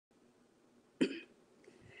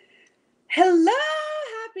Hello,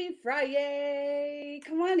 happy Friday.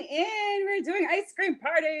 Come on in. We're doing ice cream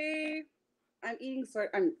party. I'm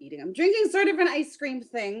drinking sort of an ice cream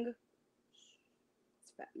thing.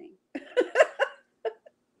 It's fattening.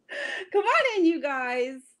 Come on in, you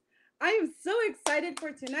guys. I am so excited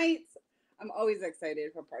for tonight. I'm always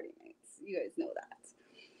excited for party nights. You guys know that.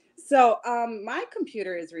 My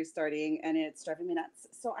computer is restarting and it's driving me nuts.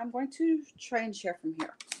 So I'm going to try and share from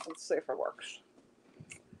here. Let's see if it works.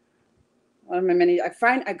 One of my many, I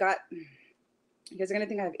find I got, you guys are going to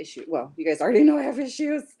think I have issues. Well, you guys already know I have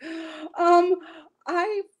issues. Um,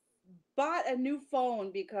 I bought a new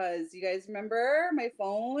phone because you guys remember my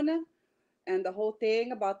phone and the whole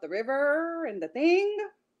thing about the river and the thing.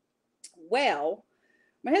 Well,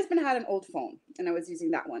 my husband had an old phone and I was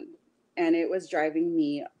using that one and it was driving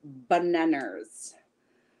me bananas.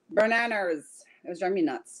 Bananas. It was driving me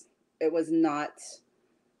nuts. It was not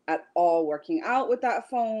at all working out with that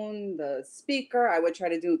phone. The speaker, I would try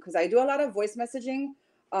to do, because I do a lot of voice messaging,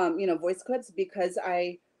 voice clips, because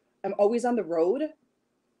I am always on the road.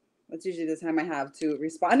 That's usually the time I have to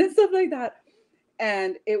respond and stuff like that.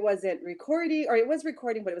 And it wasn't recording, or it was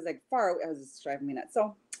recording, but it was like far away. I was just driving me nuts.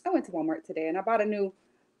 So I went to Walmart today and I bought a new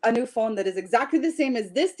phone that is exactly the same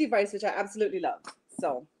as this device, which I absolutely love.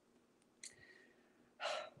 So,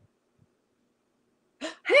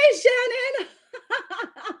 hey, Shannon.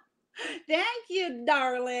 Thank you,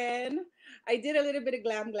 darling. I did a little bit of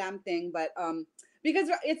glam thing, but because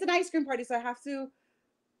it's an ice cream party, so I have to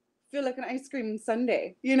feel like an ice cream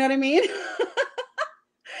sundae. You know what I mean?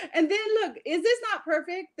 And then look, is this not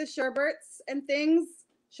perfect? The sherbets and things,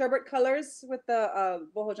 sherbet colors with the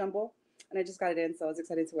boho jumbo, and I just got it in, so I was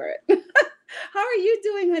excited to wear it. How are you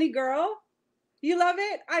doing, honey girl? You love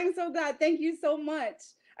it? I'm so glad. Thank you so much.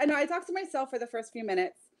 I know I talked to myself for the first few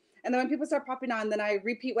minutes, and then when people start popping on, then I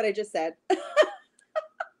repeat what I just said.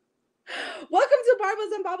 Welcome to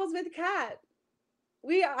Barbels and Bobbles with Kat.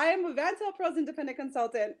 I am a Vantel Pros independent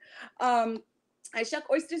consultant. I shuck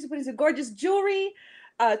oysters to put into gorgeous jewelry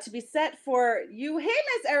to be set for you. Hey,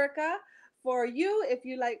 Miss Erica, for you, if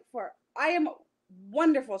you like, I am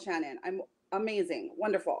wonderful, Shannon. I'm amazing,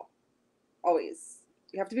 wonderful, always.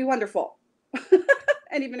 You have to be wonderful.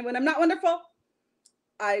 And even when I'm not wonderful,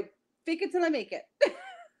 I fake it till I make it.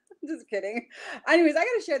 Just kidding. Anyways, I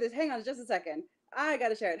gotta share this. Hang on just a second. I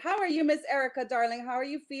gotta share it. How are you, Miss Erica, darling? How are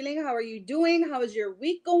you feeling? How are you doing? How is your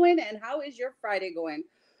week going? And how is your Friday going?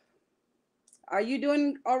 Are you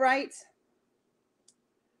doing all right?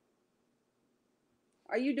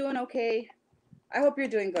 Are you doing okay? I hope you're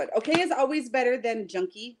doing good. Okay is always better than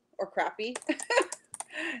junky or crappy.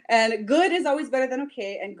 And good is always better than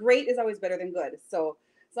okay. And great is always better than good. So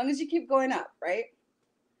as long as you keep going up, right?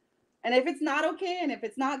 And if it's not okay and if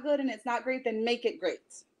it's not good and it's not great, then make it great.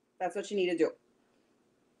 That's what you need to do.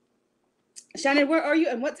 Shannon, where are you?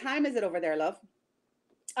 And what time is it over there, love?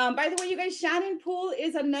 By the way, you guys, Shannon Poole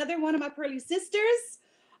is another one of my pearly sisters.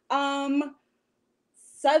 Southern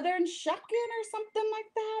Shuckin' or something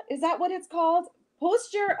like that. Is that what it's called?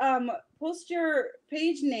 Post your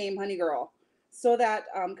page name, honey girl, so that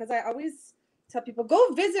because I always tell people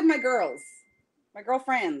go visit my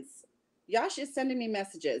girlfriends. Yash is sending me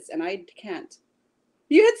messages and I can't.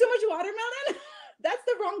 You had so much watermelon? That's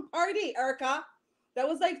the wrong party, Erica. That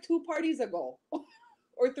was like 2 parties ago,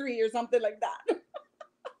 or 3 or something like that.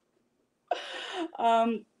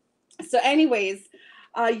 Anyways,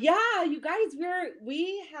 yeah, you guys,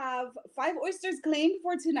 we have 5 oysters claimed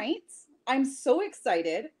for tonight. I'm so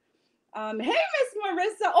excited. Hey, Miss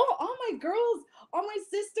Marissa. Oh, all my girls, all my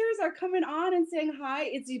sisters are coming on and saying hi.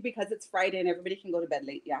 It's because it's Friday and everybody can go to bed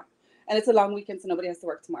late. Yeah. And it's a long weekend, so nobody has to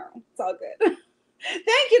work tomorrow. It's all good.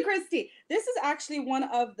 Thank you, Christy. This is actually one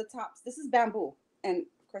of the tops. This is bamboo. And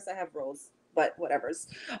of course I have rose, but whatever's.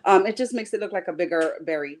 It just makes it look like a bigger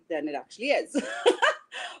berry than it actually is.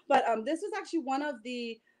 But this was actually one of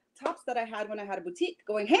the tops that I had when I had a boutique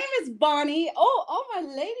going, hey, Miss Bonnie. Oh, all my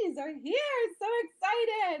ladies are here. So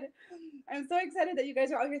excited. I'm so excited that you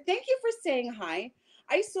guys are all here. Thank you for saying hi.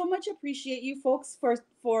 I so much appreciate you folks for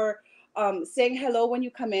saying hello when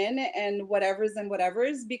you come in and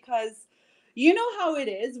whatevers, because you know how it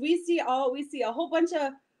is. We see a whole bunch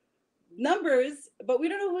of numbers, but we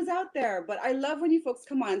don't know who's out there. But I love when you folks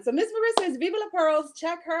come on. So Miss Marissa is Viva La Pearls.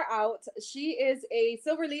 Check her out. She is a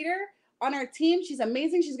silver leader on our team. She's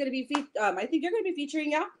amazing. She's going to be, I think you're going to be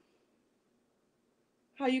featuring, yeah?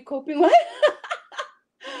 How you coping? What?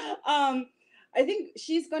 I think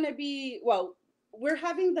she's going to be, well, we're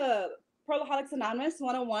having the Pearlaholics Anonymous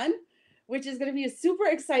 101, which is going to be a super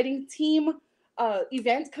exciting team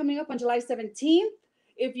event coming up on July 17th.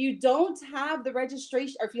 If you don't have the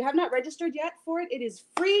registration, or if you have not registered yet for it, it is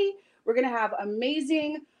free. We're going to have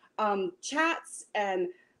amazing chats and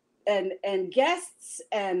guests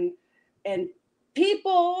and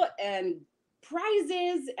people and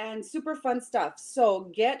prizes and super fun stuff.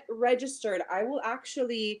 So get registered. I will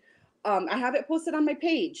actually, I have it posted on my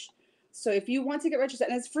page. So if you want to get registered,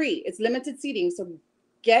 and it's free, it's limited seating. So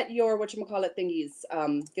get your whatchamacallit thingies,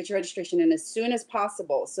 get your registration in as soon as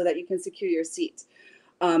possible so that you can secure your seat.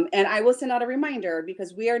 And I will send out a reminder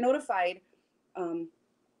because we are notified.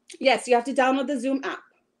 Yes, you have to download the Zoom app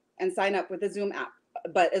and sign up with the Zoom app.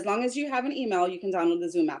 But as long as you have an email, you can download the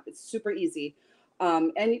Zoom app. It's super easy.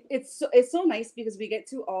 And it's so nice because we get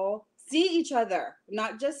to all see each other,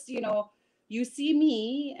 not just, you see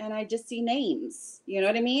me and I just see names. You know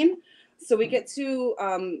what I mean? So we get to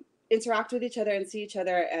interact with each other and see each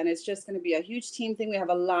other. And it's just going to be a huge team thing. We have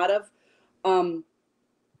a lot of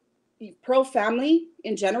pro family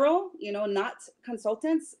in general, not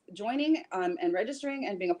consultants joining and registering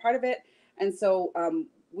and being a part of it. And so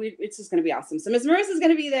it's just going to be awesome. So Miss Marissa's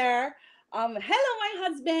going to be there. Hello, my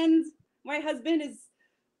husband. My husband is,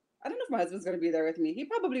 I don't know if my husband's going to be there with me. He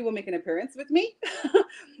probably will make an appearance with me.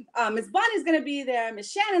 Miss Bonnie's going to be there.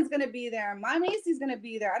 Miss Shannon's going to be there. My Macy's going to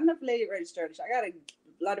be there. I don't know if Lady registered. I got a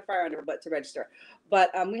lot of fire under her butt to register.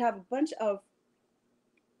 But we have a bunch of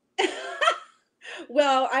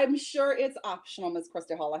well, I'm sure it's optional, Miss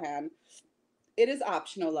Krista Holohan. It is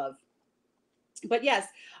optional, love. But yes,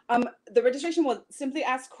 the registration will simply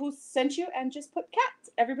ask who sent you and just put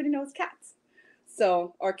cat. Everybody knows cats.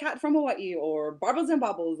 So, or cat from Hawaii, or Barbles and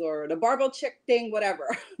Bubbles, or the Barbell chick thing,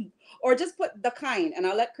 whatever. Or just put the kind, and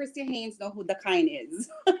I'll let Christy Haynes know who the kind is.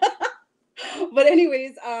 But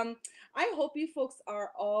anyways, I hope you folks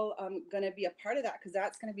are all going to be a part of that because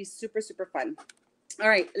that's going to be super, super fun. All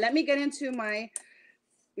right, let me get into my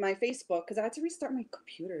Facebook because I had to restart my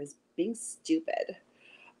computer. It's being stupid.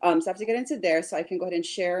 So I have to get into there so I can go ahead and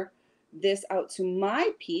share this out to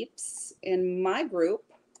my peeps in my group.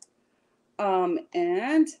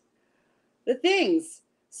 And the things.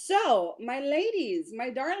 So my ladies, my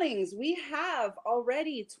darlings, we have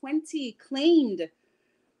already 20 claimed,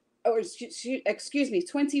 or excuse me,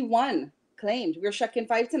 21 claimed. We're shucking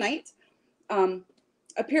 5 tonight.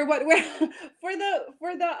 Appear what we're for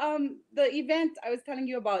the event I was telling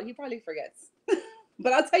you about. He probably forgets,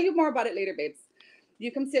 but I'll tell you more about it later, babes.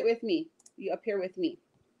 You come sit with me. You appear with me.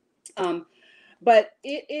 But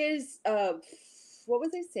it is what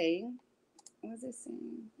was I saying? What was I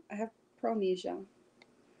saying? I have promnesia.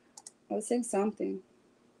 I was saying something.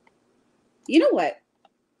 You know what?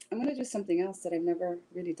 I'm gonna do something else that I've never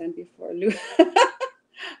really done before. I'm gonna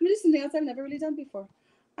do something else I've never really done before.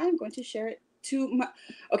 I'm going to share it to my,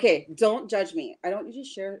 okay, don't judge me. I don't usually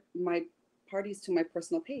share my parties to my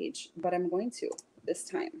personal page, but I'm going to this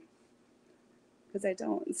time because I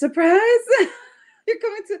don't. Surprise! You're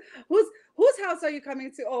coming to, whose house are you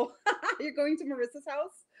coming to? Oh, you're going to Marissa's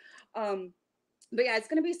house. But yeah, it's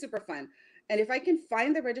going to be super fun. And if I can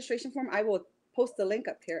find the registration form, I will post the link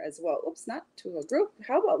up here as well. Oops, not to a group.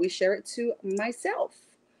 How about we share it to myself?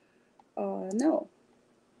 No.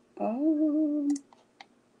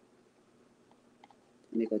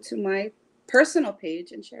 Let me go to my personal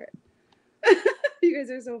page and share it. You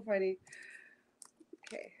guys are so funny.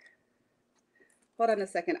 Okay. Hold on a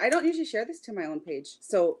second. I don't usually share this to my own page.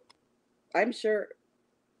 So I'm sure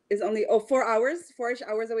is only, 4 hours, 4-ish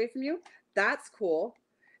hours away from you. That's cool.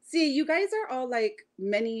 See, you guys are all like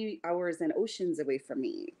many hours and oceans away from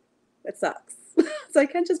me. That sucks. So I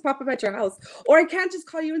can't just pop up at your house. Or I can't just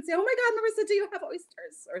call you and say, oh my God, Marissa, do you have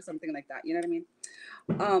oysters? Or something like that. You know what I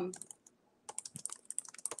mean?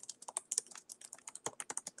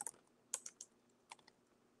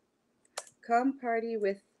 Come party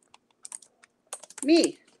with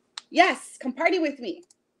me. Yes, come party with me.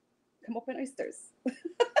 Come open oysters.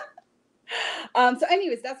 So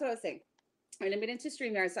anyways, that's what I was saying. All right, let me get into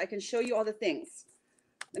StreamYard so I can show you all the things.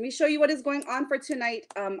 Let me show you what is going on for tonight.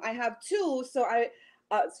 I have 2, so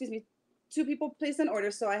excuse me, 2 people placed an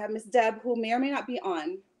order. So I have Miss Deb, who may or may not be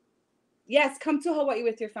on. Yes, come to Hawaii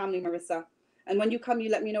with your family, Marissa. And when you come, you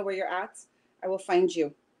let me know where you're at. I will find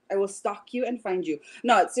you. I will stalk you and find you.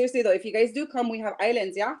 No, seriously though, if you guys do come, we have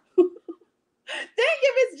islands, yeah? Thank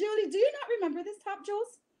you, Miss Julie. Do you not remember this top,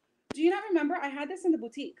 Jules? Do you not remember? I had this in the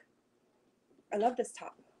boutique. I love this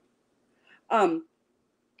top. So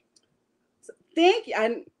thank you.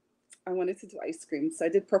 I wanted to do ice cream, so I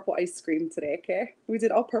did purple ice cream today, okay? We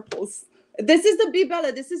did all purples. This is the B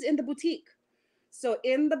Bella. This is in the boutique. So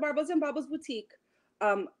in the Barbels and Bobbles boutique,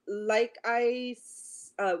 like I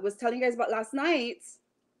was telling you guys about last night,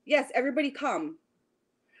 yes, everybody come.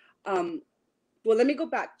 Well, let me go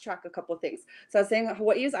backtrack a couple of things. So I was saying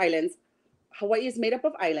Hawaii is islands. Hawaii is made up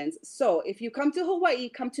of islands. So if you come to Hawaii,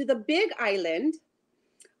 come to the big island,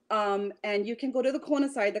 and you can go to the Kona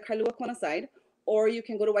side, the Kailua Kona side, or you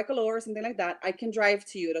can go to Waikoloa or something like that. I can drive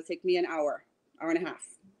to you. It'll take me an hour and a half.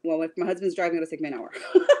 Well, if my husband's driving, it'll take me an hour.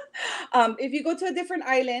 If you go to a different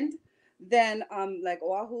island, then like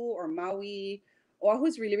Oahu or Maui, Oahu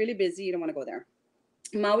is really, really busy. You don't want to go there.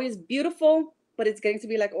 Maui is beautiful, but it's getting to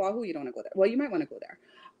be like Oahu. You don't want to go there. Well, you might want to go there.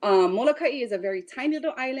 Molokai is a very tiny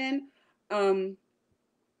little island, and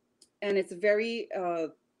it's very,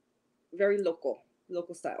 very local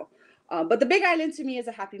style. But the big island to me is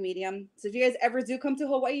a happy medium. So if you guys ever do come to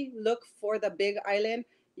Hawaii, look for the big island.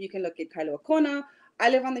 You can look at Kailua Kona. I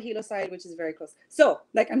live on the Hilo side, which is very close. So,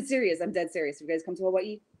 like, I'm serious. I'm dead serious. If you guys come to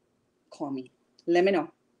Hawaii, call me. Let me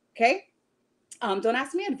know. Okay? Don't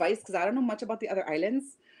ask me advice because I don't know much about the other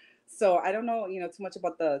islands. So I don't know, too much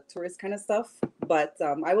about the tourist kind of stuff. But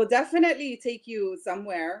I will definitely take you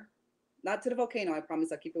somewhere. Not to the volcano. I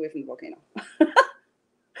promise I'll keep away from the volcano.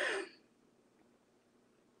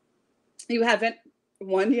 You haven't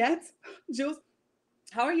won yet, Jules?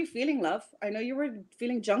 How are you feeling, love? I know you were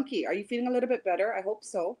feeling junky. Are you feeling a little bit better? I hope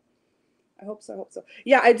so. I hope so.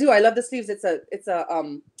 Yeah, I do. I love the sleeves. It's a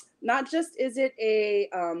not just is it a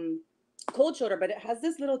cold shoulder, but it has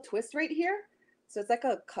this little twist right here. So it's like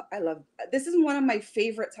I love, this is one of my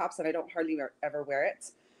favorite tops and I don't hardly ever wear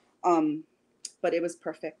it. But it was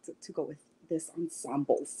perfect to go with this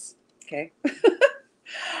ensembles. Okay.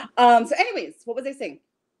 So anyways, what was I saying?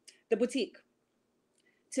 The boutique.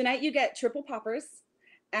 Tonight you get triple poppers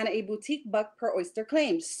and a boutique buck per oyster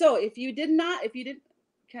claim. So if you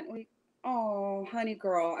can't wait. Oh, honey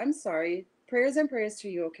girl, I'm sorry. Prayers and prayers to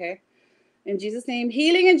you, okay? In Jesus' name,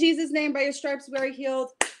 healing in Jesus' name. By your stripes we are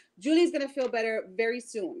healed. Julie's gonna feel better very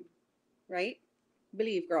soon, right?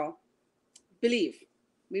 Believe, girl. Believe.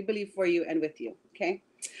 We believe for you and with you, okay?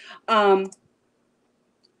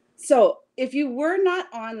 So if you were not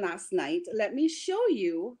on last night, let me show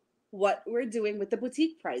you what we're doing with the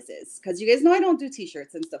boutique prizes, because you guys know I don't do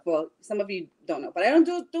t-shirts and stuff. Well, some of you don't know, but I don't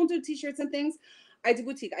do t-shirts and things. I do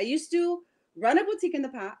boutique. I used to run a boutique in the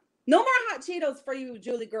past. No more hot Cheetos for you,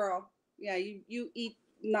 Julie girl. Yeah, you eat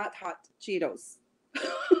not hot Cheetos.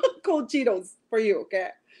 Cold Cheetos for you, okay?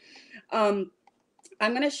 I'm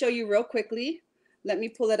gonna show you real quickly. Let me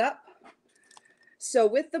pull it up. So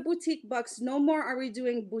with the boutique bucks, no more are we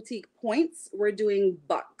doing boutique points. We're doing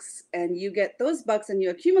bucks. And you get those bucks and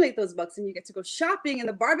you accumulate those bucks and you get to go shopping in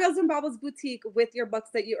the Barbells and Baubles boutique with your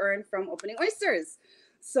bucks that you earn from opening oysters.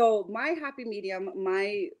 So my happy medium,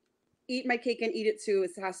 my eat my cake and eat it too,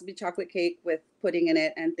 it has to be chocolate cake with pudding in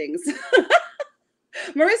it and things.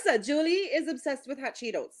 Marissa, Julie is obsessed with hot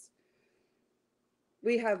Cheetos.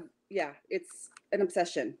 We have, yeah, it's an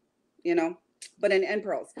obsession, but and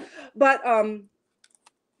pearls.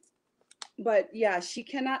 But yeah, she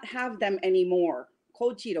cannot have them anymore.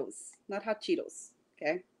 Cold Cheetos, not hot Cheetos.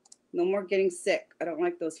 Okay. No more getting sick. I don't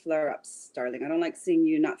like those flare-ups, darling. I don't like seeing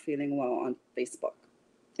you not feeling well on Facebook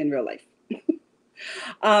in real life.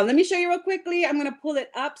 Let me show you real quickly. I'm going to pull it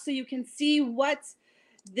up so you can see what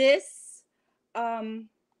this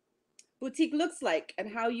boutique looks like and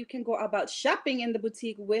how you can go about shopping in the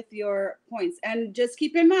boutique with your points. And just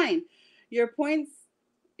keep in mind, your points,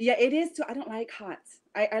 yeah, it is too. I don't like hot.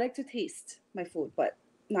 I like to taste my food, but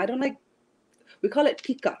no, I don't like, we call it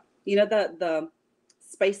pica. The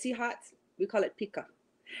spicy hot, we call it pica.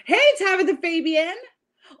 Hey, Tabitha Fabian.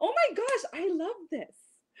 Oh my gosh, I love this.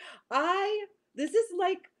 This is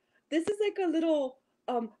like a little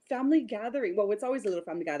family gathering. Well, it's always a little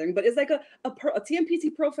family gathering, but it's like a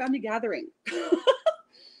TMPT Pro family gathering.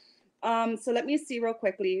 So let me see real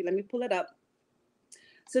quickly. Let me pull it up.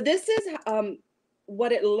 So this is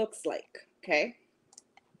what it looks like. Okay.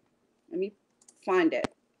 Let me find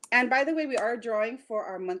it. And by the way, we are drawing for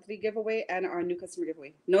our monthly giveaway and our new customer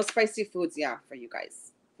giveaway. No spicy foods, yeah, for you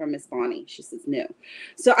guys. From Miss Bonnie. She says no.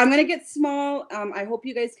 So I'm going to get small. I hope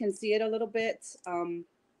you guys can see it a little bit.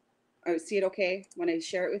 I see it okay when I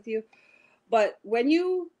share it with you. But when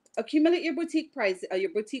you accumulate your boutique price,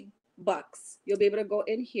 your boutique bucks, you'll be able to go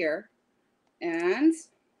in here. And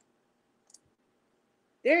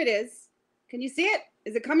there it is. Can you see it?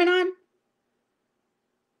 Is it coming on?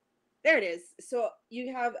 There it is. So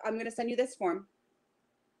you have, I'm going to send you this form.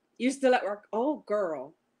 You're still at work. Oh,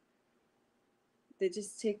 girl. They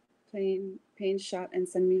just take pain shot and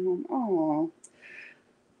send me home. Oh.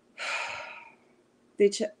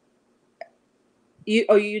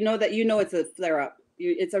 You know that it's a flare up.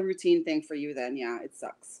 It's a routine thing for you then. Yeah, it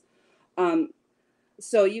sucks.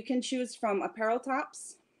 So you can choose from apparel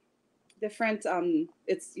tops, different,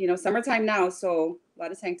 it's, summertime now, so a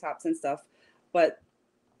lot of tank tops and stuff, but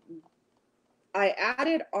I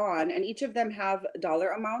added on, and each of them have dollar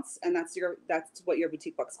amounts, and that's what your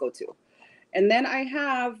boutique bucks go to. And then I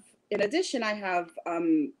have, in addition, I have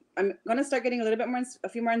I'm gonna start getting a little bit more, a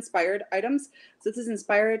few more inspired items. So this is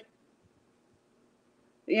inspired.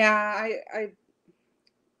 Yeah,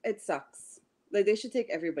 it sucks. Like they should take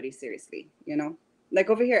everybody seriously, you know? Like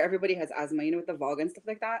over here, everybody has asthma, you know, with the Volga and stuff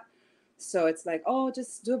like that. So it's like, oh,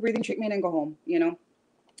 just do a breathing treatment and go home, you know?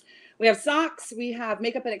 We have socks, we have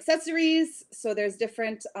makeup and accessories. So there's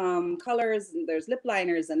different colors. There's lip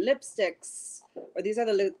liners and lipsticks, or these are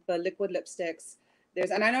the liquid lipsticks.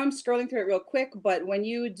 There's, and I know I'm scrolling through it real quick, but when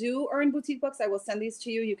you do earn boutique bucks, I will send these to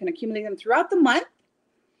you. You can accumulate them throughout the month.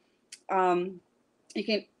 You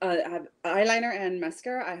can have eyeliner and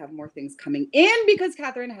mascara. I have more things coming in because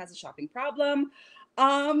Catherine has a shopping problem.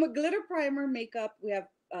 Glitter primer, makeup. We have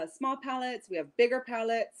small palettes. We have bigger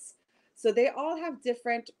palettes. So they all have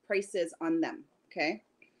different prices on them. Okay.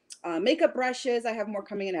 Makeup brushes. I have more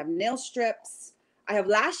coming in. I have nail strips. I have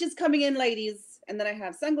lashes coming in, ladies. And then I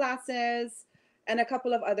have sunglasses and a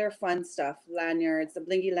couple of other fun stuff. Lanyards, the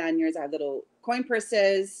blingy lanyards. I have little coin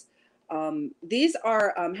purses. These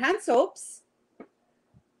are hand soaps.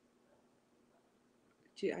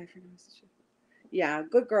 Yeah,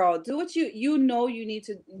 good girl. Do what you know you need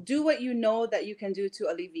to do, what you know that you can do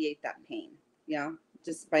to alleviate that pain. Yeah,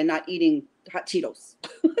 just by not eating hot Cheetos.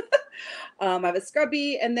 I have a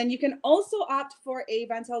scrubby, and then you can also opt for a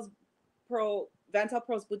Vantel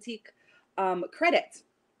Pro's boutique credit.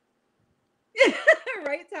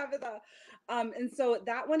 Right, Tabitha. And so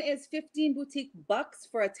that one is 15 boutique bucks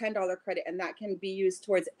for a $10 credit, and that can be used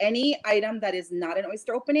towards any item that is not an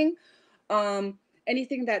oyster opening.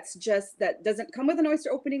 Anything that doesn't come with an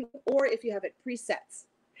oyster opening, or if you have it presets.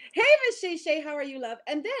 Hey, Miss Shay Shay, how are you, love?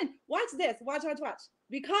 And then watch this, watch.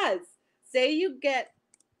 Because say you get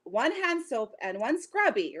one hand soap and one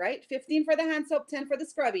scrubby, right? 15 for the hand soap, 10 for the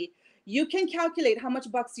scrubby. You can calculate how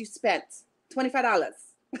much bucks you spent. $25.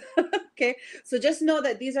 Okay, so just know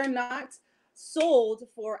that these are not sold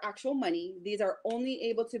for actual money. These are only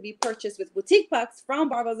able to be purchased with boutique bucks from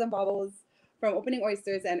Barbels and Bobbles, from opening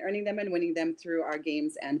oysters and earning them and winning them through our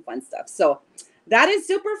games and fun stuff. So that is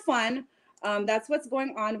super fun. That's what's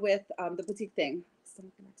going on with the boutique thing.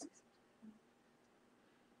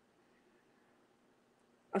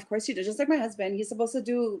 Of course you do. Just like my husband, he's supposed to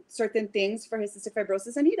do certain things for his cystic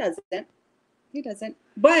fibrosis, and he doesn't. He doesn't.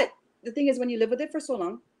 But the thing is, when you live with it for so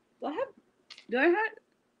long, I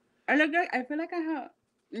look like, I feel like I have,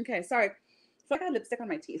 okay, sorry. I feel like I have lipstick on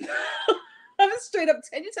my teeth. I'm straight up.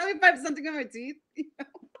 Can you tell me if I have something on my teeth?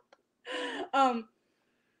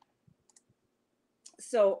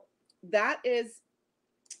 So that is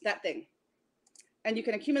that thing. And you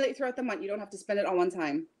can accumulate throughout the month. You don't have to spend it all one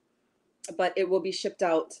time, but it will be shipped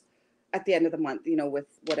out at the end of the month, you know, with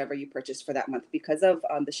whatever you purchase for that month because of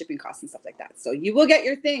the shipping costs and stuff like that. So you will get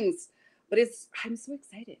your things, but I'm so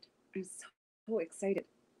excited. I'm so excited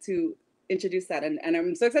to introduce that. And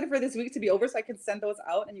I'm so excited for this week to be over so I can send those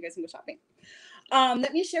out and you guys can go shopping.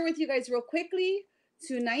 Let me share with you guys real quickly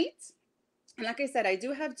tonight. And like I said, I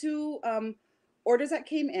do have two orders that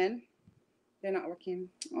came in. They're not working.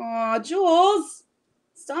 Oh, Jules,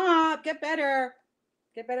 stop. Get better.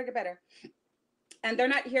 Get better. And they're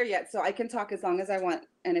not here yet, so I can talk as long as I want.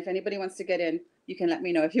 And if anybody wants to get in, you can let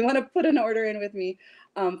me know if you want to put an order in with me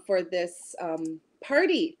for this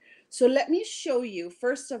party. So let me show you,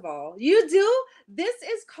 first of all, this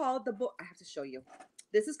is called I have to show you.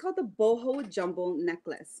 This is called the boho jumbo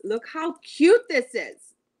necklace. Look how cute this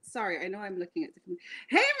is. Sorry, I know I'm looking at different.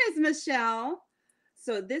 Hey, Miss Michelle.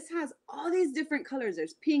 So this has all these different colors.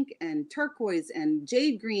 There's pink and turquoise and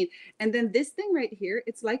jade green. And then this thing right here,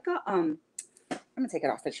 it's like a, I'm gonna take it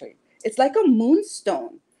off and show you. It's like a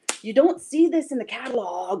moonstone. You don't see this in the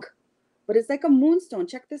catalog, but it's like a moonstone.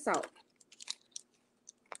 Check this out.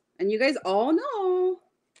 And you guys all know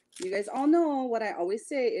what I always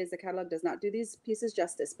say is the catalog does not do these pieces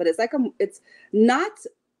justice, but it's not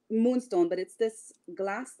moonstone, but it's this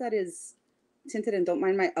glass that is tinted, and don't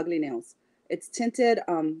mind my ugly nails. It's tinted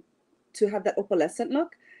to have that opalescent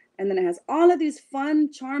look. And then it has all of these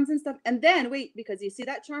fun charms and stuff. And then wait, because you see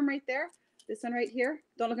that charm right there? This one right here?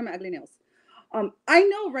 Don't look at my ugly nails. I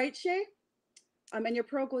know, right, Shay? And your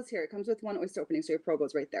pearl goes here. It comes with one oyster opening, so your pearl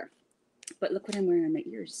goes right there. But look what I'm wearing on my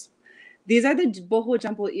ears. These are the boho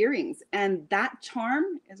jumbo earrings. And that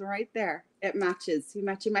charm is right there. It matches. You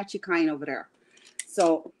matchy kind over there.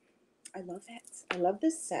 So I love it. I love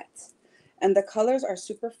this set. And the colors are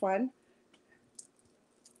super fun.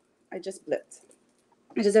 I just blipped.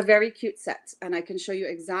 It is a very cute set, and I can show you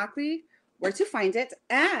exactly where to find it.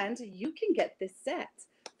 And you can get this set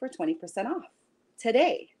for 20% off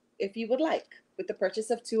today if you would like. with the purchase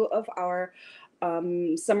of 2 of our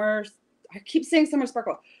summer, I keep saying summer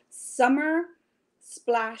sparkle, summer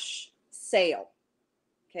splash sale.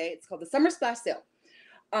 Okay, it's called the summer splash sale.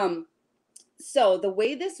 So the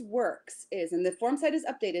way this works is, and the form site is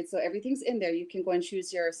updated, so everything's in there. You can go and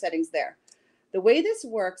choose your settings there. The way this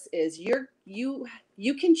works is you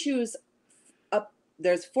can choose up.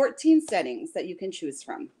 There's 14 settings that you can choose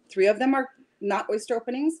from. 3 of them are not oyster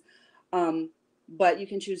openings, but you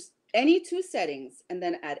can choose any 2 settings and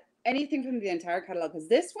then add anything from the entire catalog, because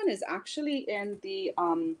this one is actually in the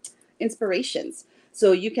inspirations.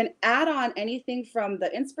 So you can add on anything from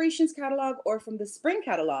the inspirations catalog or from the spring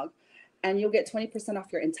catalog, and you'll get 20%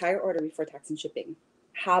 off your entire order before tax and shipping.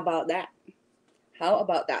 How about that? How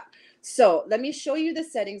about that? So let me show you the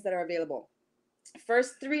settings that are available.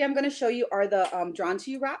 First 3 I'm going to show you are the Drawn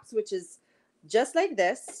to You wraps, which is just like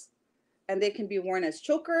this, and they can be worn as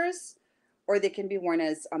chokers, or they can be worn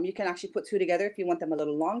as, you can actually put 2 together if you want them a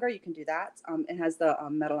little longer. You can do that. It has the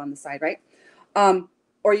metal on the side, right?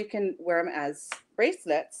 Or you can wear them as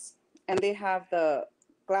bracelets, and they have the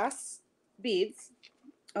glass beads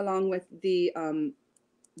along with the,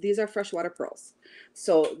 these are freshwater pearls.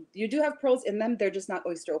 So you do have pearls in them. They're just not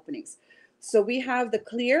oyster openings. So we have the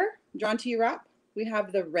clear Drawn to You wrap. We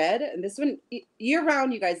have the red, and this one year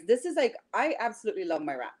round, you guys. This is like, I absolutely love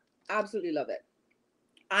my wrap. Absolutely love it.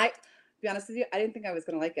 To be honest with you, I didn't think I was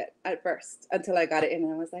gonna like it at first until I got it in,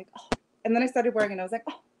 and I was like, oh. And then I started wearing it, and I was like,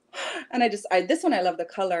 oh. And this one I love the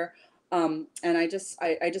color, and I just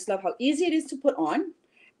love how easy it is to put on,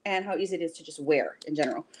 and how easy it is to just wear in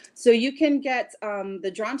general. So you can get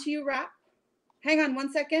the Drawn to You wrap. Hang on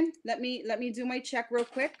one second. Let me do my check real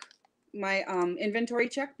quick, my inventory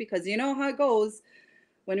check, because you know how it goes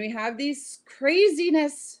when we have these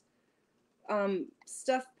craziness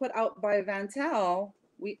stuff put out by Vantel.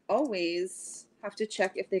 We always have to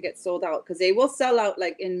check if they get sold out, because they will sell out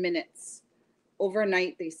like in minutes.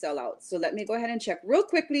 Overnight they sell out. So let me go ahead and check real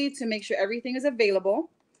quickly to make sure everything is available,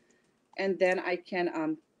 and then I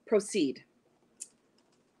can proceed.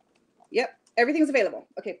 Yep, everything's available.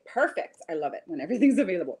 Okay, perfect. I love it when everything's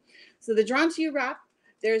available. So the Drawn to You wrap,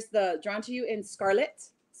 there's the Drawn to You in scarlet.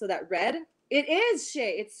 So that red, it is,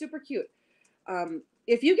 Shay. It's super cute.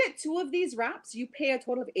 If you get 2 of these wraps, you pay a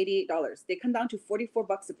total of $88. They come down to 44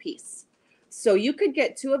 bucks a piece. So you could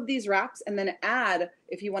get 2 of these wraps and then add,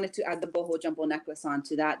 if you wanted to add the boho jumbo necklace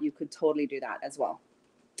onto that, you could totally do that as well.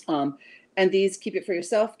 And these, keep it for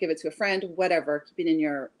yourself, give it to a friend, whatever, keep it in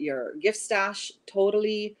your gift stash.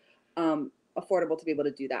 Totally affordable to be able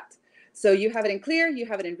to do that. So you have it in clear, you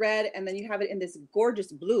have it in red, and then you have it in this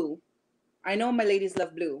gorgeous blue. I know my ladies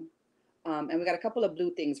love blue. And we got a couple of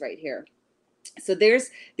blue things right here. So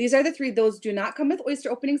these are the 3. Those do not come with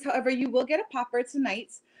oyster openings. However, you will get a popper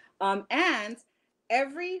tonight. And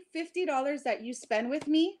every $50 that you spend with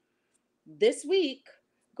me this week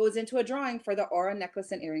goes into a drawing for the Aura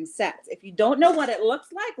necklace and earring set. If you don't know what it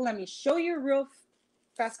looks like, let me show you real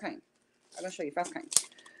fast kind. I'm gonna show you fast kind.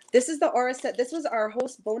 This is the Aura set. This was our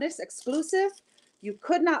host bonus exclusive. You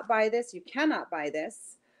could not buy this. You cannot buy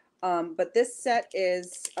this. But this set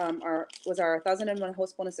is was our 1001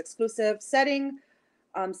 host bonus exclusive setting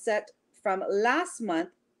set from last month.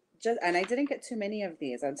 And I didn't get too many of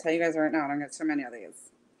these. I'll tell you guys right now, I don't get so many of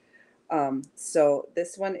these. So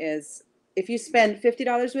this one is, if you spend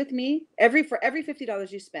 $50 with me, for every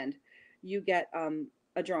 $50 you spend, you get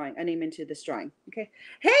a drawing, a name into this drawing. Okay.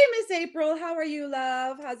 Hey, Miss April, how are you,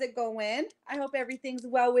 love? How's it going? I hope everything's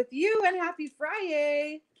well with you, and happy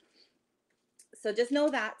Friday. So just know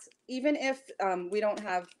that even if we don't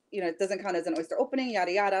have, it doesn't count as an oyster opening,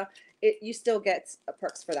 yada, yada, you still get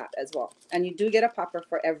perks for that as well. And you do get a popper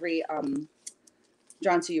for every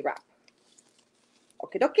Drawn to You wrap.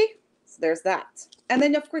 Okie dokie. So there's that. And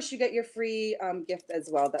then, of course, you get your free gift as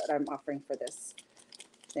well that I'm offering for this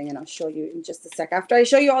thing. And I'll show you in just a sec after I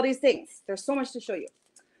show you all these things. There's so much to show you.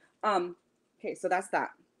 Okay, so that's that.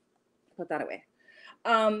 Put that away.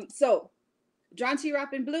 So Drawn to You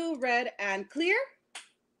wrap in blue, red, and clear.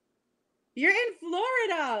 You're in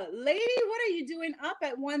Florida. Lady, what are you doing up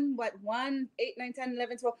at 1, 8, 9, 10,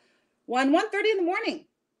 11, 12, 1:30 in the morning?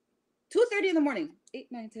 2:30 in the morning. 8,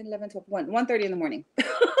 9, 10, 11, 12, 1:30 in the morning.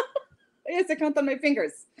 Yes, I count on my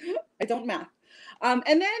fingers. I don't math.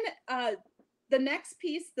 And then the next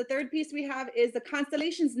piece, the third piece we have is the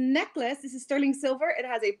Constellations necklace. This is sterling silver. It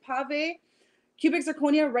has a pave cubic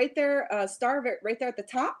zirconia right there, star right there at the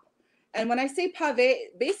top. And when I say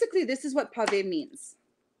pave, basically this is what pave means.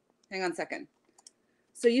 Hang on a second.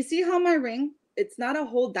 So you see how my ring, it's not a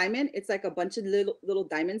whole diamond. It's like a bunch of little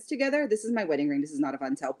diamonds together. This is my wedding ring. This is not a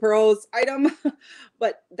Vantel Pearls item.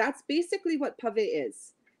 But that's basically what pave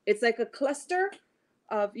is. It's like a cluster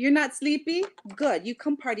of, you're not sleepy? Good. You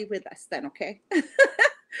come party with us then, okay?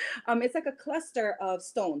 It's like a cluster of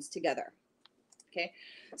stones together. Okay.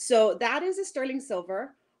 So that is a sterling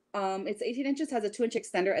silver. It's 18 inches, has a 2-inch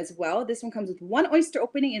extender as well. This one comes with one oyster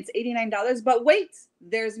opening. It's $89. But wait,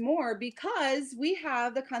 there's more, because we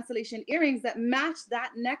have the constellation earrings that match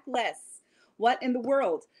that necklace. What in the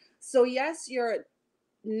world? So yes, your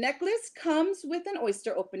necklace comes with an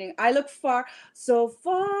oyster opening. I look so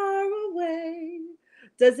far away.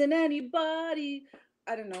 Doesn't anybody,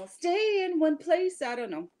 I don't know, stay in one place? I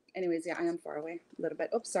don't know. Anyways, yeah, I am far away a little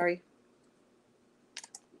bit. Oops, sorry.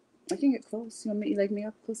 I can get close. You want me, like me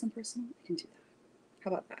up close and personal? I can do that.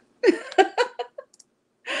 How about that?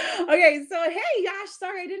 Okay, so hey, Yash,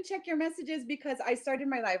 sorry I didn't check your messages because I started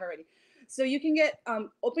my live already. So you can get,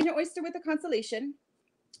 open your oyster with a constellation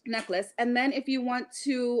necklace. And then if you want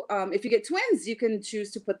to, if you get twins, you can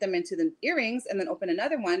choose to put them into the earrings and then open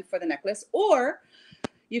another one for the necklace. Or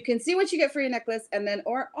you can see what you get for your necklace and then,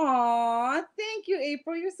 aw, thank you,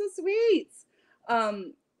 April. You're so sweet.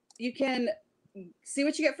 You can see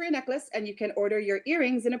what you get for your necklace and you can order your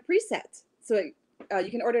earrings in a preset. So you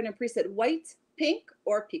can order in a preset white, pink,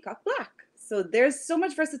 or peacock black. So there's so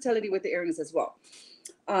much versatility with the earrings as well.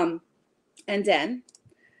 And then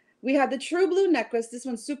we have the True Blue necklace. This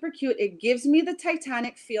one's super cute. It gives me the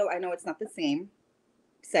Titanic feel. I know it's not the same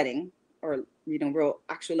setting or, you know, real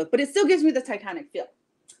actual look, but it still gives me the Titanic feel.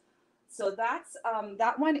 So that's,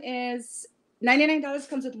 that one is $99,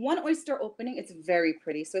 comes with one oyster opening. It's very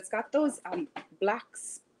pretty. So it's got those black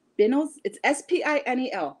spinels. It's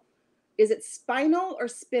S-P-I-N-E-L. Is it spinal or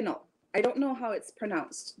spinel? I don't know how it's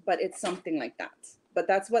pronounced, but it's something like that. But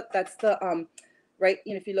that's the, right,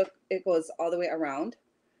 you know, if you look, it goes all the way around.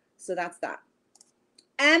 So that's that.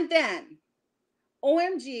 And then,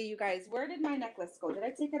 OMG, you guys, where did my necklace go? Did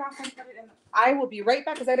I take it off and put it in? I will be right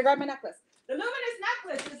back because I had to grab my necklace. The luminous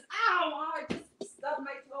necklace is, ow, I just stubbed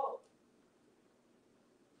my toe.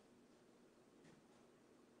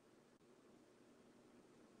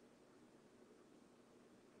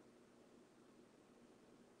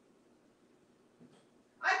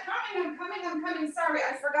 I'm coming. Sorry,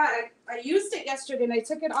 I forgot. I used it yesterday and I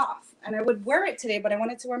took it off. And I would wear it today, but I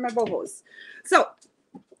wanted to wear my bobos. So,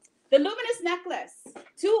 the luminous necklace.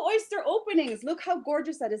 2 oyster openings. Look how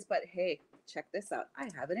gorgeous that is. But hey, check this out. I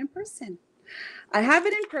have it in person.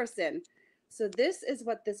 So this is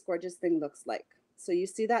what this gorgeous thing looks like. So you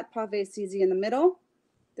see that pave CZ in the middle?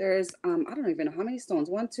 There's, I don't even know how many stones.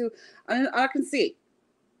 1, 2, I can see.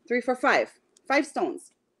 3, 4, 5. 5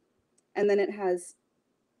 stones. And then it has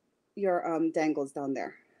your dangles down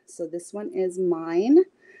there. So this one is mine.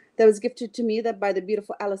 That was gifted to me by the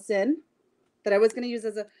beautiful Allison, that I was going to use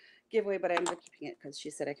as a giveaway, but I ended up keeping it because she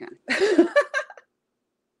said I can.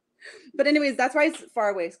 But anyways, that's why it's far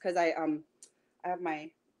away, because I have my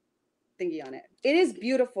thingy on it. It is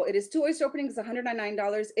beautiful. It is 2 oyster openings,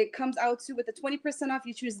 $109. It comes out to, with the 20% off,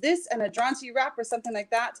 you choose this and a drawn to you wrap or something like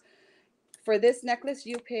that. For this necklace,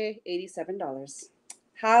 you pay $87.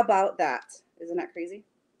 How about that? Isn't that crazy?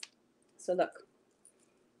 So look,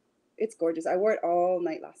 it's gorgeous. I wore it all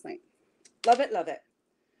night last night. Love it, love it.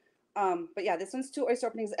 But yeah, this one's 2 oyster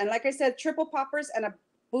openings. And like I said, triple poppers and a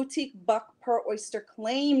boutique buck per oyster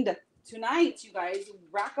claimed tonight, you guys.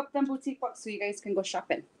 Rack up them boutique bucks so you guys can go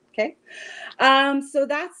shopping, okay? So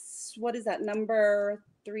that's, what is that, number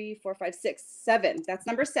 3, 4, 5, 6, 7. That's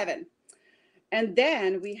number 7. And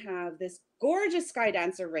then we have this gorgeous Sky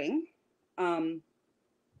Dancer ring. I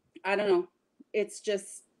don't know. It's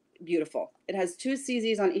just beautiful. It has 2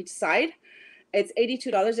 CZs on each side. It's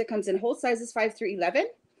 $82. It comes in whole sizes 5 through 11.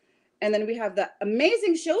 And then we have the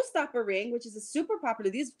amazing Showstopper ring, which is a super popular.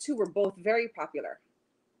 These 2 were both very popular.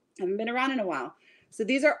 Haven't been around in a while. So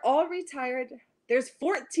these are all retired. There's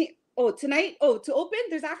 14. Oh, tonight. Oh, to open,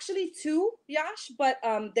 there's actually 2, Yash, but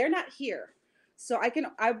they're not here. So I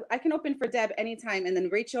can open for Deb anytime, and then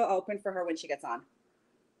Rachel, I'll open for her when she gets on.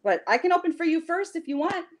 But I can open for you first if you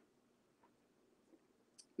want.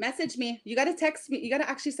 Message me. You got to text me. You got to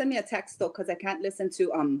actually send me a text, though, because I can't listen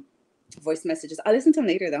to voice messages. I'll listen to them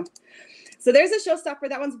later, though. So there's a Showstopper.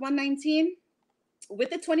 That one's $119. With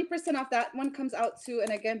the 20% off, that one comes out to, and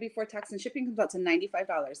again, before tax and shipping, comes out to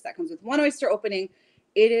 $95. That comes with 1 oyster opening.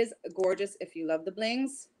 It is gorgeous. If you love the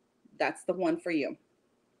blings, that's the one for you.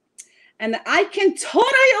 And I can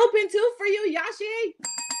totally open too for you, Yashi.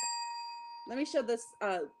 Let me show this.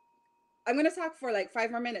 I'm going to talk for like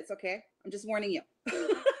 5 more minutes, okay? I'm just warning you.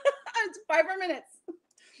 It's 5 more minutes.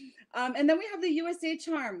 And then we have the USA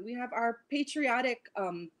charm. We have our patriotic,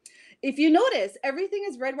 if you notice, everything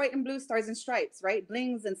is red, white, and blue, stars and stripes, right?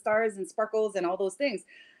 Blings and stars and sparkles and all those things.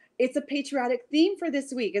 It's a patriotic theme for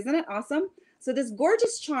this week. Isn't it awesome? So this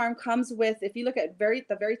gorgeous charm comes with, if you look at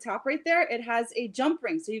the very top right there, it has a jump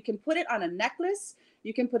ring. So you can put it on a necklace,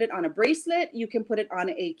 you can put it on a bracelet, you can put it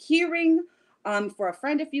on a key ring for a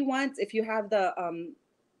friend if you want. If you have the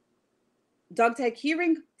dog tag key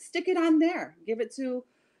ring, stick it on there. Give it to,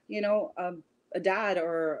 a dad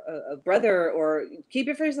or a brother, or keep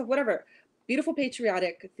it for yourself, whatever. Beautiful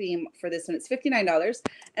patriotic theme for this one. It's $59.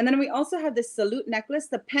 And then we also have this salute necklace.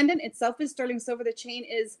 The pendant itself is sterling silver. The chain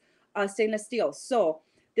is stainless steel. So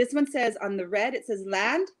this one says on the red, it says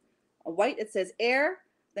land. White, it says air.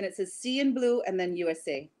 Then it says sea in blue, and then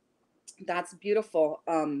USA. That's beautiful.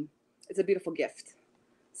 It's a beautiful gift.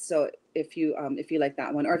 So if you like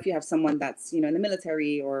that one, or if you have someone that's in the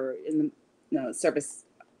military or in the service,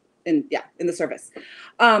 in the service,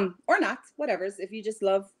 or not, whatever's. If you just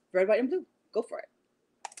love red, white, and blue, go for it.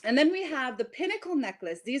 And then we have the pinnacle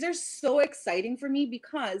necklace. These are so exciting for me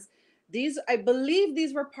because I believe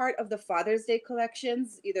these were part of the Father's Day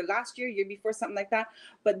collections, either last year before, something like that.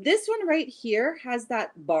 But this one right here has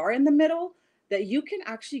that bar in the middle that you can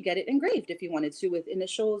actually get it engraved if you wanted to, with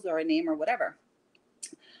initials or a name or whatever.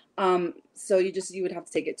 So you would have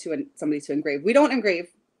to take it to somebody to engrave. We don't engrave.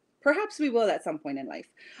 Perhaps we will at some point in life,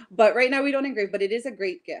 but right now we don't engrave, but it is a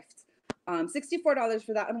great gift. $64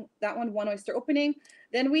 for that one oyster opening.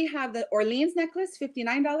 Then we have the Orleans necklace,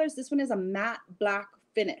 $59. This one is a matte black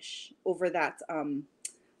finish over that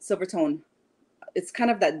silver tone. It's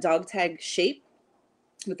kind of that dog tag shape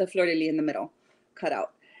with the fleur-de-lis in the middle cut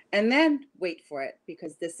out. And then wait for it,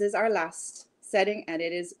 because this is our last setting and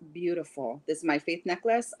it is beautiful. This is my faith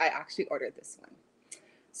necklace. I actually ordered this one.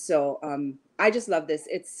 So I just love this.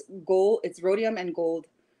 It's gold, it's rhodium and gold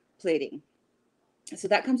plating. So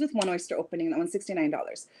that comes with one oyster opening. That one's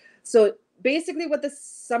 $69. So basically what the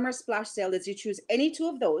summer splash sale is, you choose any two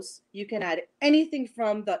of those. You can add anything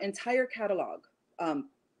from the entire catalog.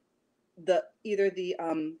 Either the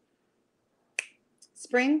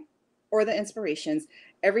spring or the inspirations.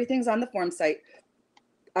 Everything's on the form site.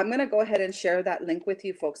 I'm going to go ahead and share that link with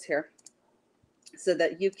you folks here so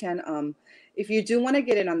that you can, if you do want to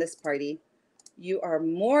get in on this party, you are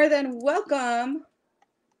more than welcome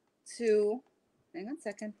to, hang on a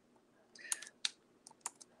second.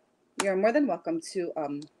 You're more than welcome to,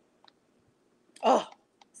 oh,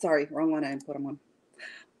 sorry, wrong one. I put them on.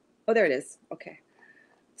 Oh, there it is. Okay.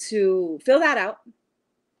 To fill that out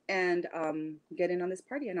and get in on this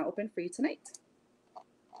party, and I'll open for you tonight.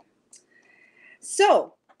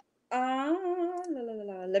 So,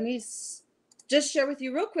 let me just share with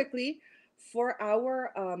you real quickly for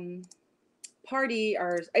our party,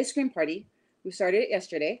 our ice cream party. We started it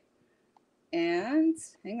yesterday. And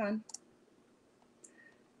hang on.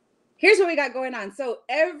 Here's what we got going on. So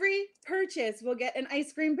every purchase will get an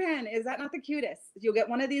ice cream pen. Is that not the cutest? You'll get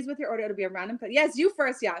one of these with your order. It'll be a random color. Yes, you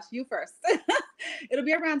first, Yash. You first. It'll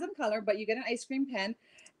be a random color, but you get an ice cream pen.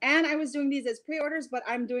 And I was doing these as pre-orders, but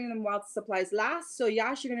I'm doing them while supplies last. So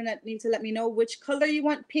Yash, you're gonna need to let me know which color you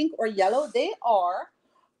want, pink or yellow. They are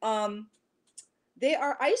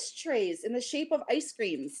ice trays in the shape of ice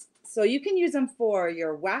creams. So you can use them for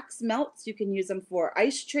your wax melts. You can use them for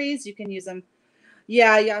ice trays. You can use them.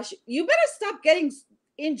 Yeah, Yash, you better stop getting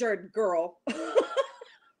injured, girl.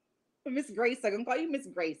 Miss Grace, I'm gonna call you Miss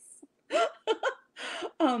Grace.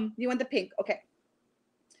 You want the pink? Okay.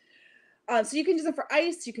 So you can use them for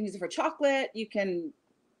ice, you can use them for chocolate, you can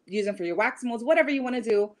use them for your wax molds, whatever you want to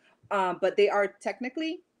do. But they are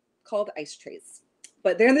technically called ice trays,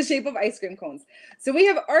 but they're in the shape of ice cream cones. So we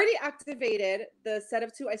have already activated the set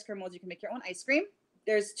of 2 ice cream molds. You can make your own ice cream.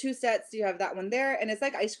 There's 2 sets. You have that one there, and it's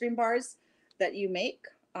like ice cream bars that you make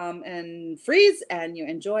and freeze and you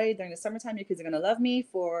enjoy during the summertime. Your kids are going to love me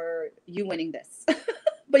for you winning this.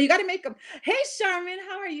 But you got to make them. Hey, Charmin,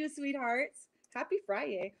 how are you, sweethearts? Happy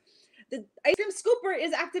Friday. The ice cream scooper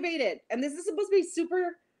is activated, and this is supposed to be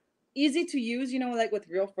super easy to use, like with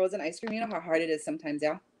real frozen ice cream. You know how hard it is sometimes,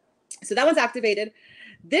 yeah? So that one's activated.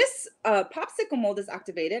 This popsicle mold is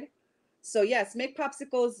activated. So yes, make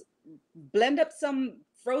popsicles, blend up some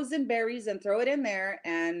frozen berries and throw it in there,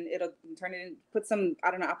 and it'll turn it in, put some,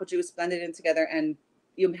 I don't know, apple juice, blend it in together, and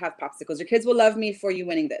you have popsicles. Your kids will love me for you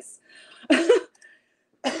winning this.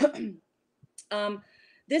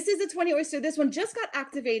 This is a 20 oyster. This one just got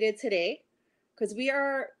activated today because we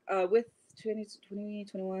are with 20,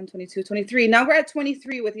 21, 22, 23. Now we're at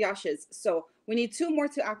 23 with Yash's. So we need 2 more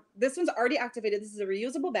to act. This one's already activated. This is a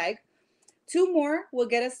reusable bag. 2 more will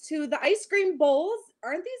get us to the ice cream bowls.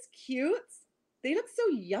 Aren't these cute? They look so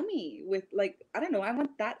yummy with, like, I don't know. I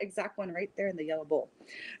want that exact one right there in the yellow bowl.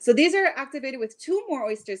 So these are activated with 2 more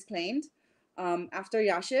oysters claimed after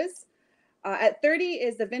Yash's. At 30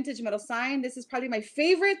 is the vintage metal sign. This is probably my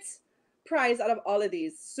favorite prize out of all of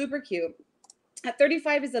these. Super cute. At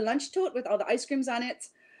 35 is the lunch tote with all the ice creams on it.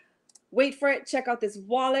 Wait for it. Check out this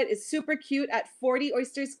wallet. It's super cute. At 40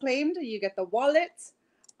 oysters claimed, you get the wallet.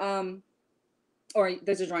 Or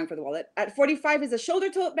there's a drawing for the wallet. At 45 is a shoulder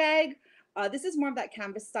tote bag. This is more of that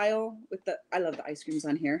canvas style with the, I love the ice creams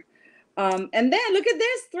on here. And then look at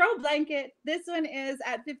this throw blanket. This one is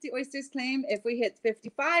at 50 oysters claim. If we hit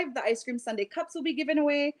 55, the ice cream Sundae cups will be given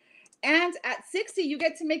away. And at 60, you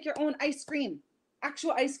get to make your own ice cream,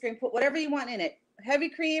 actual ice cream. Put whatever you want in it. Heavy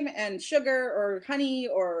cream and sugar or honey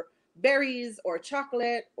or berries or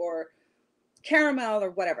chocolate or caramel or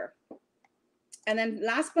whatever. And then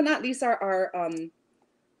last but not least are our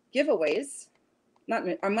giveaways, not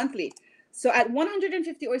our monthly. So at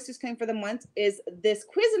 150 oysters claim for the month is this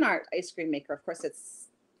Cuisinart Ice Cream Maker. Of course, it's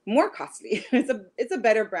more costly. It's a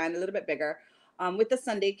better brand, a little bit bigger, with the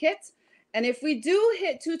Sundae kit. And if we do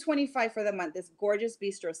hit 225 for the month, this gorgeous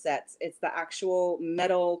Bistro Set, it's the actual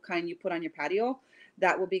metal kind you put on your patio,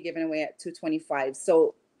 that will be given away at 225.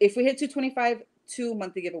 So if we hit 225, 2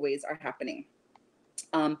 monthly giveaways are happening.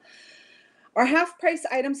 Our half price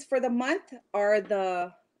items for the month are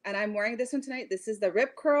the, and I'm wearing this one tonight. This is the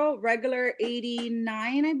Rip Curl, regular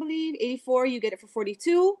 89, I believe, 84. You get it for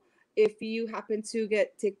 42 if you happen to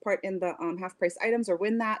take part in the half price items or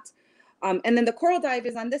win that. And then the Coral Dive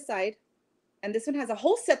is on this side. And this one has a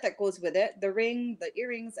whole set that goes with it. The ring, the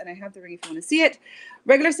earrings, and I have the ring if you want to see it.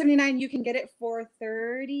 Regular 79, you can get it for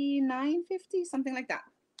 $39.50, something like that.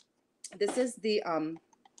 This is the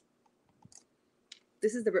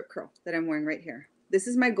Rip Curl that I'm wearing right here. This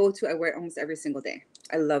is my go-to. I wear it almost every single day.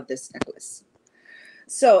 I love this necklace.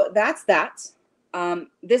 So that's that.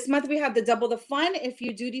 This month we have the Double the Fun. If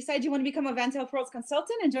you do decide you want to become a Van Tail Pearls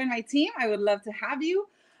consultant and join my team, I would love to have you.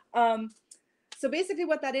 So basically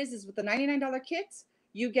what that is with the $99 kit,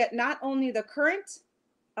 you get not only the current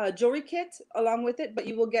jewelry kit along with it, but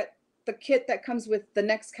you will get the kit that comes with the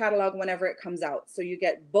next catalog whenever it comes out. So you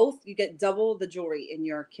get both, you get double the jewelry in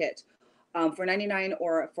your kit. For $99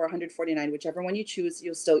 or for $149, whichever one you choose,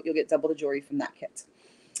 you'll get double the jewelry from that kit.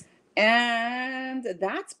 And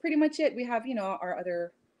that's pretty much it. We have,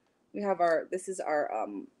 this is our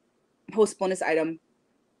host bonus item,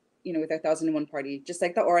 with our 1001 party, just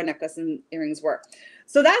like the aura necklace and earrings were.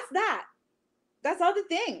 So that's that. That's all the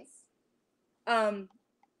things.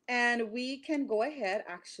 And we can go ahead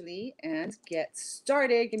actually and get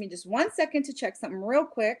started. Give me just 1 second to check something real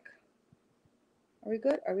quick. Are we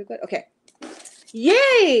good? Are we good? Okay.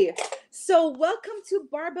 Yay! So welcome to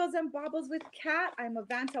Barbells and Baubles with Kat. I'm a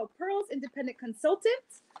Van Tail Pearls independent consultant.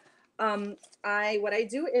 What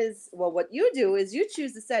you do is you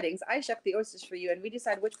choose the settings. I chef the oysters for you, and we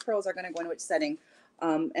decide which pearls are going to go in which setting.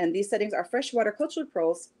 And these settings are freshwater cultured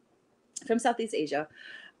pearls from Southeast Asia.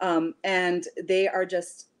 And they are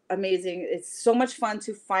just amazing. It's so much fun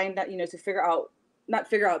to find that,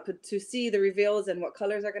 but to see the reveals and what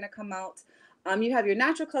colors are going to come out. You have your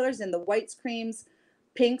natural colors in the whites, creams,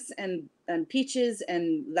 pinks, and peaches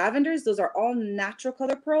and lavenders. Those are all natural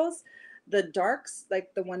color pearls. The darks,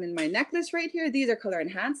 like the one in my necklace right here, these are color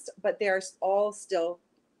enhanced, but they are all still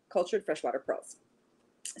cultured freshwater pearls.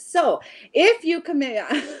 So if you commit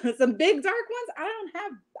some big dark ones,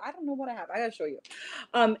 I don't know what I have. I gotta show you.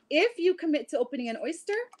 If you commit to opening an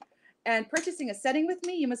oyster and purchasing a setting with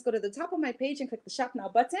me, you must go to the top of my page and click the Shop Now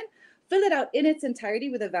button. Fill it out in its entirety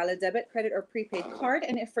with a valid debit, credit, or prepaid card.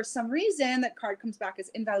 And if for some reason that card comes back as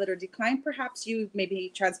invalid or declined, perhaps you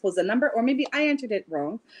maybe transpose the number, or maybe I entered it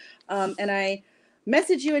wrong. And I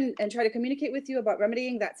message you and try to communicate with you about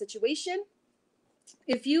remedying that situation.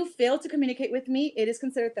 If you fail to communicate with me, it is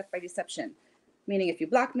considered theft by deception. Meaning if you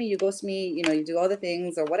block me, you ghost me, you do all the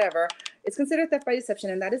things or whatever, it's considered theft by deception,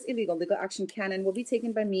 and that is illegal. Legal action can and will be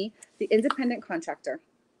taken by me, the independent contractor.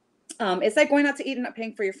 It's like going out to eat and not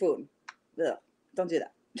paying for your food. Ugh, don't do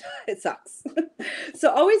that. It sucks. So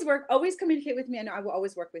always communicate with me, and I will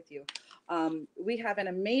always work with you. We have an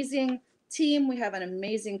amazing team. We have an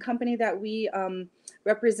amazing company that we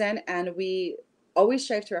represent, and we always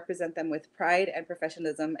strive to represent them with pride and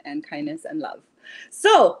professionalism and kindness and love.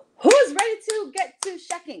 So who's ready to get to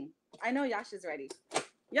shecking? I know Yash is ready.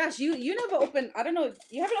 Yash, you never opened. I don't know.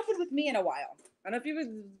 You haven't opened with me in a while. I don't know if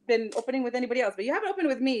you've been opening with anybody else, but you haven't opened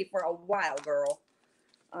with me for a while, girl.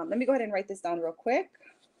 Let me go ahead and write this down real quick.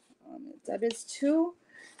 Deb is 2,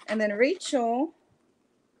 and then Rachel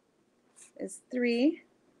is 3,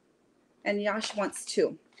 and Yash wants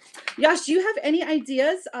 2. Yash, do you have any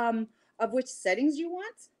ideas of which settings you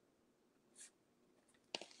want?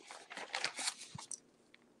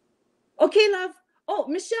 Okay, love. Oh,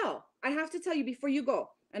 Michelle, I have to tell you before you go.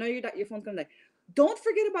 I know your phone's gonna die. Don't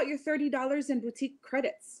forget about your $30 in boutique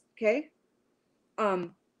credits. Okay.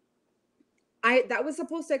 Um, that was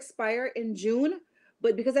supposed to expire in June,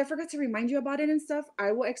 but because I forgot to remind you about it and stuff,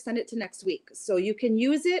 I will extend it to next week. So you can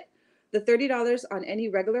use it, the $30 on any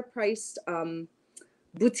regular priced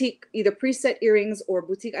boutique, either preset earrings or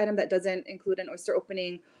boutique item that doesn't include an oyster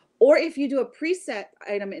opening. Or if you do a preset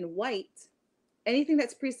item in white, anything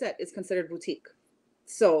that's preset is considered boutique.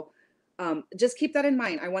 So just keep that in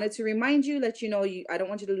mind. I wanted to remind you, let you know, I don't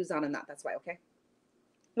want you to lose out on that. That's why, okay?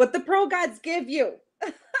 What the pro gods give you.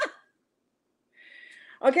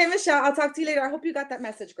 Okay, Michelle, I'll talk to you later. I hope you got that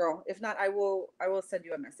message, girl. If not, I will send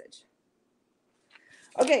you a message.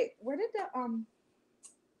 Okay, where did my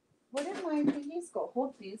thingies go?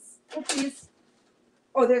 Hold please. Hold please.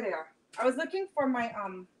 Oh, there they are. I was looking for my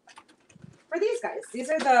for these guys.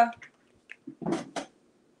 These are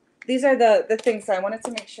the things. So I wanted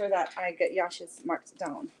to make sure that I get Yash's marked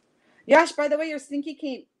down. Yash, by the way, your slinky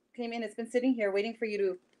came in. It's been sitting here waiting for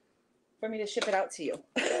me to ship it out to you.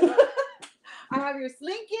 I have your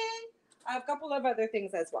slinky. I have a couple of other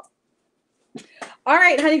things as well. All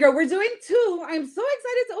right, honey girl, we're doing 2. I'm so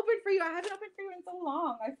excited to open for you. I haven't opened for you in so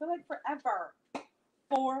long. I feel like forever.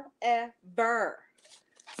 Forever.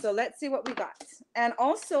 So let's see what we got. And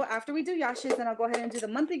also, after we do Yashi's, then I'll go ahead and do the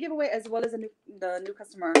monthly giveaway as well as the new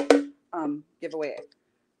customer giveaway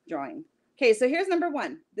drawing. Okay, so here's number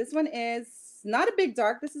 1. This one is not a big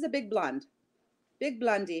dark. This is a big blonde. Big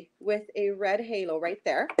blondie with a red halo right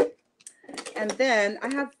there. And then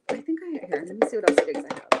here, let me see what else bigs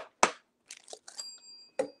I have.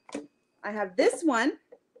 I have this one.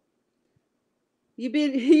 You've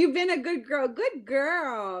been a good girl. Good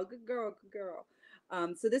girl. Good girl. Good girl.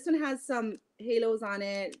 So this one has some halos on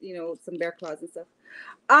it, some bear claws and stuff.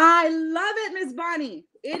 I love it, Miss Bonnie.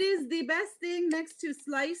 It is the best thing next to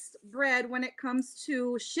sliced bread when it comes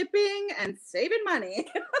to shipping and saving money,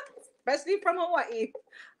 especially from Hawaii.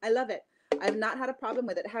 I love it. I've not had a problem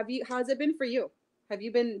with it. How's it been for you? Have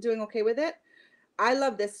you been doing okay with it? I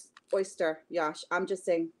love this oyster, Yash. I'm just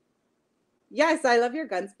saying. Yes, I love your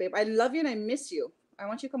guns, babe. I love you and I miss you. I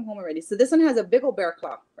want you to come home already. So this one has a big old bear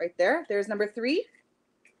claw right there. There's number 3.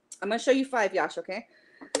 I'm going to show you 5, Yash, okay?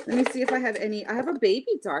 Let me see if I have any. I have a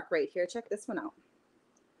baby dark right here. Check this one out.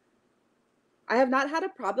 I have not had a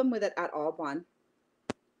problem with it at all, Bon.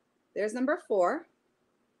 There's number 4.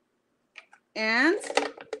 And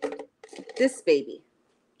this baby.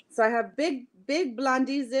 So I have big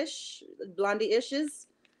blondie-ishes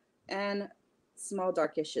and small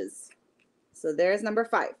dark-ishes. So there's number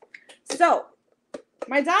 5. So,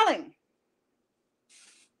 my darling,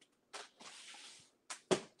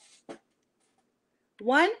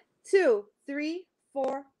 one, 2, 3,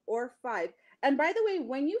 4, or 5. And by the way,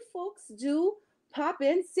 when you folks do pop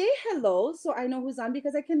in, say hello so I know who's on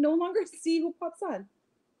because I can no longer see who pops on.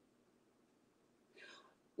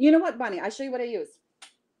 You know what, Bonnie? I'll show you what I use.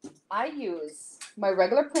 I use my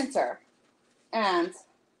regular printer and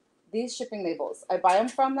these shipping labels. I buy them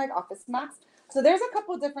from like Office Max. So there's a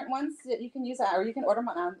couple different ones that you can use, or you can order them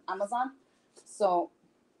on Amazon. So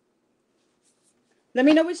let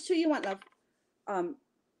me know which 2 you want, love. Hang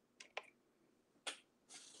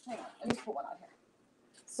on, let me put one out here.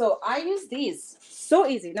 So I use these. So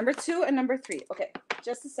easy. Number 2 and number 3. Okay,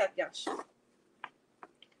 just a sec, Yash.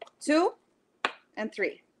 2 and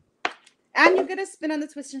 3. And you get a spin on the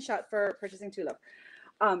twist and shot for purchasing 2, love.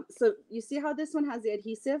 So you see how this one has the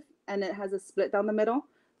adhesive and it has a split down the middle?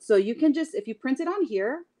 So you can just, if you print it on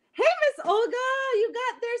here. Hey, Miss Olga, you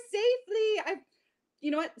got there safely. You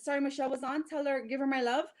know what? Sorry, Michelle was on. Tell her, give her my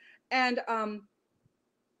love. And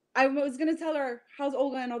I was going to tell her how's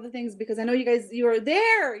Olga and all the things because I know you were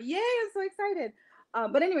there. Yay, I'm so excited.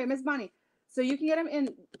 But anyway, Miss Bonnie, so you can get them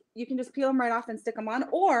in, you can just peel them right off and stick them on.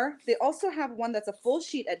 Or they also have one that's a full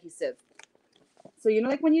sheet adhesive. So,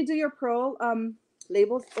 like when you do your pearl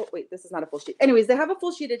labels. Oh, wait, this is not a full sheet. Anyways, they have a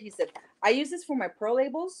full sheet adhesive. I use this for my pearl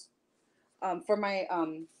labels, for my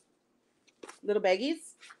little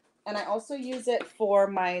baggies. And I also use it for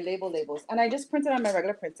my labels. And I just print it on my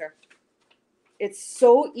regular printer. It's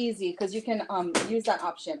so easy because you can use that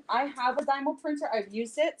option. I have a Dymo printer. I've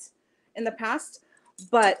used it in the past,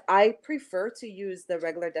 but I prefer to use the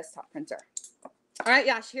regular desktop printer. All right,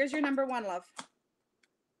 Yash, here's your number 1, love.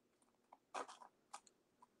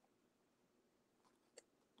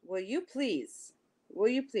 Will you please? Will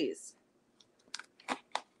you please?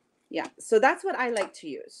 Yeah, so that's what I like to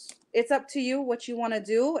use. It's up to you what you want to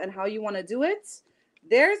do and how you want to do it.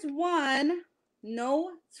 There's 1.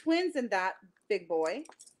 No twins in that big boy.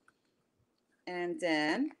 And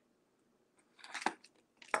then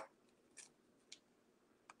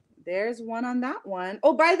There's one on that one.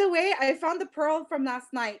 Oh, by the way, I found the pearl from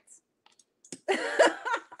last night.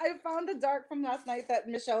 I found the dark from last night, that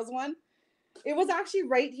Michelle's one. It was actually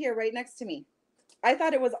right here, right next to me. I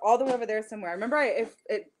thought it was all the way over there somewhere. Remember, if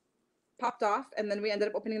it popped off, and then we ended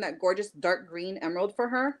up opening that gorgeous dark green emerald for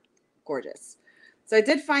her. Gorgeous. So I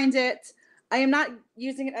did find it. I am not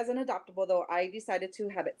using it as an adoptable, though. I decided to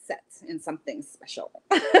have it set in something special.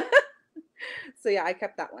 So yeah, I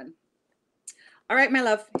kept that one. All right, my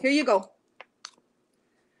love, here you go.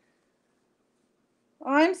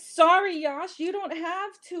 I'm sorry, Yash, you don't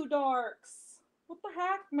have two darks. What the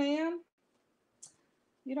heck, man?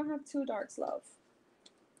 You don't have two darks, love.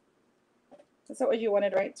 That's not what you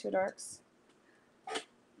wanted, right? Two darks.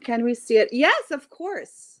 Can we see it? Yes, of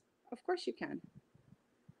course. Of course you can.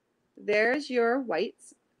 There's your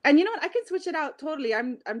whites. And you know what? I can switch it out totally.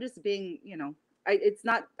 I'm just being, you know, I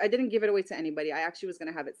didn't give it away to anybody. I actually was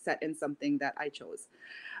going to have it set in something that I chose.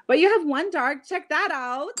 But you have one dark. Check that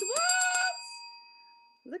out. What?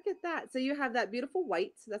 Look at that. So you have that beautiful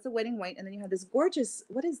white. That's a wedding white. And then you have this gorgeous,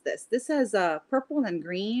 what is this? This has purple and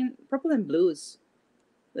green, purple and blues.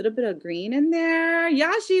 A little bit of green in there.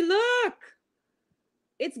 Yashi, look.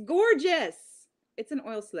 It's gorgeous. It's an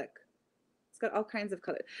oil slick. It's got all kinds of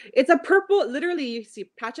colors. It's a purple. Literally, you see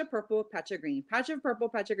patch of purple, patch of green, patch of purple,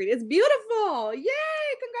 patch of green. It's beautiful. Yay.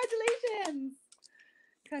 Congratulations.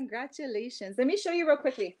 Congratulations. Let me show you real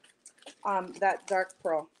quickly that dark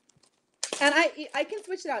pearl. And I can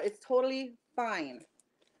switch it out. It's totally fine.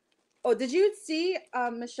 Oh, did you see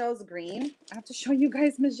Michelle's green? I have to show you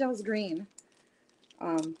guys Michelle's green.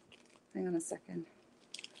 Hang on a second.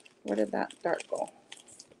 Where did that dark go?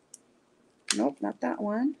 Nope, not that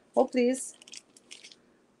one. Oh, please.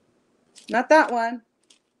 Not that one.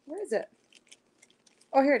 Where is it?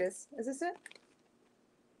 Oh, here it is. Is this it?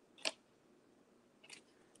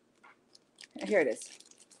 Here it is.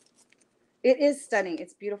 It is stunning.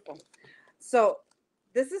 It's beautiful. So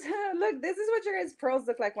this is, look, this is what your guys' pearls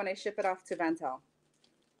look like when I ship it off to Vantel.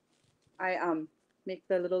 I make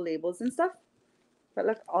the little labels and stuff. But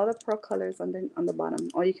look, all the pearl colors on the bottom.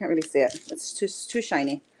 Oh, you can't really see it. It's too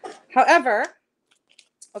shiny. However,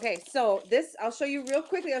 okay, so this, I'll show you real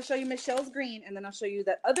quickly. I'll show you Michelle's green, and then I'll show you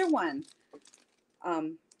that other one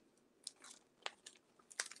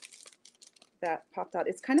that popped out.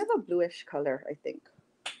 It's kind of a bluish color, I think.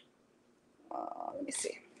 Let me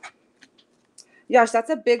see. Gosh, that's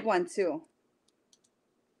a big one too.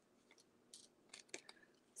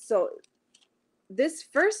 So this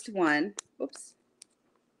first one, oops.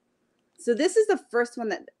 So this is the first one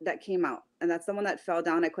that came out, and that's the one that fell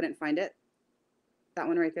down. I couldn't find it. That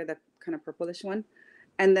one right there, that kind of purplish one.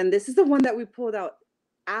 And then this is the one that we pulled out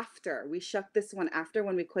after. We shucked this one after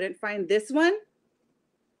when we couldn't find this one.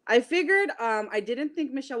 I figured I didn't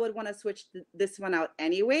think Michelle would want to switch this one out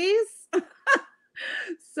anyways.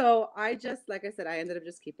 So I just, like I said, I ended up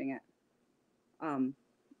just keeping it. I'm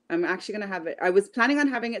actually going to have it. I was planning on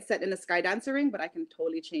having it set in a Sky Dancer ring, but I can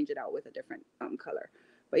totally change it out with a different color.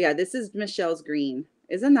 But yeah, this is Michelle's green.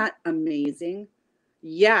 Isn't that amazing?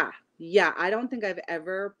 Yeah. Yeah. I don't think I've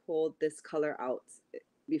ever pulled this color out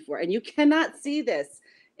before. And you cannot see this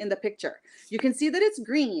in the picture. You can see that it's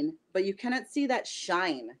green, but you cannot see that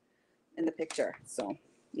shine in the picture. So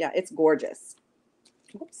yeah, it's gorgeous.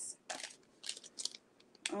 Oops.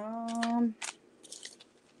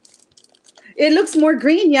 It looks more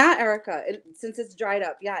green. Yeah, Erica, since it's dried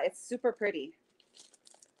up. Yeah, it's super pretty.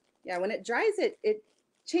 Yeah, when it dries, it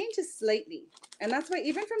changes slightly. And that's why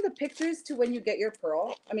even from the pictures to when you get your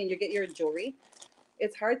pearl, I mean, you get your jewelry,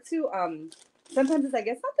 it's hard to, sometimes it's like,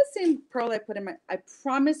 it's not the same pearl I put in my, I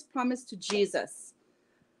promise to Jesus,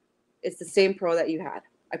 it's the same pearl that you had.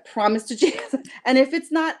 I promise to Jesus. And if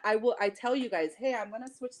it's not, I tell you guys, hey, I'm going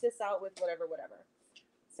to switch this out with whatever.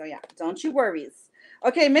 So yeah, don't you worries.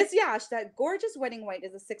 Okay, Miss Yash, that gorgeous wedding white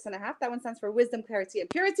is a 6.5. That one stands for wisdom, clarity, and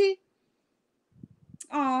purity.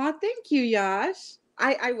 Aw, thank you, Yash.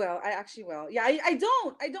 I will. I actually will. Yeah, I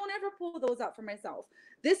don't ever pull those out for myself.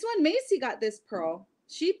 This one, Macy got this pearl.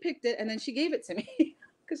 She picked it and then she gave it to me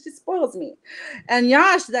because she spoils me. And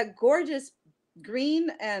Yash, that gorgeous green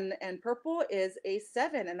and purple is a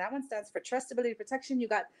 7, and that one stands for trust, stability, protection. You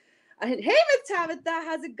got hey, Miss Tabitha,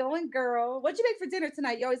 how's it going, girl? What'd you make for dinner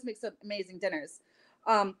tonight? You always make some amazing dinners.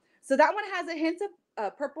 So that one has a hint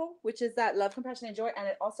of purple, which is that love, compassion, and joy, and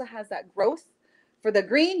it also has that growth. For the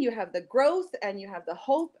green, you have the growth, and you have the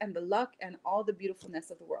hope and the luck and all the beautifulness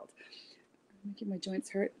of the world. I'm making my joints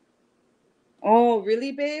hurt. Oh,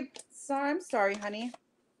 really, babe? I'm sorry, honey.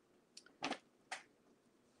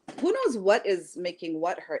 Who knows what is making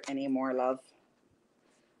what hurt anymore, love?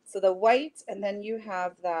 So the white, and then you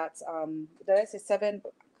have that, did I say 7?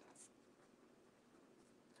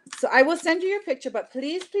 So I will send you your picture, but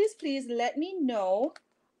please, please, please let me know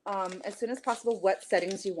as soon as possible what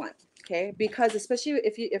settings you want. Okay, because especially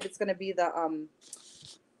if it's gonna be the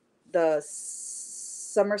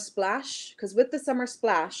summer splash, because with the summer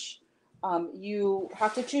splash, you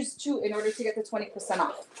have to choose 2 in order to get the 20%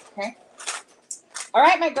 off. Okay. All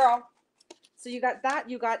right, my girl. So you got that.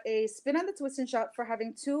 You got a spin on the twist and shout for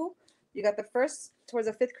having 2. You got the first towards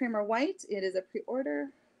a 5th creamer white. It is a pre-order.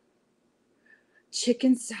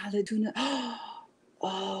 Chicken salad tuna.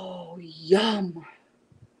 Oh, yum.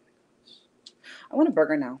 I want a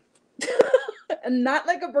burger now. And not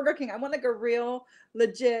like a Burger King. I want like a real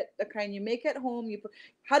legit, the kind you make at home. You put,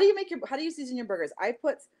 how do you season your burgers? I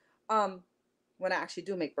put when I actually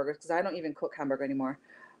do make burgers, because I don't even cook hamburger anymore.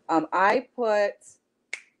 I put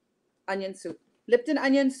onion soup. Lipton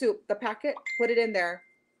onion soup, the packet, put it in there.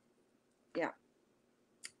 Yeah.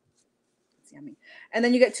 It's yummy. And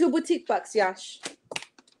then you get 2 boutique bucks, Yash.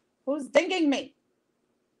 Who's dinging me?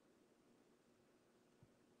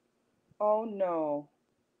 Oh no.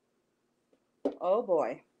 Oh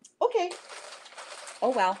boy. Okay.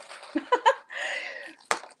 Oh well.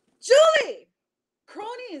 Julie!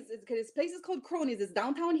 Cronies. This place is called Cronies. It's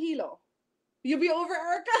downtown Hilo. You'll be over,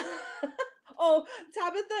 Erica? Oh,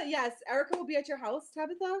 Tabitha. Yes, Erica will be at your house,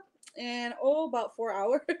 Tabitha, in about 4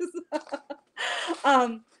 hours.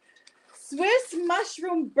 Swiss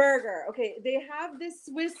mushroom burger. Okay, they have this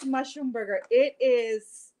Swiss mushroom burger. It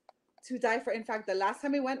is to die for. In fact, the last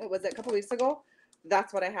time we went, what was it, a couple weeks ago?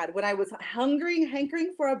 That's what I had. When I was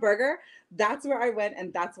hankering for a burger, that's where I went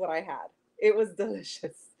and that's what I had. It was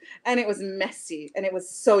delicious. And it was messy and it was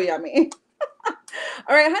so yummy.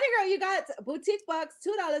 All right, honey girl, you got boutique bucks,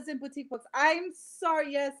 $2 in boutique bucks. I'm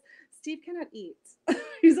sorry, yes, Steve cannot eat.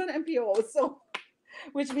 He's on MPO, so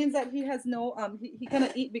which means that he has no he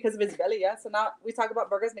cannot eat because of his belly. Yeah, so now we talk about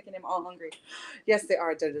burgers making him all hungry. Yes, they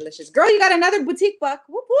are. They're delicious. Girl, you got another boutique buck.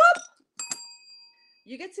 Whoop whoop.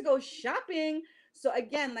 You get to go shopping. So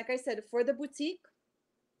again, like I said, for the boutique,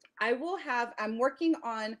 I'm working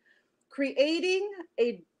on creating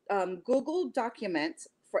a Google document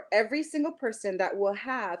for every single person that will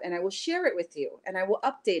have, and I will share it with you, and I will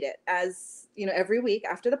update it as every week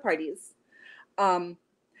after the parties.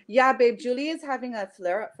 Yeah, babe, Julie is having a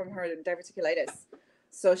flare up from her diverticulitis,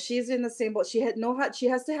 so she's in the same boat. She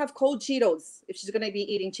has to have cold Cheetos if she's going to be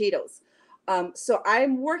eating Cheetos. So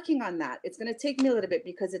I'm working on that. It's going to take me a little bit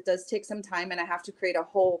because it does take some time, and I have to create a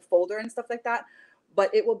whole folder and stuff like that.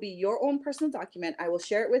 But it will be your own personal document. I will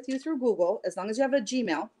share it with you through Google as long as you have a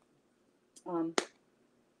Gmail.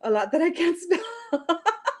 A lot that I can't spell.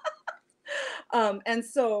 And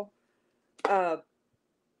so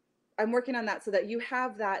I'm working on that so that you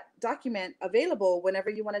have that document available whenever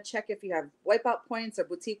you want to check if you have wipeout points or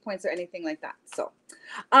boutique points or anything like that. So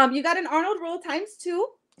you got an Arnold roll ×2,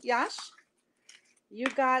 Yash. You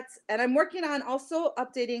got, and I'm working on also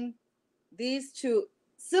updating these two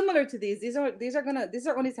similar to these. These are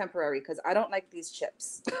only temporary because I don't like these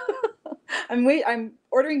chips. I'm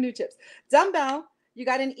ordering new chips. Dumbbell, you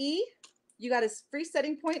got an E, you got a free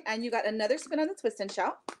setting point, and you got another spin on the twist and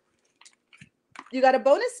shout. You got a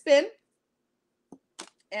bonus spin,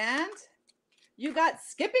 and you got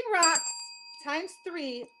skipping rocks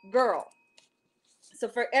 ×3, girl. So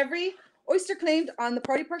for every oyster claimed on the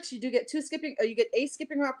party perks, you do get you get a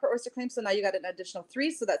skipping rock per oyster claim. So now you got an additional 3.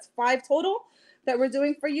 So that's 5 total that we're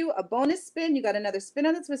doing for you. A bonus spin, you got another spin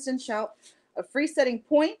on the twist and shout, a free setting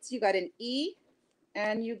point, you got an E,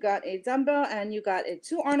 and you got a dumbbell, and you got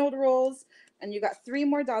 2 Arnold rolls, and you got $3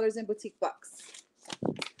 more in boutique bucks.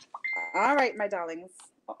 All right, my darlings.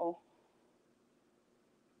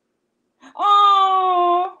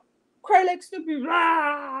 Oh, cry like Snoopy.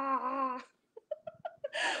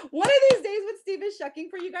 One of these days when Steve is shucking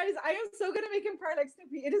for you guys, I am so going to make him cry like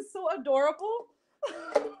Snoopy. It is so adorable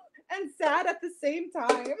and sad at the same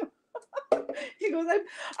time. He goes, I'm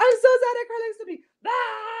so sad I cry like Snoopy.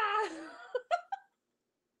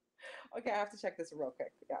 Okay, I have to check this real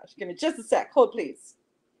quick. Gosh, give me just a sec. Hold, please.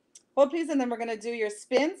 Hold, please, and then we're going to do your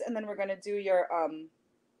spins, and then we're going to do your,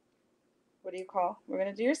 what do you call? We're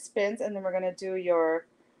going to do your spins, and then we're going to do your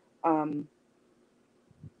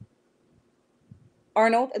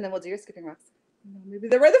Arnold, and then we'll do your skipping rocks. Maybe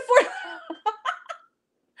they're right the 4th.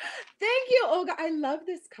 Thank you, Olga. I love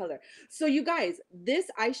this color. So you guys,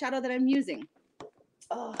 this eyeshadow that I'm using,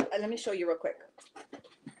 let me show you real quick.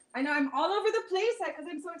 I know I'm all over the place because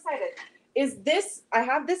I'm so excited. I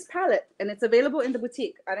have this palette, and it's available in the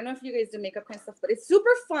boutique. I don't know if you guys do makeup kind of stuff, but it's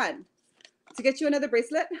super fun to get you another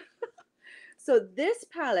bracelet. So this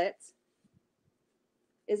palette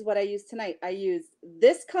is what I use tonight. I use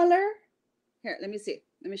this color. Here, let me see.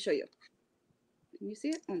 Let me show you. Can you see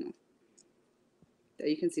it? Oh no. There,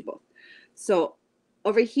 you can see both. So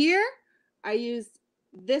over here, I used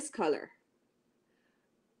this color.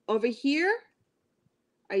 Over here,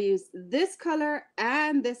 I used this color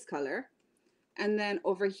and this color. And then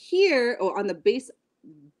over here, or on the base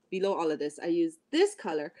below all of this, I used this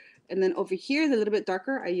color. And then over here, the little bit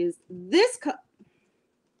darker, I used this color.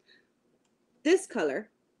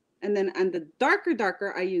 And then on the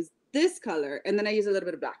darker, I used this color. And then I use a little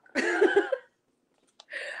bit of black.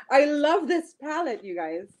 I love this palette, you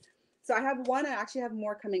guys. So I have one, I actually have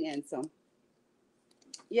more coming in. So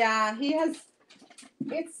yeah, he has,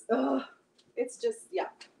 it's just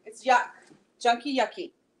yuck. It's yuck. Junky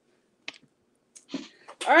yucky.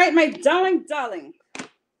 All right, my darling.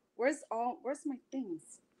 Where's my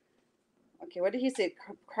things? Okay, what did he say?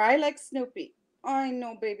 Cry like Snoopy. I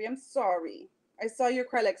know, baby. I'm sorry. I saw you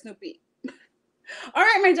cry like Snoopy. All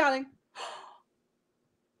right, my darling.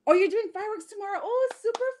 Oh, you're doing fireworks tomorrow. Oh,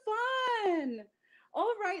 super fun.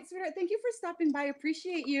 All right, sweetheart. Thank you for stopping by. I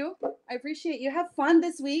appreciate you. I appreciate you. Have fun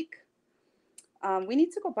this week. We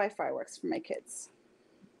need to go buy fireworks for my kids.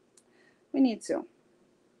 We need to.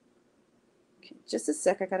 Okay, just a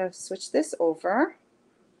sec. I gotta switch this over.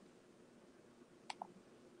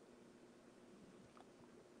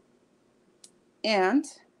 And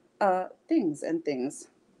things.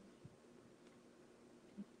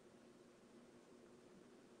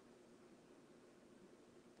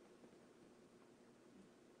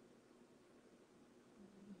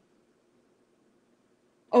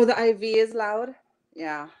 Oh, the IV is loud?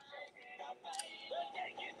 Yeah.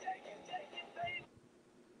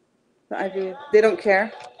 The IV, they don't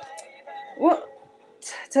care. Well,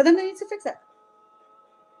 tell them they need to fix it.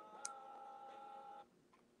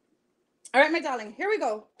 All right, my darling, here we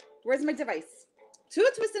go. Where's my device? 2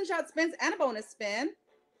 twist and shot spins and a bonus spin.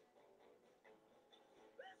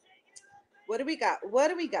 What do we got? Where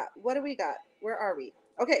are we?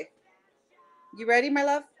 Okay. You ready, my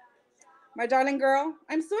love? My darling girl?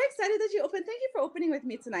 I'm so excited that you opened. Thank you for opening with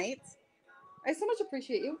me tonight. I so much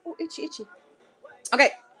appreciate you. Oh, itchy.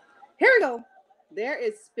 Okay. Here we go. There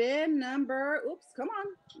is spin number. Oops, come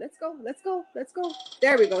on. Let's go.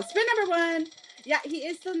 There we go. Spin number 1. Yeah, he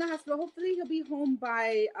is still in the hospital. Hopefully he'll be home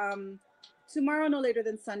by tomorrow, no later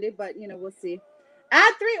than Sunday, but we'll see.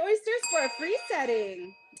 Add 3 oysters for a free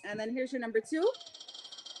setting. And then here's your number 2.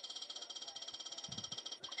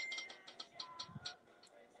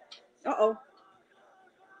 Uh-oh.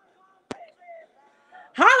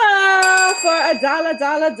 Holla for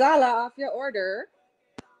 $1 off your order.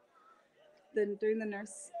 Then during the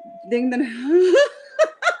nurse, ding the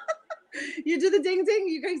you do the ding.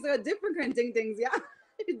 You guys got different kind of dings, yeah.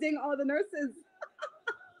 You ding all the nurses.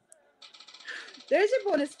 There's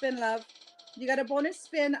your bonus spin, love. You got a bonus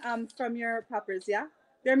spin from your puppers, yeah.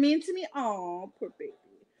 They're mean to me. Oh, poor baby.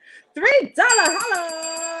 $3,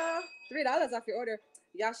 holla. $3 off your order.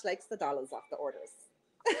 Yash likes the dollars off the orders.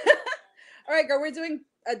 All right, girl. We're doing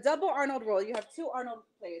a double Arnold roll. You have 2 Arnold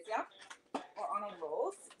plays, yeah, or Arnold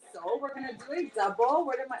rolls. So we're gonna do a double.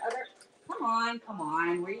 Where did my other? Come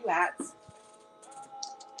on. Where you at?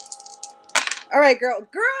 All right, girl.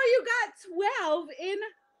 You got 12 in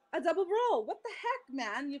a double roll. What the heck,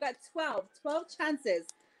 man? You got 12 chances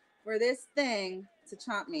for this thing to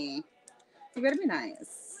chomp me. You better be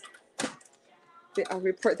nice. I'll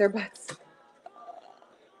report their butts.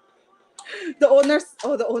 The old nurse.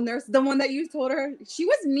 Oh, the old nurse. The one that you told her. She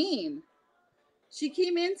was mean. She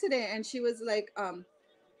came in today and she was like,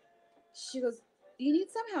 she goes, you need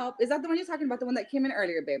some help. Is that the one you're talking about? The one that came in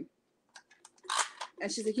earlier, babe?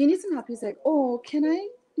 And she's like, you need some help. He's like, oh, can I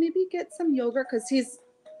maybe get some yogurt? Because he's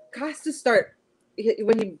has to start.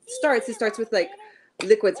 When he starts with like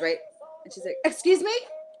liquids, right? And she's like, excuse me?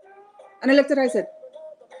 And I looked at her, I said,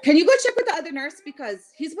 can you go check with the other nurse?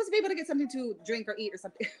 Because he's supposed to be able to get something to drink or eat or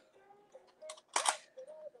something.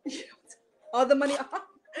 All the money.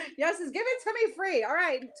 Yes, give it to me free. All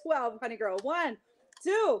right, 12, honey girl. 1,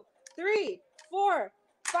 2, 3, 4,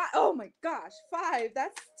 5. Oh my gosh, 5.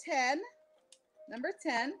 That's 10. Number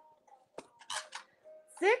 10.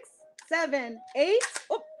 6, 7, 8.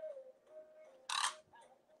 Oh.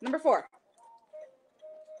 Number 4.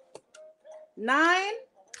 9,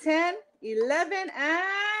 10, 11, and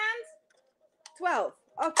 12.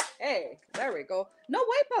 Okay, there we go. No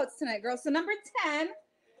wipeouts tonight, girls. So number 10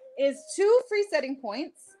 is 2 free setting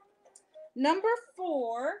points. Number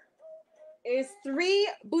 4 is 3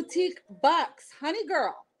 boutique bucks. Honey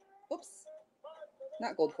girl. Oops.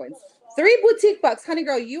 Not gold coins. 3 boutique bucks. Honey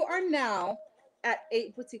girl, you are now at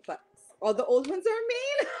 8 boutique bucks. All the old ones are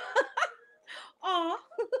mean. Aw. All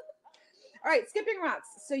right, skipping rocks.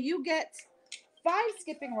 So you get 5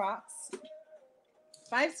 skipping rocks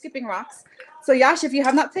 5 skipping rocks. So Yash, if you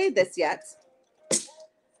have not played this yet,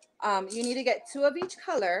 you need to get 2 of each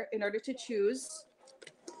color in order to choose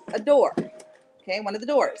a door. Okay, one of the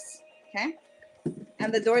doors. Okay,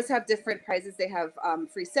 and the doors have different prices. They have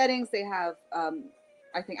free settings. They have,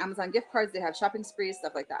 I think, Amazon gift cards. They have shopping sprees,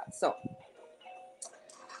 stuff like that. So,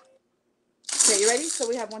 okay, you ready? So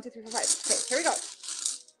we have 1, 2, 3, 4, 5. Okay, here we go.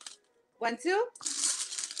 1, 2,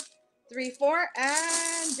 3, 4,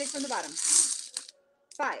 and dig from the bottom.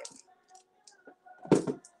 5.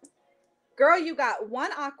 Girl, you got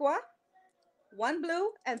 1 aqua, 1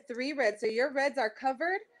 blue, and 3 red. So your reds are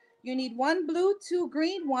covered. You need 1 blue, 2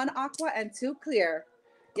 green, 1 aqua, and 2 clear.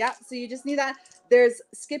 Yeah, so you just need that. There's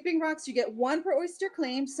skipping rocks. You get 1 per oyster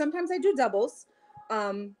claim. Sometimes I do doubles.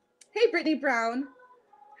 Hey, Brittany Brown.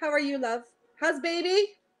 How are you, love? How's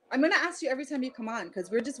baby? I'm going to ask you every time you come on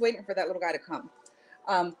because we're just waiting for that little guy to come.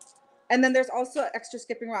 And then there's also extra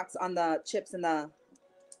skipping rocks on the chips and that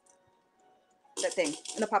thing,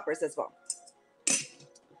 and the poppers as well.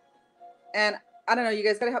 And I don't know, you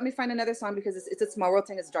guys got to help me find another song because it's a small world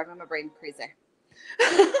thing. It's driving my brain crazy.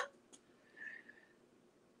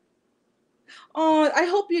 Oh, I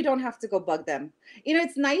hope you don't have to go bug them. You know,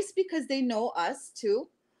 it's nice because they know us too,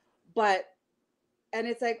 and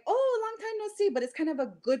it's like, oh, long time no see, but it's kind of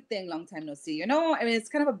a good thing, long time no see, you know? I mean, it's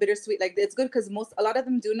kind of a bittersweet, like it's good because a lot of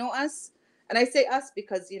them do know us. And I say us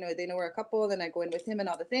because, you know, they know we're a couple and I go in with him and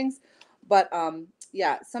all the things. But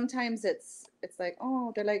yeah, sometimes it's like,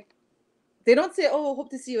 oh, they're like, they don't say, oh, hope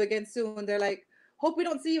to see you again soon. They're like, hope we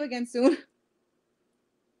don't see you again soon.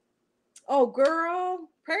 Oh, girl,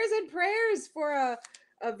 prayers and prayers for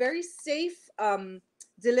a very safe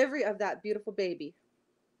delivery of that beautiful baby.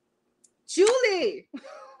 Julie,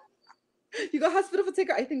 you go hospital for take.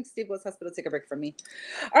 I think Steve goes hospital to take a break from me.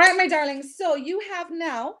 All right, my darlings. So you have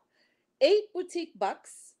now 8 boutique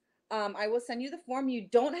bucks. I will send you the form. You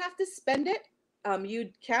don't have to spend it. You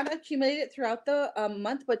can accumulate it throughout the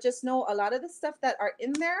month, but just know a lot of the stuff that are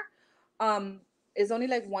in there is only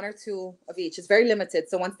like 1 or 2 of each. It's very limited.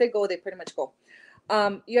 So once they go, they pretty much go.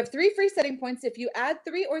 You have 3 free setting points. If you add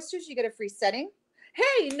 3 oysters, you get a free setting.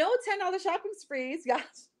 Hey, no $10 shopping sprees.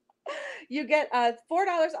 Yes. You get $4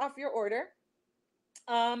 off your order.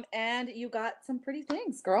 And you got some pretty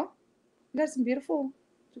things, girl. You got some beautiful.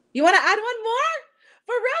 You want to add 1 more?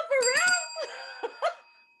 For real?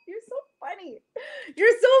 You're so funny.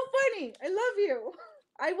 You're so funny. I love you.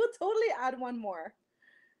 I will totally add 1 more.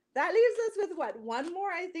 That leaves us with what? 1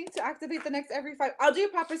 more, I think, to activate the next every 5. I'll do your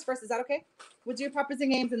poppers first. Is that okay? We'll do your poppers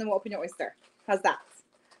and games, and then we'll open your oyster. How's that?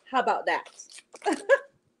 How about that?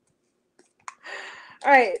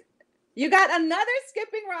 All right. You got another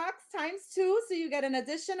skipping rocks times 2, so you get an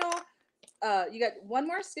additional. You get 1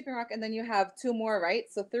 more skipping rock, and then you have 2 more,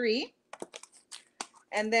 right? So 3.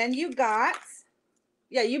 And then you got,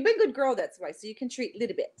 yeah, you've been good girl, that's why. So you can treat a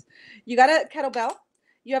little bit. You got a kettlebell.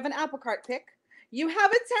 You have an apple cart pick. You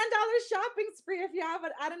have a $10 shopping spree if you have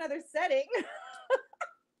add another setting.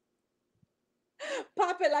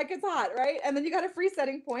 Pop it like it's hot, right? And then you got a free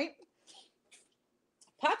setting point.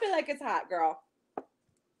 Pop it like it's hot, girl.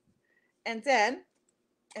 And then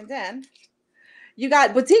you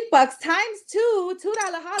got boutique bucks times 2, $2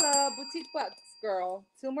 holla, boutique bucks, girl.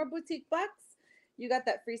 2 more boutique bucks. You got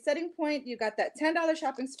that free setting point. You got that $10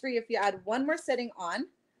 shopping spree if you add 1 more setting on.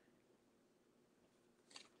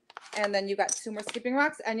 And then you got 2 more skipping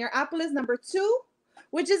rocks. And your apple is number 2,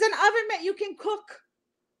 which is an oven mitt you can cook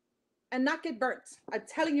and not get burnt. I'm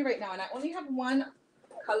telling you right now. And I only have 1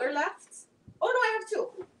 color left. Oh, no, I have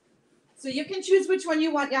 2. So you can choose which one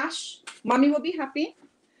you want, Yash. Mommy will be happy.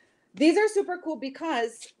 These are super cool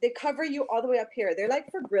because they cover you all the way up here. They're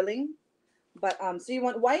like for grilling. But so you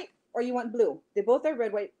want white or you want blue. They both are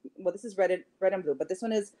red, white. Well, this is red and blue, but this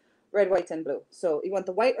one is red, white, and blue. So you want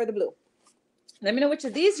the white or the blue. Let me know which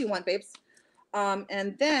of these you want, babes.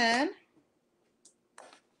 And then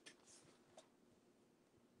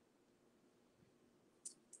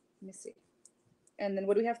let me see. And then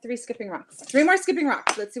what do we have? 3 skipping rocks. 3 more skipping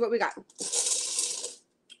rocks. Let's see what we got.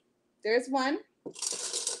 There's 1,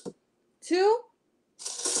 2,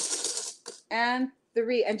 and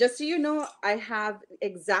 3. And just so you know, I have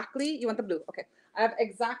exactly, you want the blue? Okay. I have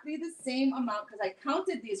exactly the same amount because I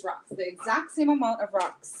counted these rocks, the exact same amount of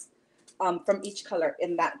rocks from each color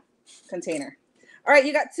in that container. All right,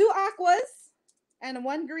 you got 2 aquas and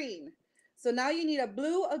 1 green. So now you need a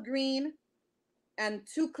blue, a green, and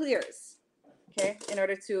 2 clears, okay, in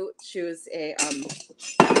order to choose a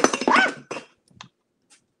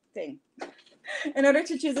thing. In order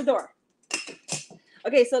to choose a door.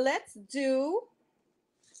 Okay, so let's do,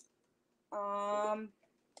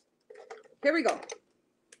 here we go.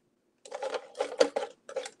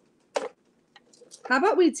 How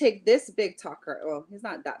about we take this big talker? Well, he's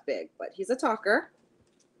not that big, but he's a talker.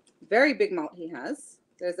 Very big mouth he has.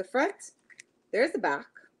 There's the front. There's the back.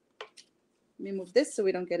 Let me move this so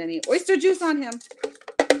we don't get any oyster juice on him.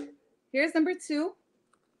 Here's number 2.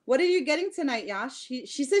 What are you getting tonight, Yash? She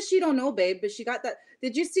says she don't know, babe, but she got that.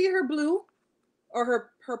 Did you see her blue or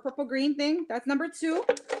her purple green thing? That's number 2.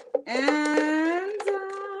 And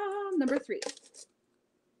number 3.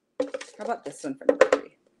 How about this one for number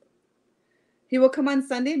 3? He will come on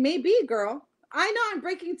Sunday? Maybe, girl. I know I'm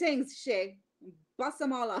breaking things, Shay. Bust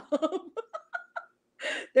them all up.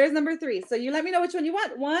 There's number 3. So you let me know which one you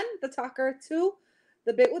want. 1, the talker. 2,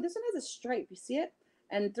 the big. Oh, this one has a stripe. You see it?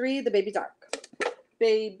 And 3, the baby dark.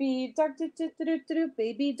 Baby dark, do do do do do.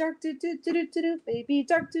 Baby dark, do do do do do. Baby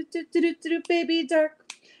dark, do do do do do. Baby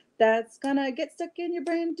dark. That's gonna get stuck in your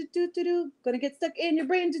brain. Do do do do. Gonna get stuck in your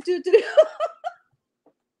brain. Do do do do.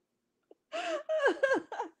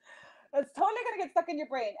 It's totally gonna get stuck in your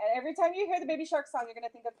brain. And every time you hear the Baby Shark song, you're gonna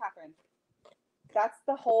think of Catherine. That's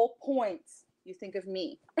the whole point. You think of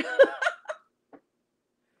me.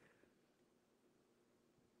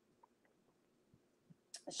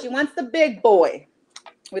 She wants the big boy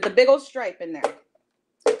with the big old stripe in there.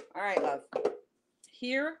 All right, love.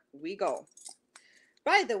 Here we go.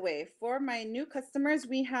 By the way, for my new customers,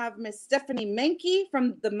 we have Miss Stephanie Mankey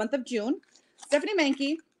from the month of June. Stephanie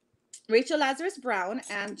Mankey, Rachel Lazarus Brown,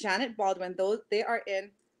 and Janet Baldwin. Those they are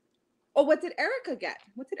in. Oh, what did Erica get?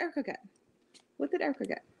 What did Erica get? What did Erica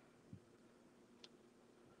get?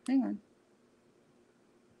 Hang on.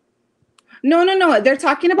 No, no, no. They're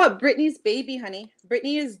talking about Brittany's baby, honey.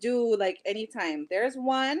 Brittany is due like anytime. There's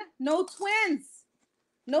one. No twins.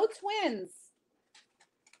 No twins.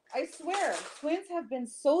 I swear, twins have been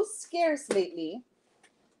so scarce lately.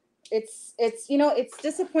 It's you know, it's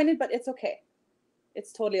disappointing, but it's okay.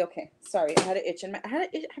 It's totally okay. Sorry, I had an itch in my have an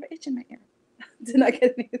itch in my ear. Did not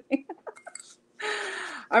get anything.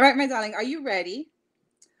 All right, my darling, are you ready?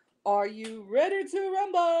 Are you ready to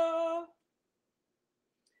rumble?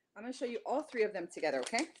 I'm going to show you all 3 of them together,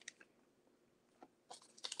 okay?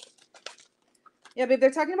 Yeah, babe,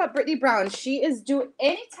 they're talking about Brittany Brown. She is due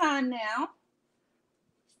anytime now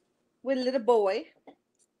with a little boy.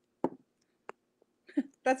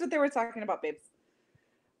 That's what they were talking about, babes.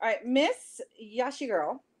 All right, Miss Yashi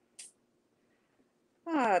Girl.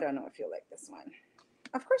 I don't know if you'll like this one.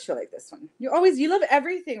 Of course you'll like this one. You love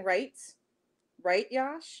everything, right? Right,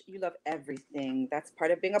 Yash? You love everything. That's part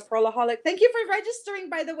of being a pearlaholic. Thank you for registering,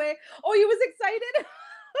 by the way. Oh, you was excited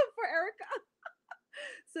for Erica.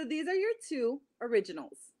 So these are your 2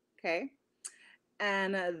 originals, okay?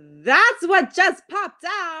 And that's what just popped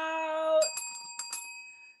out.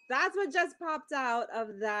 That's what just popped out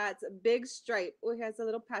of that big stripe. Oh, he has a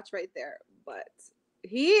little patch right there. But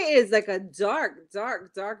he is like a dark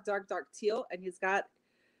teal. And he's got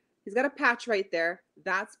a patch right there.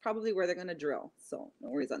 That's probably where they're going to drill. So no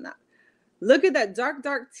worries on that. Look at that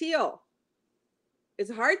dark teal.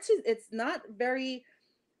 It's not very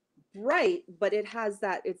bright, but it has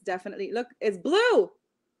that. It's definitely, look, it's blue.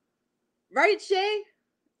 Right, Shay?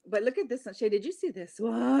 But look at this one. Shay, did you see this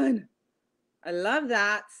one? I love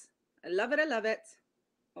that. I love it. I love it.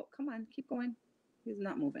 Oh, come on. Keep going. He's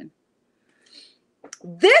not moving.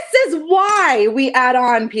 This is why we add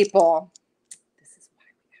on, people.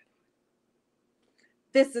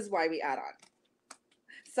 This is why we add on.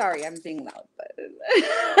 Sorry, I'm being loud, but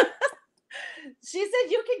she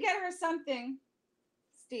said you can get her something,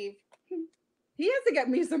 Steve. He has to get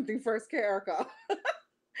me something first, Erica.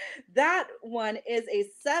 That one is a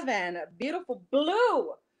 7, beautiful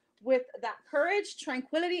blue with that courage,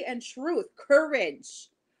 tranquility, and truth. Courage,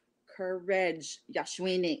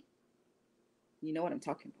 Yashwini. You know what I'm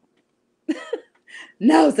talking about.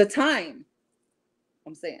 Now's the time.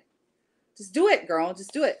 I'm saying. Just do it, girl.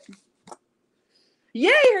 Just do it.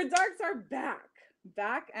 Yay, her darks are back.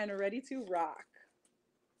 Back and ready to rock.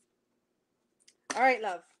 All right,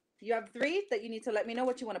 love. You have 3 that you need to let me know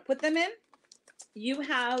what you want to put them in. You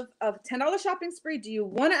have a $10 shopping spree. Do you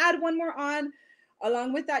want to add one more on?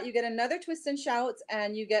 Along with that, you get another twist and shout,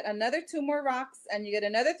 and you get another 2 more rocks, and you get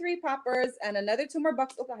another 3 poppers, and another 2 more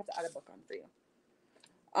bucks. Oh, I have to add a book on for you.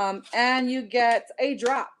 And you get a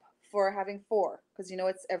drop for having 4, because you know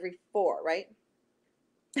it's every 4, right?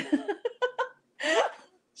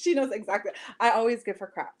 She knows exactly. I always give her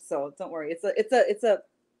crap, so don't worry. It's a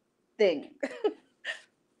thing,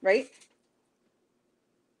 right?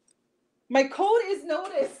 My code is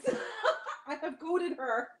noticed. I have coded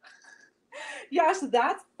her. Yash,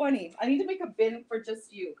 that's funny. I need to make a bin for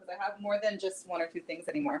just you because I have more than just 1 or 2 things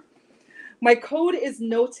anymore. My code is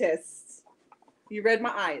noticed. You read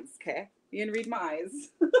my eyes, okay? You didn't read my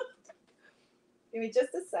eyes. Give me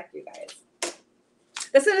just a sec, you guys.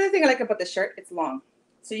 That's another thing I like about the shirt. It's long.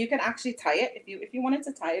 So you can actually tie it if you wanted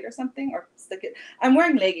to tie it or something, or stick it. I'm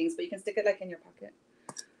wearing leggings, but you can stick it like in your pocket.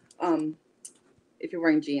 If you're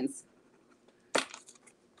wearing jeans.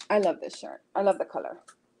 I love this shirt. I love the color.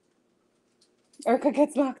 Erica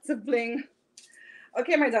gets lots of bling.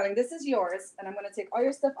 Okay, my darling, this is yours, and I'm gonna take all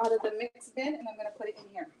your stuff out of the mix bin, and I'm gonna put it in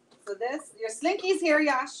here. So this, your slinky's here,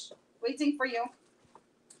 Yash, waiting for you.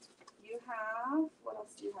 You have, what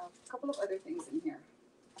else do you have? A couple of other things in here.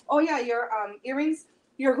 Oh yeah, your earrings,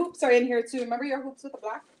 your hoops are in here too. Remember your hoops with the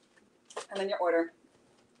black? And then your order.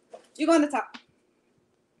 You go on the top.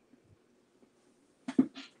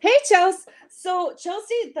 Hey, Chelsea. So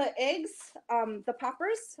Chelsea, the eggs, the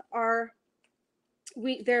poppers are,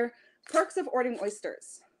 they're perks of ordering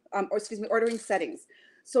oysters, or excuse me, ordering settings.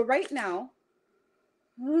 So right now,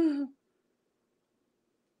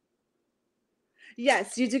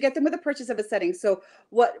 yes, you do get them with the purchase of a setting. So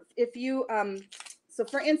what if you, so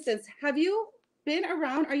for instance, have you been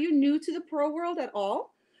around? Are you new to the pro world at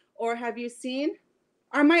all? Or have you seen,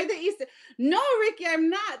 am I the Easter? No, Ricky, I'm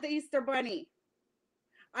not the Easter bunny.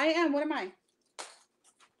 I am, what am I?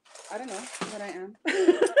 I don't know what I am.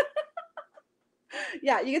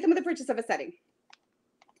 Yeah, you get them with the purchase of a setting.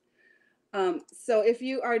 So if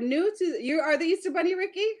you are new to, you are the Easter bunny,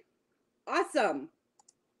 Ricky? Awesome.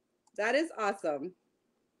 That is awesome.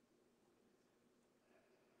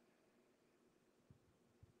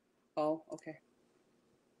 Oh, okay.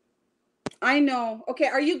 I know. Okay,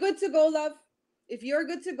 are you good to go, love? If you're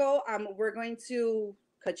good to go, we're going to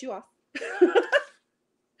cut you off.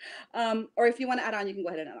 Or if you want to add on, you can go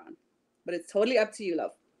ahead and add on. But it's totally up to you,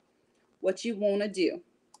 love. What you want to do.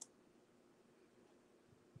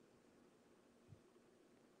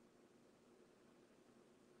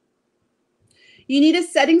 You need a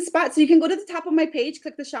setting spot. So you can go to the top of my page,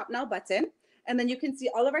 click the Shop Now button, and then you can see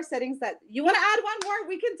all of our settings that you want to add one more.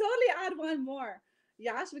 We can totally add one more.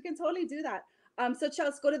 Yash, we can totally do that. So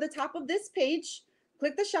Chelsea, go to the top of this page,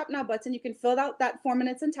 click the Shop Now button. You can fill out that form in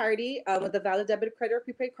its entirety with a valid debit, credit, or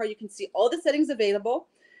prepaid card. You can see all the settings available,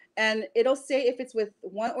 and it'll say if it's with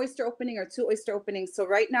one oyster opening or two oyster openings. So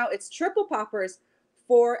right now it's triple poppers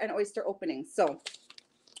for an oyster opening. So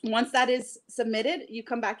once that is submitted, you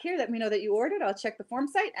come back here, let me know that you ordered. I'll check the form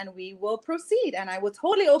site and we will proceed. And I will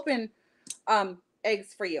totally open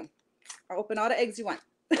eggs for you. I'll open all the eggs you want.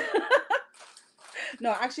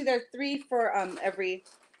 No, actually there are 3 for every.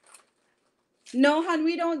 No, hon,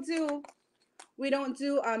 we don't do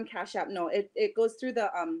Cash App. No, it goes through the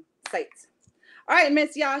site. All right,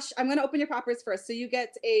 Miss Yash, I'm gonna open your poppers first. So you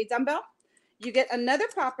get a dumbbell, you get another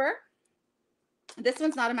popper. This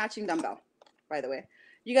one's not a matching dumbbell, by the way.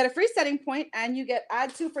 You get a free setting point, and you get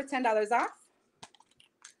add 2 for $10 off.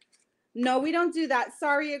 No, we don't do that.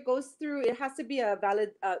 Sorry, it goes through. It has to be a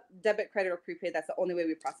valid debit, credit, or prepaid. That's the only way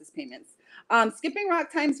we process payments. Skipping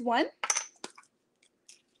rock ×1.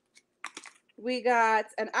 We got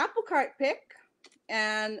an apple cart pick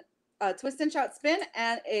and a twist and shout spin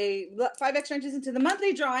and a 5 extra inches into the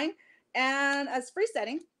monthly drawing and a free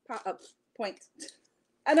setting point.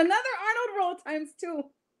 And another Arnold roll ×2.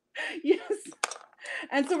 Yes.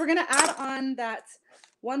 And so we're going to add on that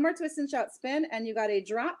one more twist and shout spin, and you got a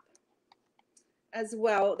drop as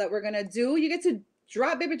well that we're going to do. You get to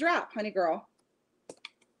drop, baby, drop, honey girl.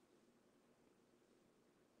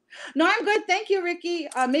 No, I'm good. Thank you, Ricky.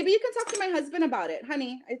 Maybe you can talk to my husband about it,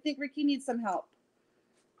 honey. I think Ricky needs some help.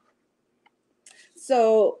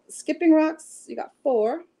 So skipping rocks, you got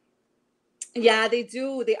 4. Yeah, they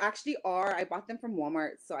do. They actually are. I bought them from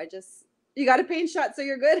Walmart. So you got a paint shot, so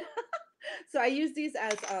you're good. So I use these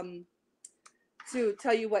as to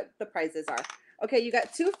tell you what the prizes are. Okay, you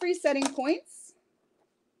got 2 free setting points.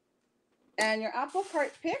 And your apple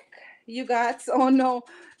cart pick, you got, oh no,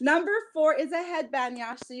 number 4 is a headband,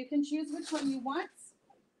 Yash. So you can choose which one you want.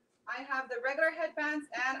 I have the regular headbands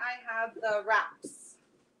and I have the wraps.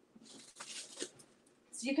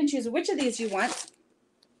 So you can choose which of these you want.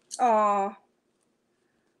 Oh.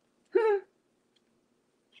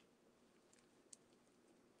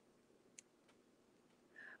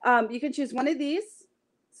 You can choose one of these.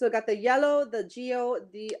 So I got the yellow, the geo,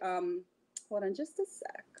 the hold on just a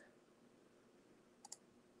sec.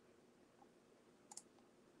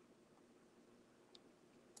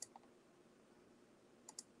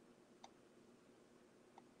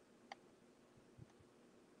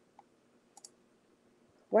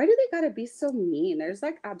 Why do they gotta be so mean? There's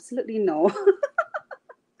like absolutely no.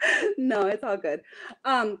 No, it's all good.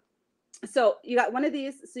 So you got one of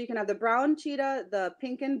these. So you can have the brown cheetah, the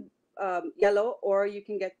pink and yellow, or you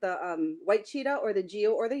can get the white cheetah or the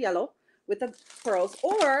geo or the yellow with the pearls.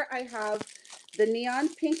 Or I have the neon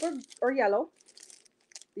pink or yellow.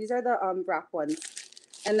 These are the wrap ones.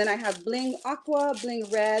 And then I have bling aqua, bling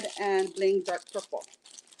red, and bling dark purple.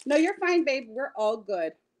 No, you're fine, babe. We're all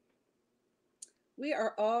good. We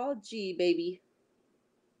are all G, baby.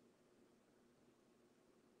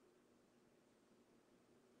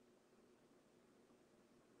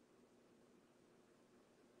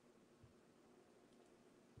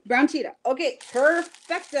 Brown cheetah. Okay,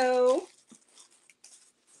 perfecto.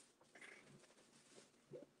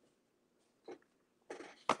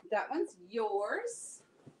 That one's yours.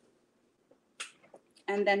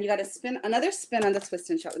 And then you got to spin another spin on the twist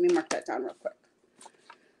and shout. Let me mark that down real quick.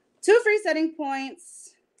 2 free setting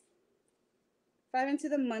points. 5 into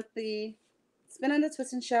the monthly. Spin on the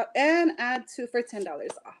twist and shout and add 2 for $10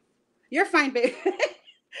 off. You're fine, babe.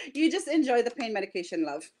 You just enjoy the pain medication,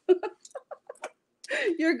 love.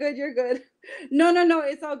 You're good. You're good. No.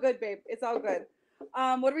 It's all good, babe. It's all good.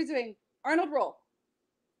 What are we doing? Arnold roll.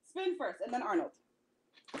 Spin first and then Arnold.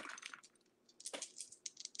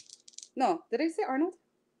 No, did I say Arnold?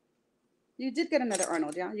 You did get another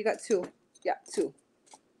Arnold, yeah? You got 2. Yeah, 2.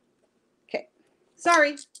 Okay.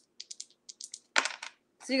 Sorry.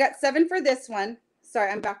 So you got 7 for this one.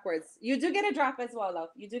 Sorry, I'm backwards. You do get a drop as well, love.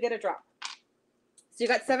 You do get a drop. So you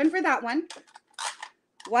got 7 for that one.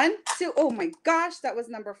 1, 2. Oh my gosh, that was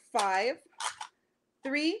number 5.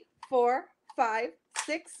 3, 4, 5,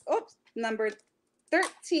 6. Oops, number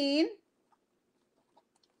 13.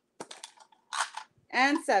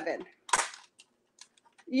 And 7.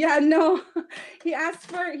 Yeah, no. He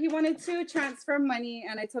wanted to transfer money,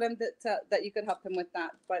 and I told him that you could help him with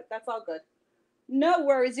that, but that's all good. No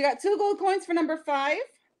worries. You got 2 gold coins for number 5,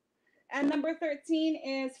 and number 13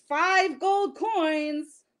 is 5 gold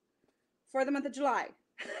coins for the month of July.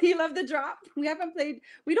 You love the drop? We don't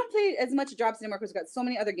play as much drops anymore because we've got so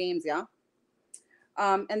many other games, yeah?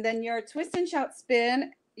 And then your twist and shout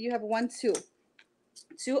spin, you have 1, 2.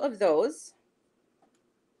 2 of those.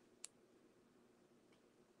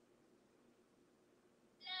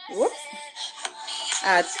 Whoops.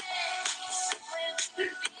 Add.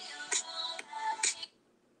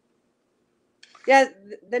 Yeah,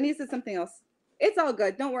 Denise said something else. It's all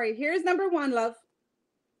good. Don't worry. Here's number 1, love.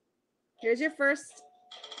 Here's your first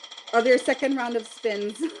of your second round of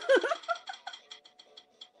spins. $2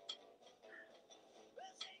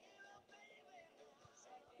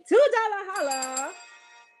 holla.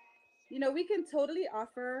 You know, we can totally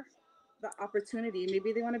offer the opportunity.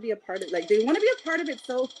 Maybe they want to be a part of it. Like, they want to be a part of it,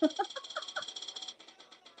 so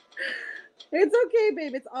it's okay,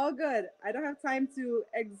 babe. It's all good. I don't have time to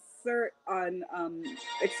exert on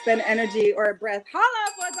expend energy or breath.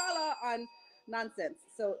 Holla for $1 on nonsense.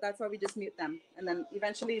 So that's why we just mute them. And then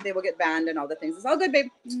eventually they will get banned and all the things. It's all good, babe.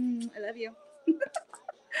 I love you.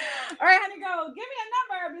 All right, honey, go. Give me a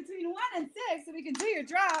number between 1 and 6 so we can do your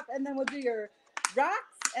drop. And then we'll do your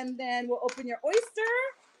rocks. And then we'll open your oyster.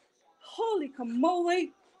 Holy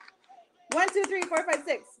camole. 1, 2, 3, 4, 5,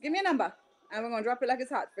 6. Give me a number. And we're going to drop it like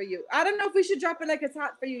it's hot for you. I don't know if we should drop it like it's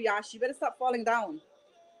hot for you, Yash. You better stop falling down.